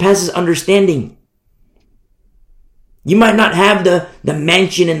that surpasses understanding. You might not have the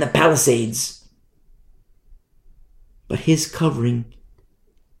mansion and the palisades, but His covering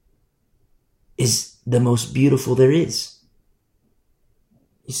is the most beautiful there is.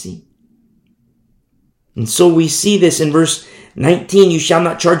 You see? And so we see this in verse 19. You shall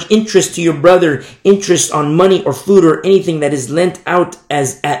not charge interest to your brother, interest on money or food or anything that is lent out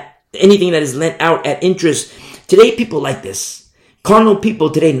at interest. Today people like this. Carnal people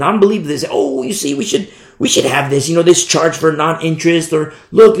today, non-believers, they say, oh, you see, we should have this, this charge for non-interest, or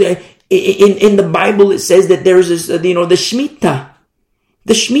look, in the Bible it says that there's this, the Shemitah.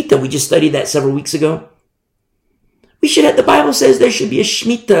 The Shemitah, we just studied that several weeks ago. The Bible says there should be a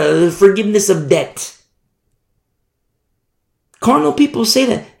Shemitah, the forgiveness of debt. Carnal people say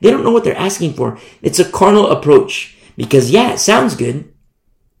that. They don't know what they're asking for. It's a carnal approach. Because it sounds good.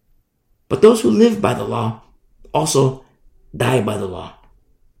 But those who live by the law also die by the law.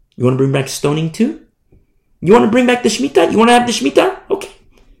 You want to bring back stoning too? You want to bring back the Shemitah? You want to have the Shemitah?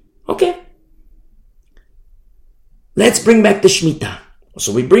 Okay. Let's bring back the Shemitah.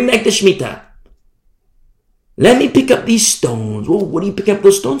 So we bring back the Shemitah. Let me pick up these stones. Well, what are you picking up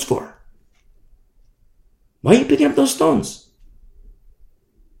those stones for? Why are you picking up those stones?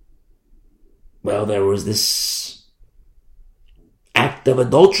 Well, there was this act of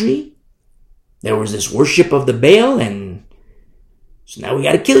adultery. There was this worship of the Baal, and so now we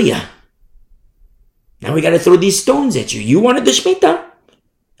got to kill you. Now we got to throw these stones at you. You wanted the Shemitah.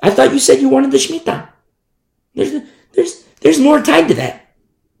 I thought you said you wanted the Shemitah. There's more tied to that.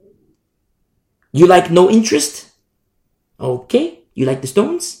 You like no interest? Okay. You like the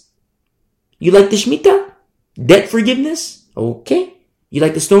stones? You like the Shemitah? Debt forgiveness? Okay. You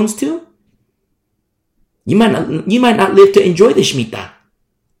like the stones too? You might not live to enjoy the Shemitah.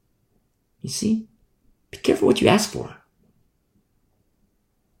 You see? Be careful what you ask for.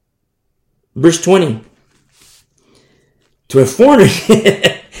 Verse 20. To a foreigner,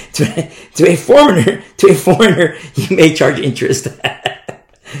 to a foreigner, you may charge interest.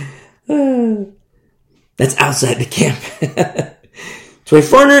 That's outside the camp. To a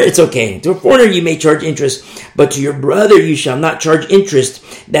foreigner, it's okay. To a foreigner, you may charge interest, but to your brother you shall not charge interest,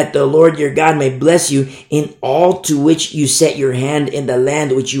 that the Lord your God may bless you in all to which you set your hand in the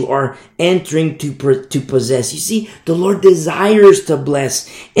land which you are entering to possess. You see, the Lord desires to bless,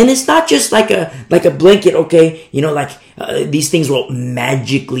 and it's not just like a blanket. Okay, these things will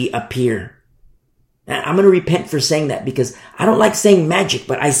magically appear. I'm going to repent for saying that, because I don't like saying magic,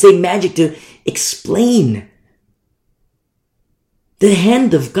 but I say magic to explain the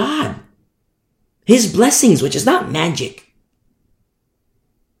hand of God, His blessings, which is not magic.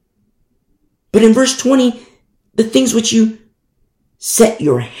 But in verse 20, the things which you set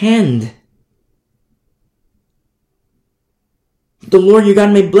your hand, the Lord your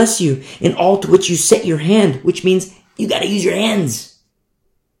God may bless you in all to which you set your hand, which means you got to use your hands.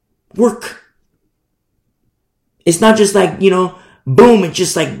 Work. It's not just like, boom, it's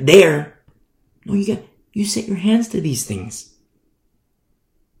just like there. No, you set your hands to these things.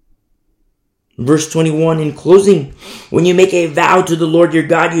 Verse 21, in closing, when you make a vow to the Lord your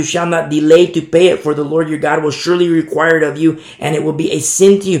God, you shall not delay to pay it, for the Lord your God will surely require it of you, and it will be a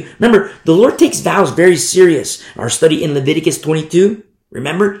sin to you. Remember, the Lord takes vows very serious. Our study in Leviticus 22,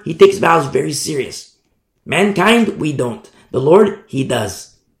 remember, He takes vows very serious. Mankind, we don't. The Lord, He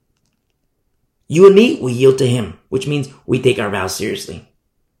does. You and me, we yield to Him, which means we take our vows seriously.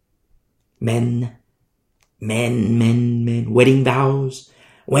 Men, wedding vows.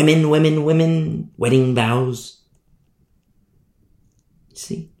 Women, wedding vows.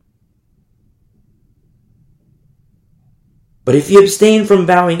 See? But if you abstain from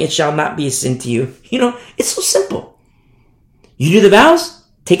vowing, it shall not be a sin to you. It's so simple. You do the vows,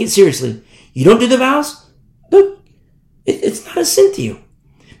 take it seriously. You don't do the vows, look, it's not a sin to you.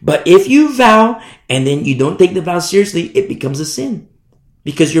 But if you vow and then you don't take the vow seriously, it becomes a sin.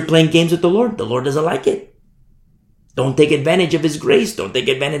 Because you're playing games with the Lord. The Lord doesn't like it. Don't take advantage of His grace. Don't take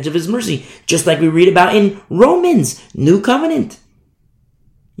advantage of His mercy. Just like we read about in Romans, New Covenant.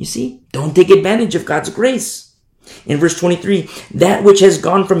 You see? Don't take advantage of God's grace. In verse 23, that which has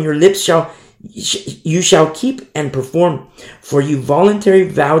gone from your lips you shall keep and perform, for you voluntarily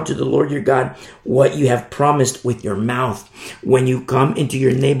vowed to the Lord your God what you have promised with your mouth. When you come into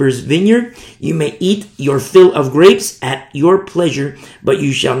your neighbor's vineyard, you may eat your fill of grapes at your pleasure, but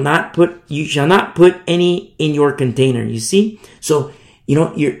you shall not put any in your container. You see? So,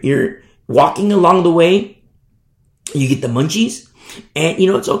 you're walking along the way, you get the munchies, and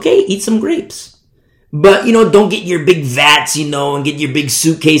it's okay, eat some grapes. But, don't get your big vats, and get your big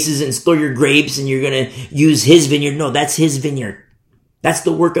suitcases and store your grapes and you're going to use His vineyard. No, that's His vineyard. That's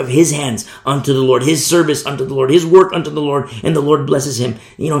the work of His hands unto the Lord, His service unto the Lord, His work unto the Lord, and the Lord blesses him.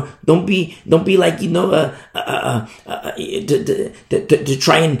 Don't be like, to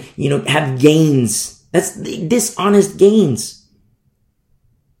try and, have gains. That's dishonest gains.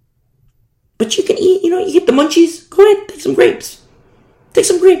 But you can eat, you get the munchies. Go ahead, take some grapes. Take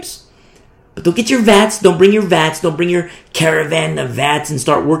some grapes. But don't get your vats. Don't bring your vats. Don't bring your caravan of vats and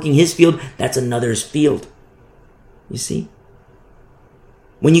start working His field. That's another's field. You see?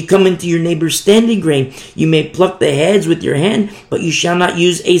 When you come into your neighbor's standing grain, you may pluck the heads with your hand, but you shall not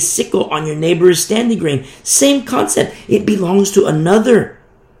use a sickle on your neighbor's standing grain. Same concept. It belongs to another.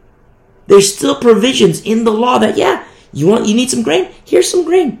 There's still provisions in the law that, you need some grain? Here's some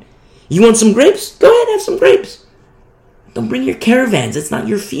grain. You want some grapes? Go ahead, have some grapes. Don't bring your caravans. It's not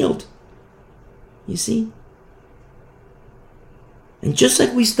your field. You see? And just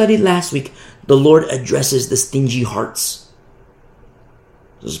like we studied last week, the Lord addresses the stingy hearts.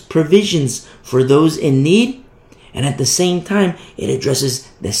 There's provisions for those in need, and at the same time, it addresses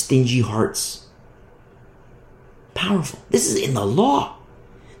the stingy hearts. Powerful. This is in the law.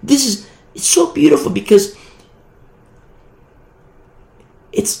 It's so beautiful because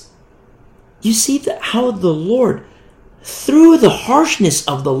you see how the Lord, through the harshness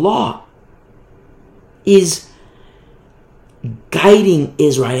of the law, is guiding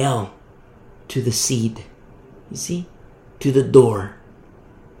Israel to the seed. You see? To the door.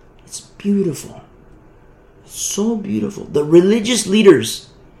 It's beautiful. It's so beautiful. The religious leaders,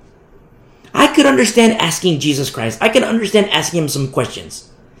 I could understand asking Jesus Christ. I could understand asking Him some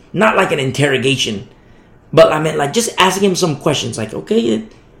questions. Not like an interrogation, but I meant like just asking Him some questions. Like, okay,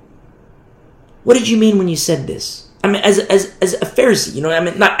 what did you mean when you said this? I mean, as a Pharisee,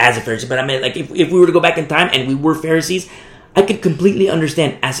 not as a Pharisee, but I mean, like, if we were to go back in time and we were Pharisees, I could completely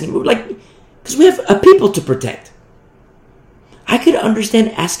understand asking, because we have a people to protect. I could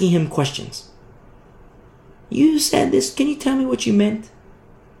understand asking Him questions. You said this, can you tell me what you meant?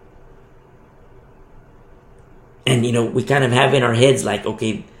 And, we kind of have in our heads, like,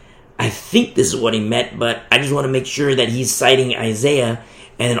 okay, I think this is what He meant, but I just want to make sure that He's citing Isaiah.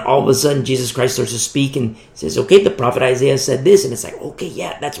 And then all of a sudden, Jesus Christ starts to speak and says, okay, the prophet Isaiah said this. And it's like, okay,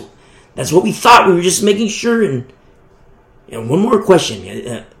 yeah, that's what we thought. We were just making sure. And one more question.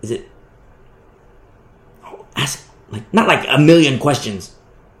 Is it? Ask, not like a million questions.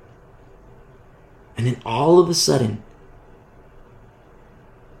 And then all of a sudden,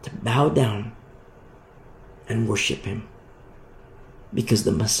 to bow down and worship Him. Because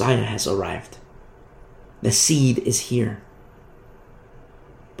the Messiah has arrived. The seed is here.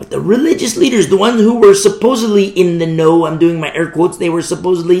 But the religious leaders, the ones who were supposedly in the know, I'm doing my air quotes, they were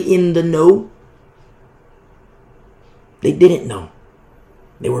supposedly in the know. They didn't know.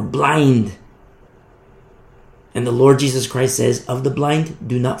 They were blind. And the Lord Jesus Christ says, of the blind,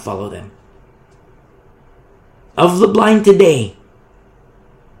 do not follow them. Of the blind today,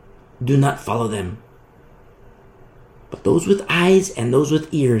 do not follow them. But those with eyes and those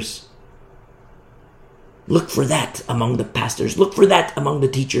with ears, look for that among the pastors. Look for that among the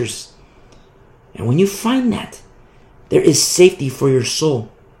teachers. And when you find that, there is safety for your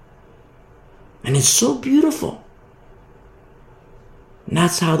soul. And it's so beautiful. And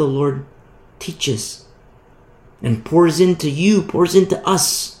that's how the Lord teaches and pours into you, pours into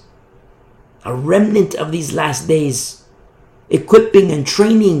us, a remnant of these last days, equipping and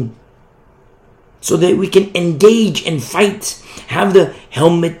training so that we can engage and fight, have the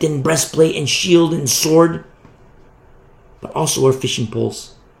helmet and breastplate and shield and sword, but also our fishing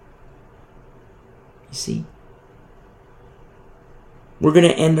poles. You see? we're going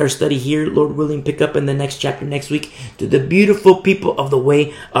to end our study here. Lord willing, pick up in the next chapter next week. To the beautiful people of the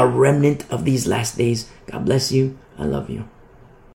way, a remnant of these last days. God bless you. I love you.